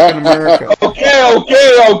of fucking America.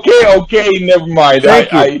 Okay. Never mind.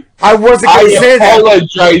 I wasn't going to say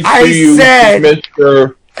that. I said,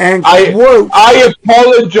 Mr. And I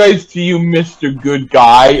apologize to you, Mr. Good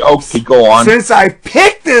Guy. Okay, go on. Since I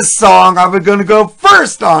picked this song, I was going to go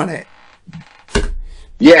first on it.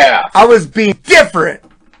 Yeah. I was being different.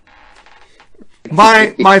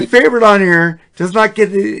 My favorite on here does not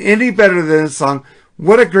get any better than this song.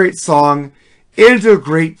 What a great song. Into a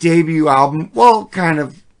great debut album. Well, kind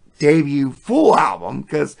of debut full album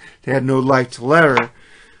because they had no life to letter.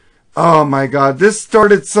 Oh my God. This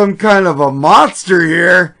started some kind of a monster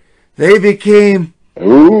here. They became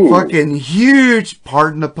fucking huge.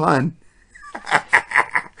 Pardon the pun.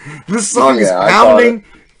 This song is pounding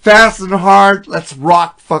fast and hard. Let's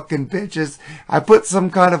rock, fucking bitches. I put some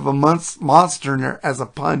kind of a monster in there as a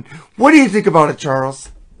pun. What do you think about it, Charles?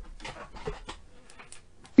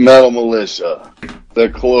 Metal Militia, the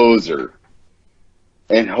closer.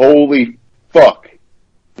 And holy fuck,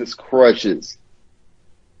 this crushes.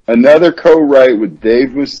 Another co-write with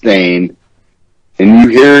Dave Mustaine, and you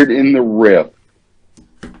hear it in the riff.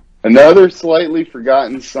 Another slightly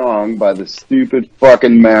forgotten song by the stupid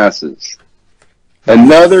fucking masses.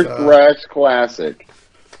 Another thrash classic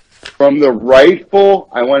from the rightful,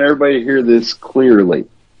 I want everybody to hear this clearly,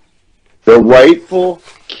 the rightful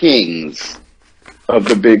kings of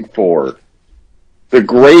the Big Four. The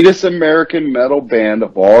greatest American metal band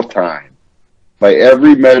of all time, by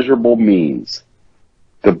every measurable means.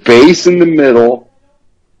 The bass in the middle,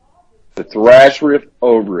 the thrash riff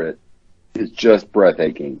over it, is just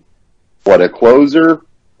breathtaking. What a closer,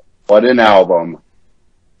 what an album,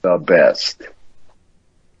 the best.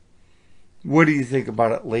 What do you think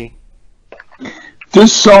about it, Lee?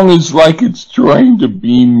 This song is like it's trying to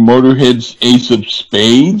be Motorhead's Ace of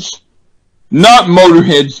Spades. Not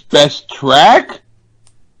Motorhead's best track,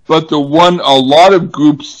 but the one a lot of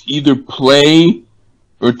groups either play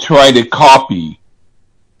or try to copy.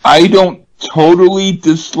 I don't totally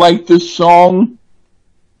dislike this song,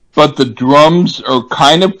 but the drums are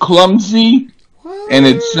kind of clumsy, and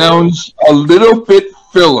it sounds a little bit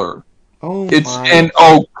filler. It's an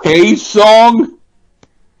okay song,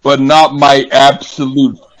 but not my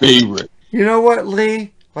absolute favorite. You know what,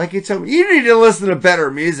 Lee? Like you told me, you need to listen to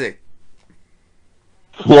better music.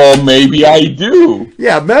 Well, maybe I do.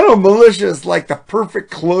 Yeah, Metal Militia is like the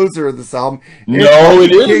perfect closer of this album. No,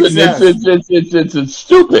 it isn't. It's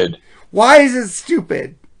stupid. Why is it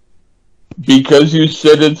stupid? Because you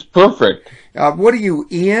said it's perfect. What are you,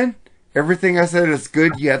 Ian? Everything I said is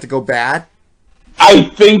good, you have to go bad? I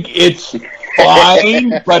think it's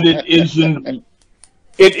fine, but it isn't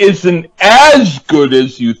as good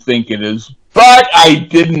as you think it is. But I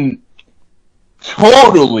didn't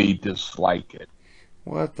totally dislike it.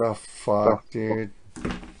 What the fuck, dude?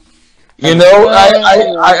 You know,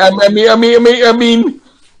 I mean,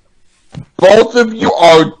 both of you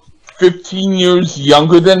are 15 years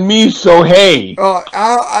younger than me, so hey. Oh,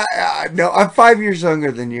 no, I'm 5 years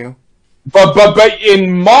younger than you. But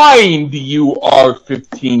in mind, you are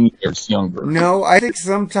 15 years younger. No, I think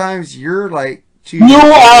sometimes you're like 2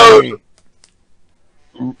 years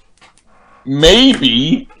younger.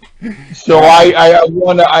 Maybe. So I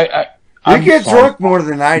want to. You get drunk more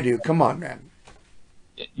than I do. Come on, man.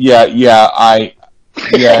 Yeah, maybe.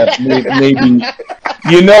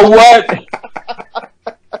 You know what?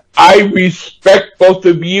 I respect both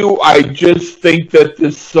of you. I just think that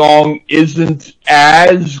this song isn't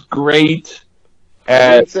as great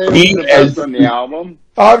as on the album.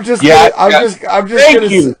 I'm just gonna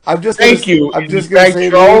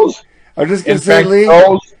say, Lee.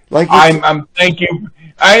 Like thank you.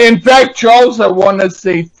 In fact, Charles, I want to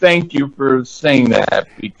say thank you for saying that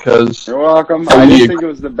because you're welcome. I didn't think it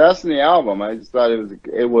was the best in the album. I just thought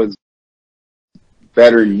it was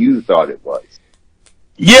better than you thought it was.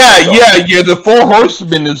 Yeah. The Four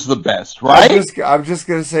Horsemen is the best, right? I'm just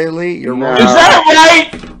gonna say, Lee, you're wrong. Is that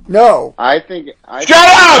right? No.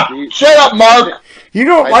 Shut up, Mark. You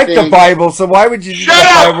don't like the Bible, so why would you think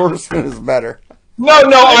the Four Horsemen is better? No,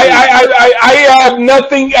 I have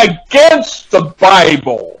nothing against the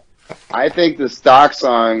Bible. I think the stock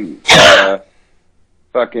song,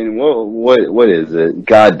 fucking what is it?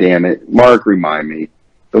 God damn it, Mark, remind me.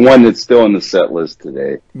 The one that's still on the set list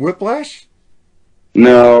today. Whiplash?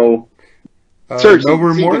 No. Search No Seek and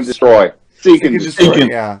Remorse? Destroy. Seek and Destroy.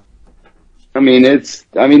 Yeah. I mean, that's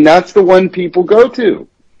the one people go to.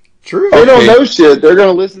 True. They don't know shit. They're going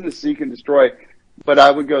to listen to Seek and Destroy. But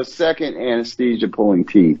I would go second, Anesthesia Pulling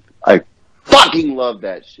Teeth. I fucking love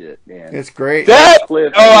that shit, man. It's great.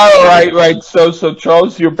 Right. So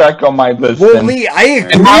Charles, you're back on my list. Well, then. Lee, I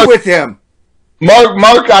agree with him.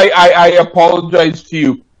 Mark, I apologize to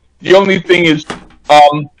you. The only thing is,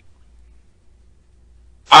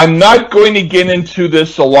 I'm not going to get into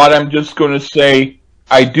this a lot. I'm just going to say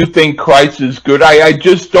I do think Christ is good. I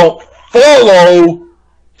just don't follow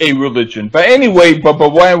a religion. But anyway, but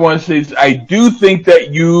what I want to say is I do think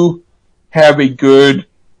that you have a good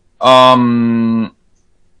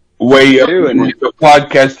way of doing the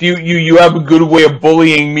podcast. You have a good way of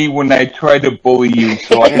bullying me when I try to bully you.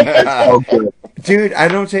 So I think that's all good. Dude, I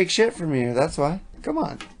don't take shit from you. That's why. Come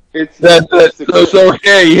on. So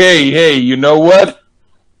hey, you know what?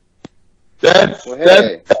 That's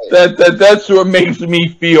what makes me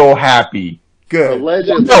feel happy. Good.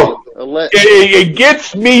 It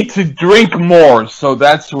gets me to drink more, so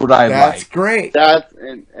that's what I like. That's great.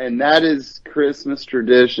 And that is Christmas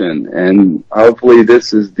tradition, and hopefully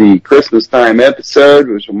this is the Christmas time episode,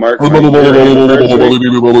 which will mark. I'm gonna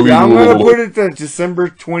put it to December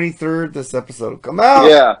 23rd. This episode will come out.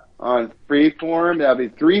 Yeah, on Freeform. That'll be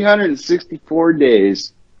 364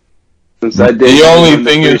 days since I did. The only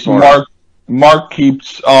thing is, Mark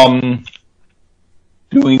keeps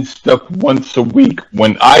doing stuff once a week.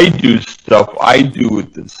 When I do stuff, I do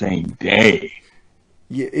it the same day.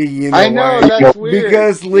 You know I know, why? that's weird.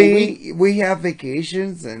 Because Lee, we have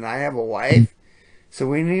vacations and I have a wife, so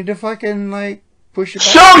we need to fucking push it back.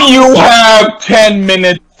 So you have 10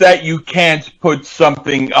 minutes that you can't put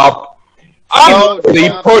something up. I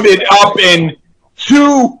put it up in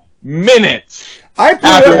 2 minutes. I put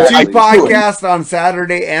up 2 podcasts on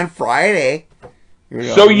Saturday and Friday.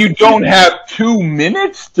 So you don't have 2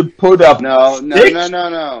 minutes to put up? No.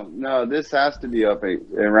 This has to be up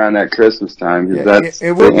around that Christmas time because that's the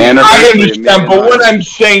anniversary. I understand, but what I'm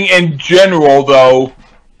saying in general, though,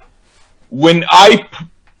 when I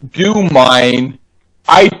do mine,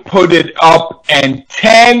 I put it up, and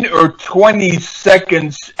 10 or 20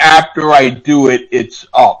 seconds after I do it, it's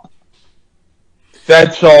up.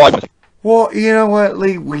 That's all I'm saying. Well, you know what,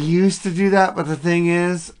 Lee? We used to do that, but the thing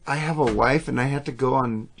is, I have a wife and I have to go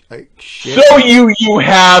on shit. So you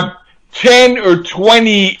have 10 or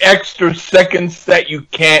 20 extra seconds that you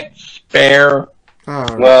can't spare.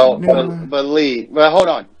 But Lee, hold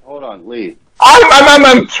on, Lee.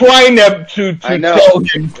 I'm trying to tell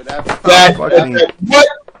him that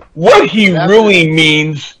what he really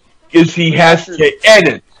means is he has to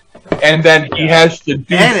edit, and then he has to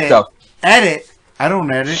do stuff. Edit. I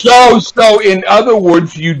don't edit. So in other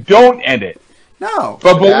words, you don't edit. No.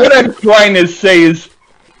 But what I'm trying to say is,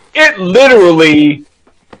 it literally,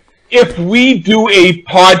 if we do a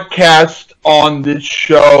podcast on this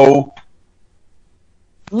show,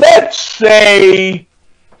 let's say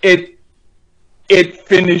it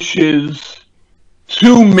finishes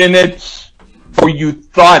 2 minutes or you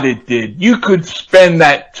thought it did. You could spend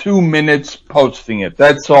that 2 minutes posting it.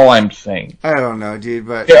 That's all I'm saying. I don't know, dude,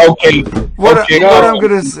 but What I'm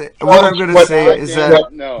gonna say is that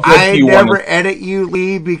I never edit you,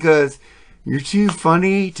 Lee, because you're too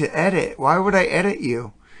funny to edit. Why would I edit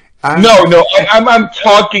you? I'm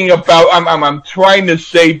talking about. I'm trying to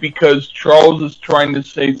say, because Charles is trying to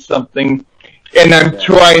say something, and I'm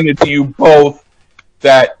trying to tell you both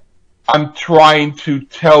that I'm trying to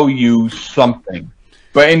tell you something.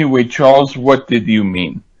 But anyway, Charles, what did you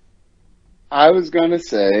mean? I was going to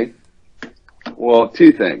say, well,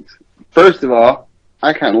 2 things. First of all,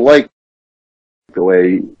 I kind of like the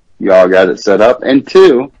way y'all got it set up. And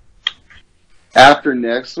 2, after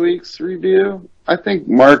next week's review, I think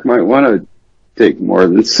Mark might want to take more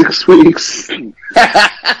than 6 weeks.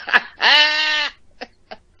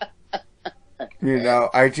 You know,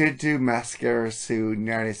 I did do Mascara Sue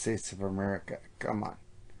United States of America. Come on.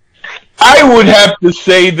 I would have to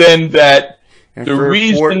say then that the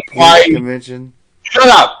reason why... Convention. Shut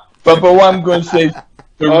up! But what I'm going to say is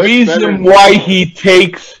the reason why he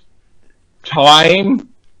takes time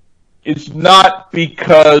is not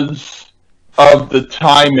because of the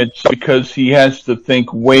time, it's because he has to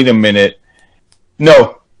think, wait a minute.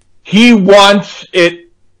 No, he wants it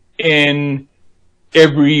in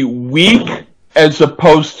every week, as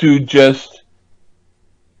opposed to just,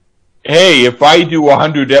 hey, if I do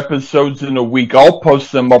 100 episodes in a week, I'll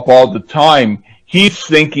post them up all the time. He's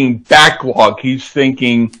thinking backlog. He's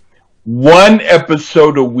thinking 1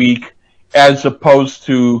 episode a week as opposed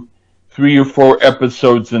to 3 or 4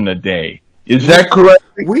 episodes in a day. Is that correct?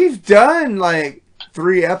 We've done like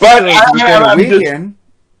 3 episodes within a weekend.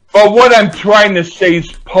 But what I'm trying to say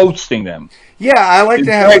is posting them. Yeah, I like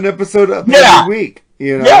to have an episode up every week.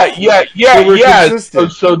 You know? Yeah.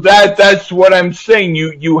 So that's what I'm saying.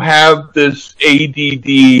 You have this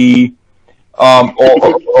ADD or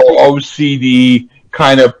OCD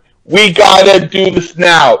kind of, we gotta do this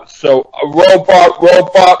now. So a robot,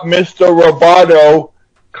 Mr. Roboto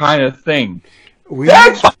kind of thing.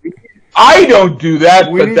 I don't do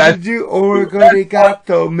that, but that's... We need to do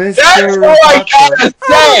Origamigato, Mr. That's what I gotta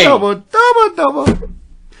say! Double.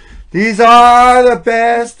 These are the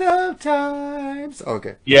best of times.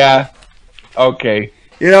 Okay. Yeah. Okay.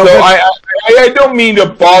 You know, so I don't mean to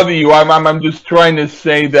bother you. I'm just trying to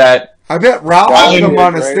say that... I bet Ralph will come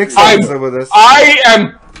on a Sticks episode with us. I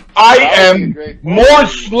am more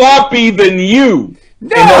sloppy than you.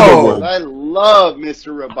 No! I love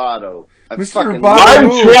Mr. Roboto. I'm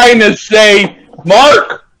trying to say,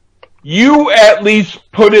 Mark, you at least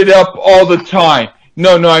put it up all the time.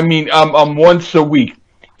 No, I mean, once a week.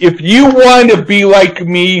 If you want to be like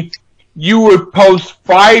me, you would post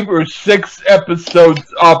 5 or 6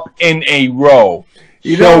 episodes up in a row.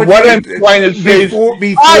 So what I'm trying to say is,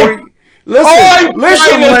 listen,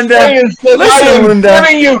 Linda.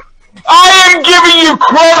 I am giving you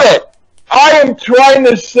credit. I am trying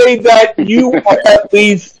to say that you are at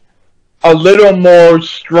least a little more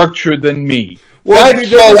structured than me. Well,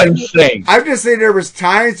 that's all I'm saying. I'm just saying there was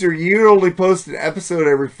times where you only post an episode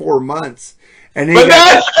every 4 months. But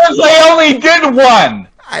that's because I only did one.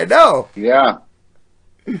 I know. Yeah.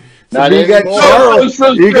 So you got Charles.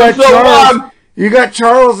 You got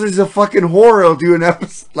Charles as a fucking whore. He'll do an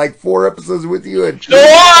episode, like 4 episodes with you. So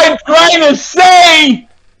all I'm trying to say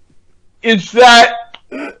is that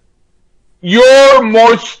you're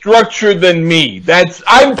more structured than me.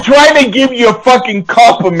 I'm trying to give you a fucking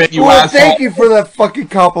compliment, you asshole. Thank you for that fucking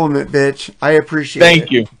compliment, bitch. I appreciate it. Thank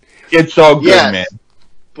you. It's all good, man.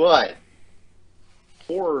 But,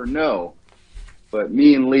 or no, but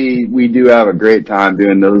me and Lee, we do have a great time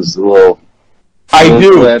doing those little...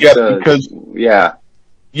 because... Yeah,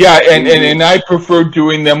 and I prefer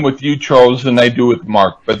doing them with you, Charles, than I do with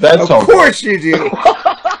Mark, but that's all. Of course you do.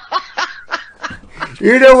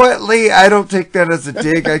 You know what, Lee? I don't take that as a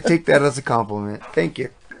dig. I take that as a compliment. Thank you.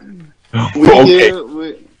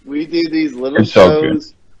 We do these little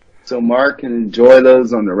shows so Mark can enjoy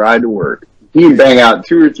those on the ride to work. He can bang out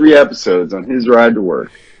 2 or 3 episodes on his ride to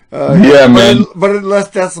work. Man. But unless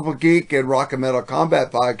Decibel Geek and Rock and Metal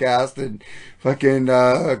Combat Podcast and fucking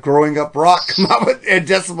Growing Up Rock come out with, and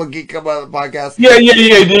Decibel Geek come out with the podcast. Yeah.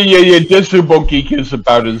 Decibel Geek is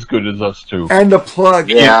about as good as us too. And the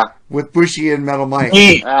plug, with Bushy and Metal Mike.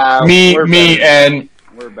 Me, and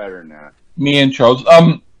we're better than that. Me and Charles.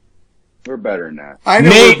 We're better than that. I know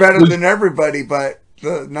we're better than everybody, but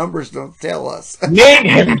the numbers don't tell us. Nate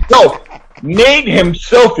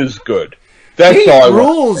himself is good. That's all I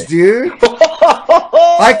rules, dude.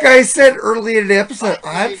 Like I said earlier in the episode,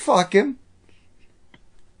 I'd fuck him.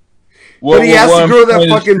 But he has to grow that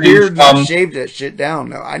fucking beard and not shave that shit down.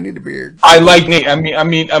 No, I need a beard. I like Nate. I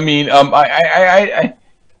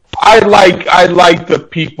like the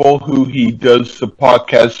people who he does the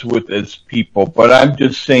podcast with as people, but I'm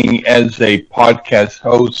just saying as a podcast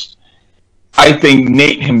host, I think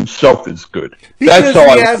Nate himself is good. Because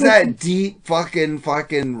he has that deep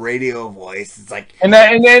fucking radio voice. It's like, and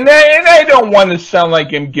I don't want to sound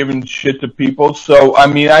like I'm giving shit to people. So I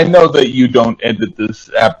mean, I know that you don't edit this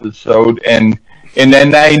episode, and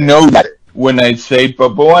then I know that when I say,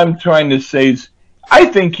 but what I'm trying to say is, I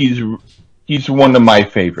think he's one of my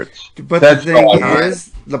favorites. But that's the thing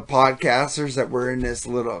is, the podcasters that we're in this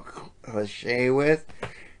little cliche with,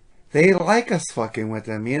 they like us fucking with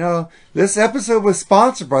them. You know, this episode was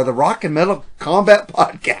sponsored by the Rock and Metal Combat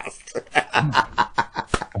Podcast.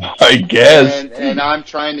 I guess. And I'm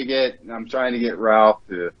trying to get Ralph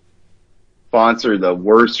to sponsor the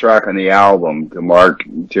worst track on the album to Mark,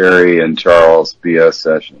 Terry, and Charles BS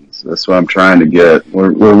Sessions. That's what I'm trying to get.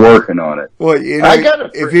 We're working on it. Well, you know,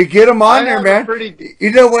 if you get them on there, man,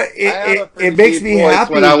 you know what? It makes me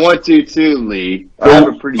happy. When I want to too, Lee. I have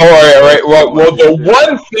a pretty. All right. Well, the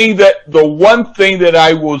one thing that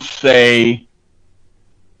I will say,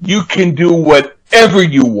 you can do whatever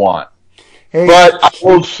you want, but I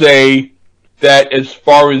will say that as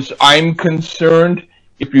far as I'm concerned,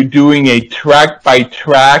 if you're doing a track by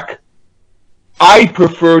track, I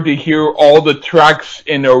prefer to hear all the tracks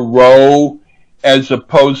in a row as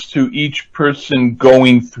opposed to each person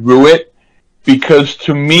going through it, because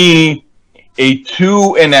to me, a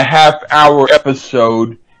 2.5 hour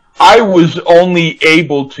episode, I was only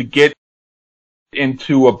able to get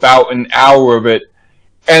into about an hour of it,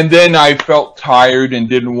 and then I felt tired and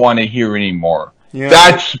didn't want to hear anymore. Yeah.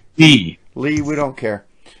 That's me. Lee, we don't care.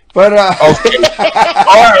 But okay.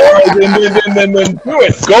 all right, then do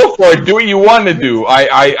it. Go for it. Do what you want to do.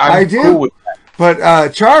 I'm do. Cool with that. But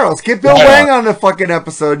Charles, get Bill Wang on the fucking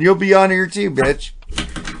episode. You'll be on here too, bitch.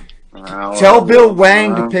 Tell Bill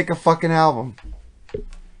Wang to pick a fucking album.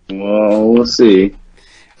 Well, we'll see.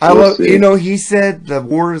 You know, he said the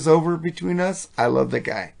war is over between us. I love the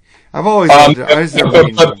guy. I've always loved it.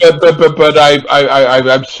 But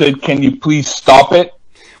I've said, can you please stop it?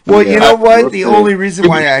 Well, you know what? The only reason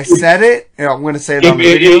why I said it, and I'm going to say it on the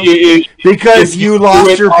video, because you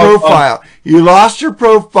lost your profile. You lost your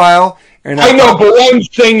profile. And I know, but what I'm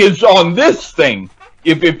saying is on this thing,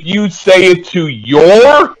 if you say it to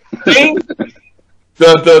your thing,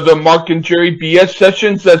 the Mark and Jerry BS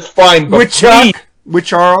sessions, that's fine. But with Chuck, with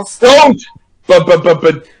Charles, don't. But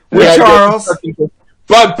with Charles.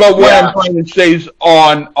 But what I'm trying to say is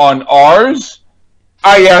on ours.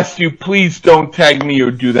 I asked you, please don't tag me or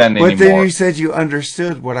do that anymore. But then you said you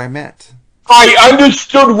understood what I meant. I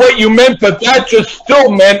understood what you meant, but that just still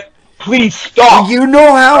meant, please stop. You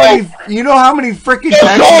know how many freaking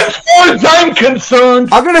as far as I'm concerned,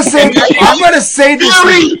 I'm gonna say this.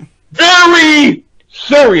 Very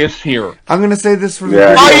serious here. I'm gonna say this for the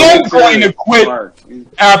video. I am going to quit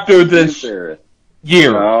after this year.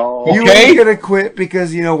 Okay? You ain't gonna quit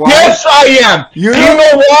because you know why? Yes, I am. You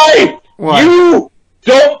know why? What? You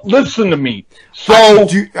don't listen to me. So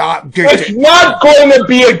it's not going to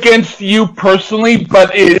be against you personally,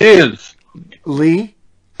 but it is. Lee,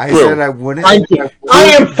 I said I wouldn't. I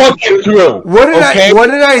am fucking through. What did I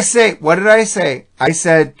say? What did I say? I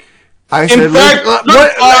said. In fact,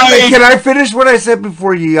 can I finish what I said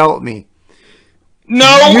before you yell at me?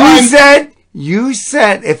 No, you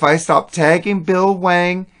said if I stop tagging Bill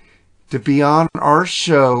Wang to be on our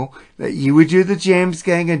show, that you would do the James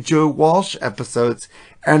Gang and Joe Walsh episodes,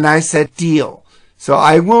 and I said deal. So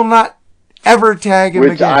I will not ever tag him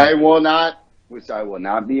again. Which I will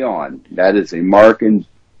not be on. That is a Mark and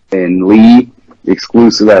Lee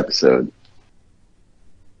exclusive episode.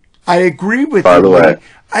 I agree with you. By the way,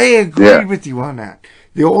 I agree with you on that.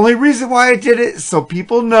 The only reason why I did it is so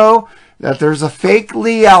people know that there's a fake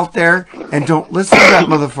Lee out there, and don't listen to that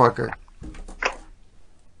motherfucker.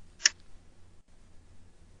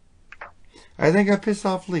 I think I pissed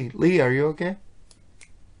off Lee. Lee, are you okay?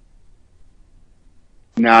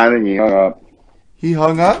 No, I think he hung up. He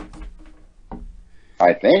hung up?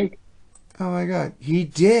 I think. Oh my god, he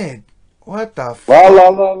did. What the fuck?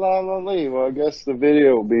 Lee. Well, I guess the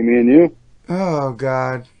video will be me and you. Oh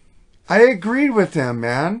god. I agreed with him,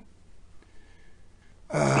 man.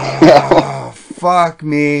 Oh, fuck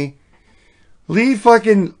me. Lee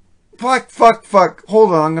fucking... Fuck.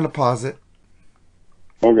 Hold on, I'm gonna pause it.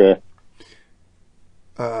 Okay.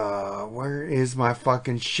 Where is my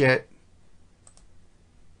fucking shit?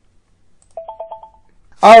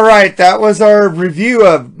 Alright, that was our review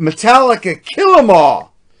of Metallica Kill 'Em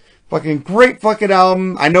All. Fucking great fucking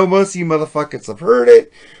album. I know most of you motherfuckers have heard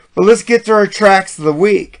it. But let's get to our tracks of the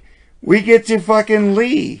week. We get to fucking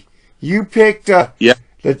Lee. You picked The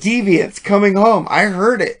Deviants, Coming Home. I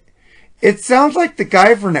heard it. It sounds like the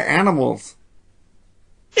guy from the Animals.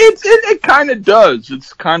 It kind of does.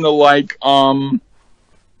 It's kind of like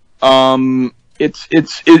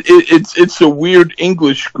it's a weird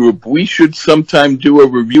English group. We should sometime do a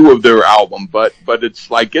review of their album, but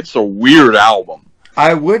it's like it's a weird album.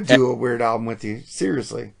 I would do a weird album with you,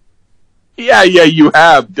 seriously. Yeah, you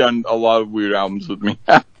have done a lot of weird albums with me.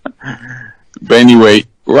 But anyway,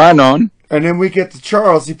 right on. And then we get to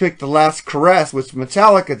Charles. He picked The Last Caress, which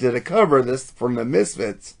Metallica did a cover of this from the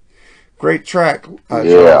Misfits. Great track,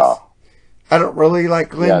 Charles. I don't really like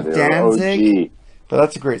Glenn Danzig, OG. but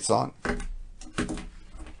that's a great song.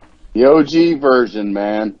 The OG version,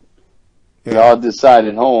 man. Y'all decide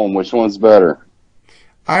at home which one's better.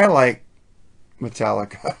 I like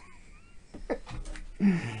Metallica.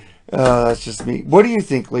 That's just me. What do you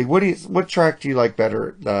think, Lee? What track do you like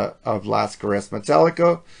better of Last Caress,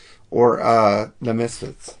 Metallica or the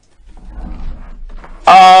Misfits?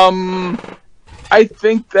 I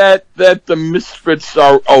think that the Misfits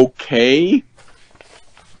are okay,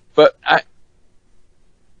 but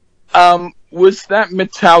was that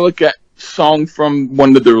Metallica song from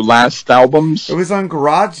one of their last albums? It was on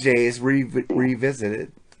Garage Days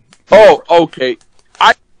Revisited. Oh, okay.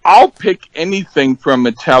 I'll pick anything from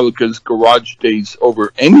Metallica's Garage Days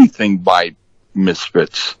over anything by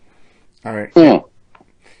Misfits. All right.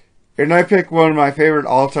 And I picked one of my favorite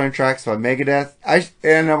all-time tracks by Megadeth. I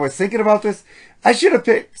was thinking about this. I should have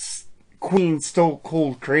picked Queen Stone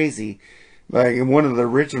Cold Crazy, like in one of the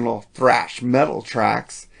original thrash metal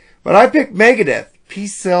tracks. But I picked Megadeth.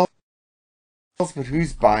 Peace sells, but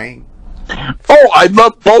who's buying? Oh, I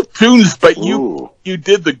love both tunes, but you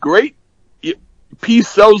did the great. Peace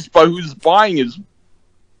sells, but who's buying is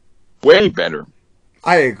way better.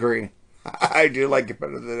 I agree. I do like it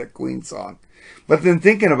better than a Queen song. But then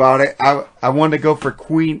thinking about it, I wanted to go for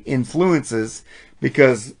Queen influences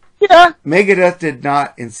because Megadeth did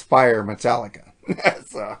not inspire Metallica.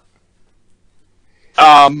 So.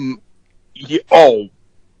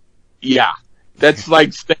 Yeah. That's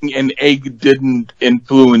like saying an egg didn't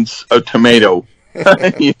influence a tomato.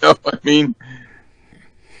 You know what I mean?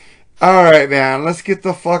 All right, man. Let's get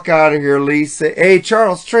the fuck out of here, Lisa. Hey,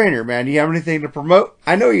 Charles Trainer, man. Do you have anything to promote?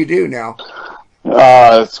 I know you do now.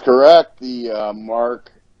 That's correct. The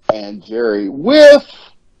Mark and Jerry with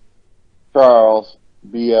Charles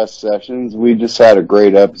BS Sessions. We just had a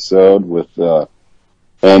great episode with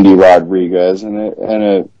Andy Rodriguez and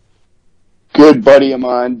a good buddy of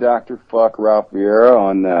mine, Dr. Fuck Ralph Vieira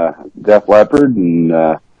on Def Leppard,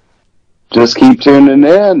 and just keep tuning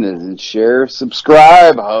in and share,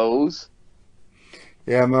 subscribe, hoes.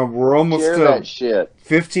 Yeah, man, we're almost share that shit.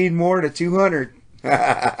 15 more to 200.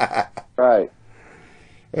 Right.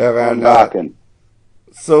 Yeah, man. I'm knocking.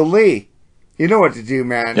 So, Lee, you know what to do,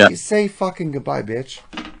 man. Yeah. You say fucking goodbye, bitch.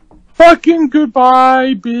 Fucking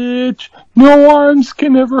goodbye, bitch. No arms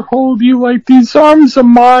can ever hold you like these arms of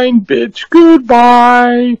mine, bitch.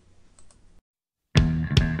 Goodbye.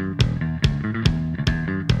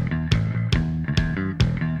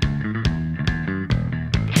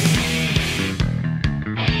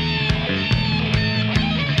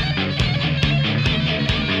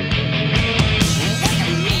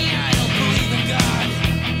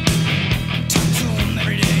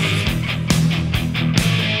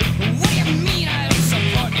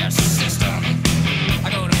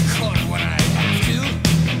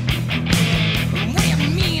 What do you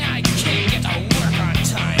mean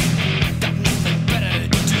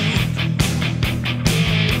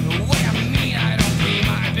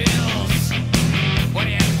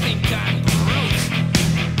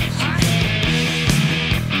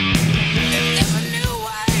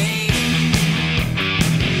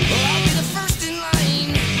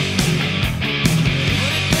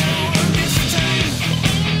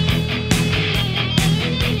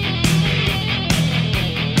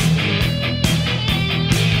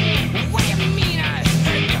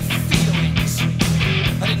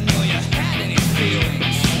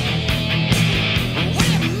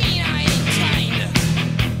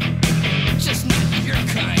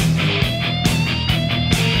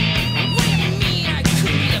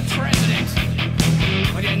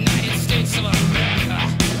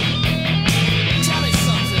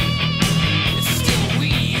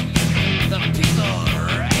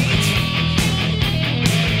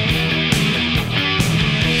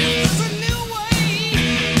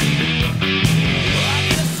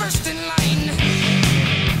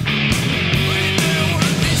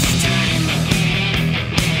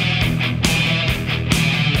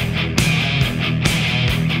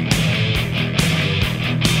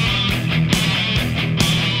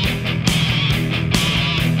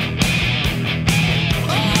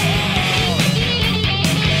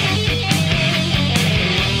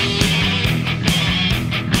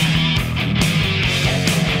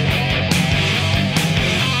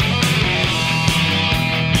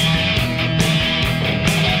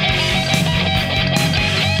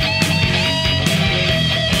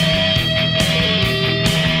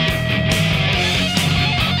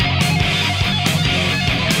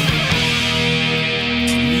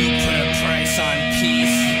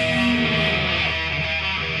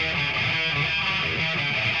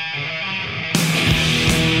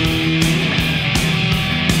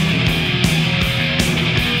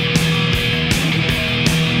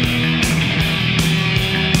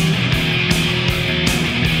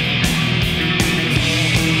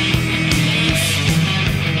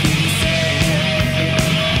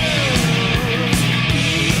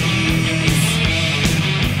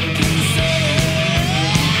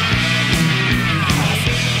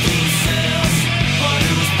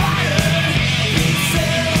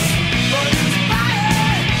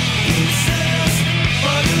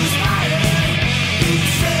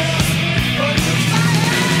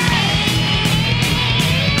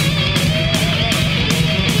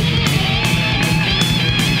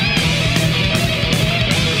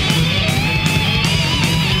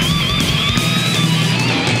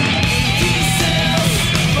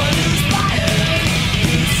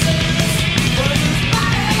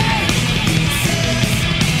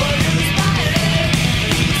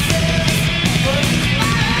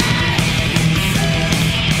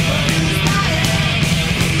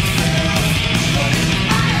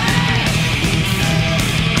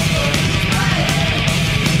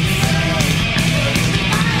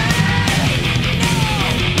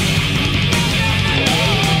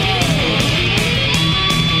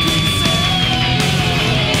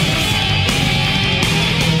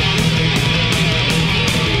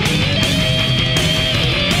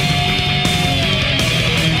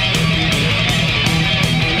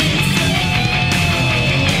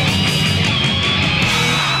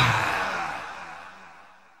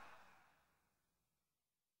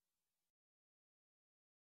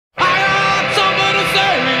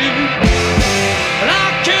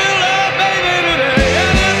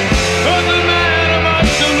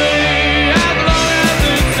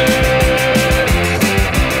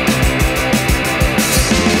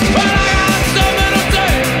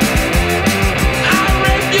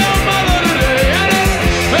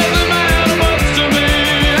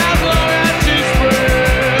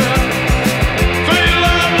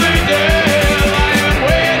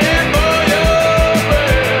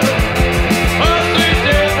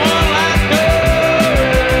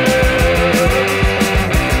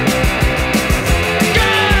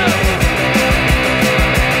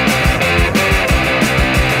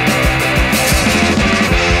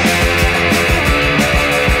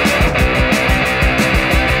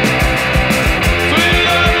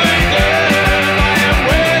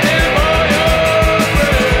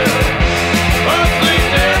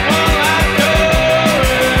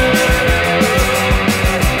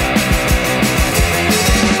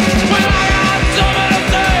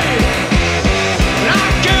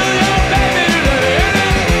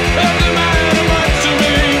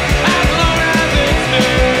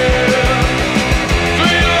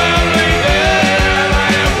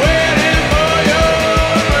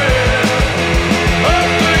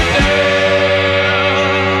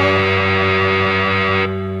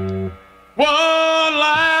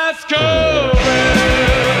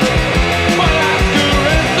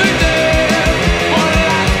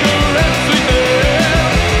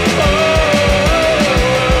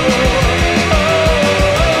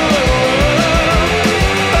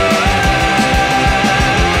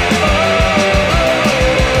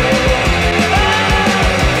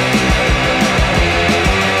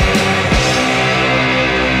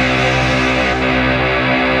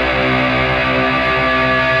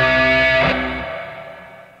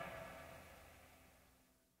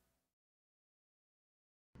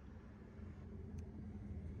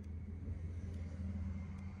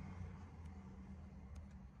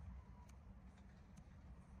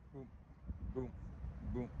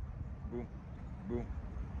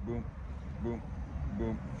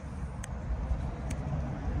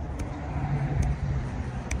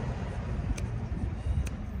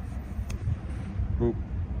boop,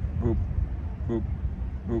 boop, boop, boop,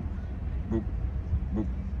 boop, boop, boop,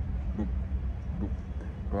 boop.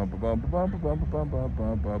 Bum bum bum bum bum bum bum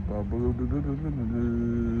bum bum bum bum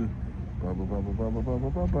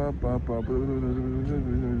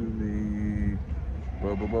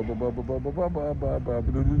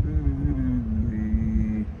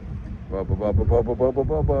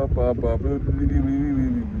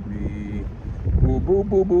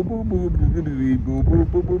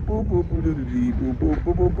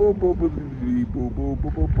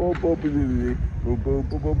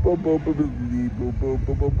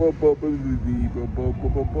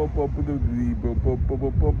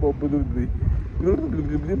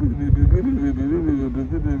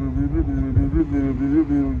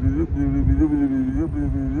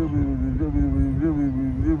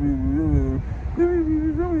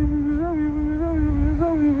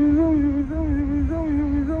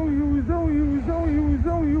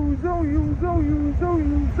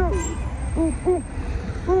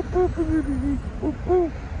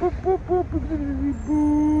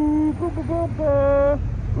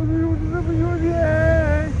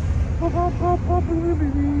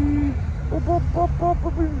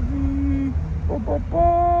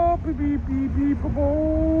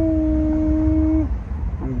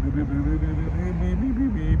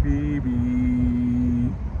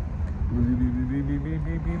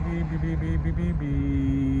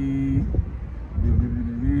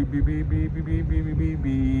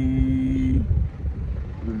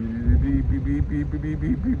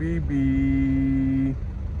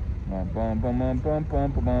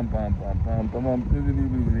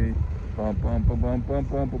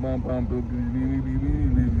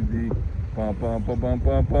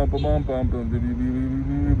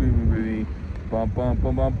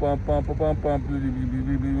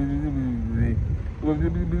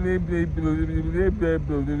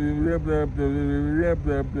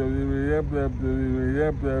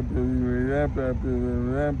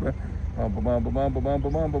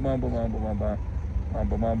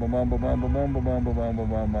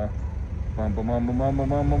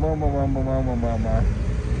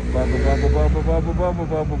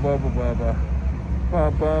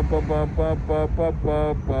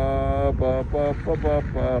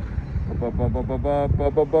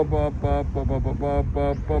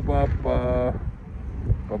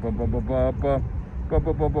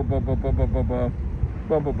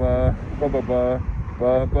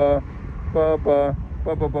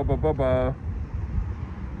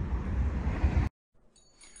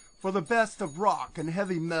For the best of rock and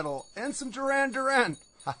heavy metal and some Duran Duran.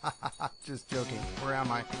 Just joking. Where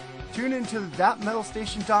am I? Tune into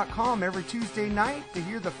thatmetalstation.com every Tuesday night to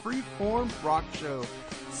hear the Freeform Rock Show.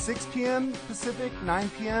 6 p.m. Pacific, 9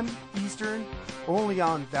 p.m. Eastern, only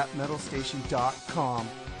on thatmetalstation.com.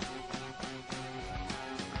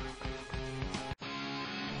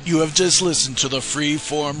 You have just listened to the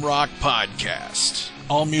Freeform Rock Podcast.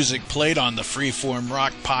 All music played on the Freeform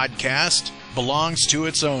Rock Podcast belongs to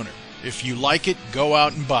its owner. If you like it, go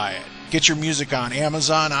out and buy it. Get your music on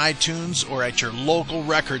Amazon, iTunes, or at your local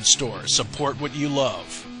record store. Support what you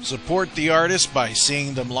love. Support the artist by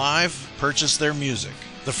seeing them live. Purchase their music.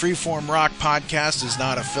 The Freeform Rock Podcast is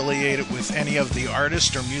not affiliated with any of the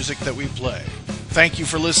artists or music that we play. Thank you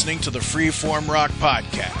for listening to the Freeform Rock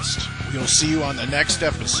Podcast. We'll see you on the next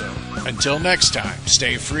episode. Until next time,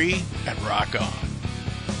 stay free and rock on.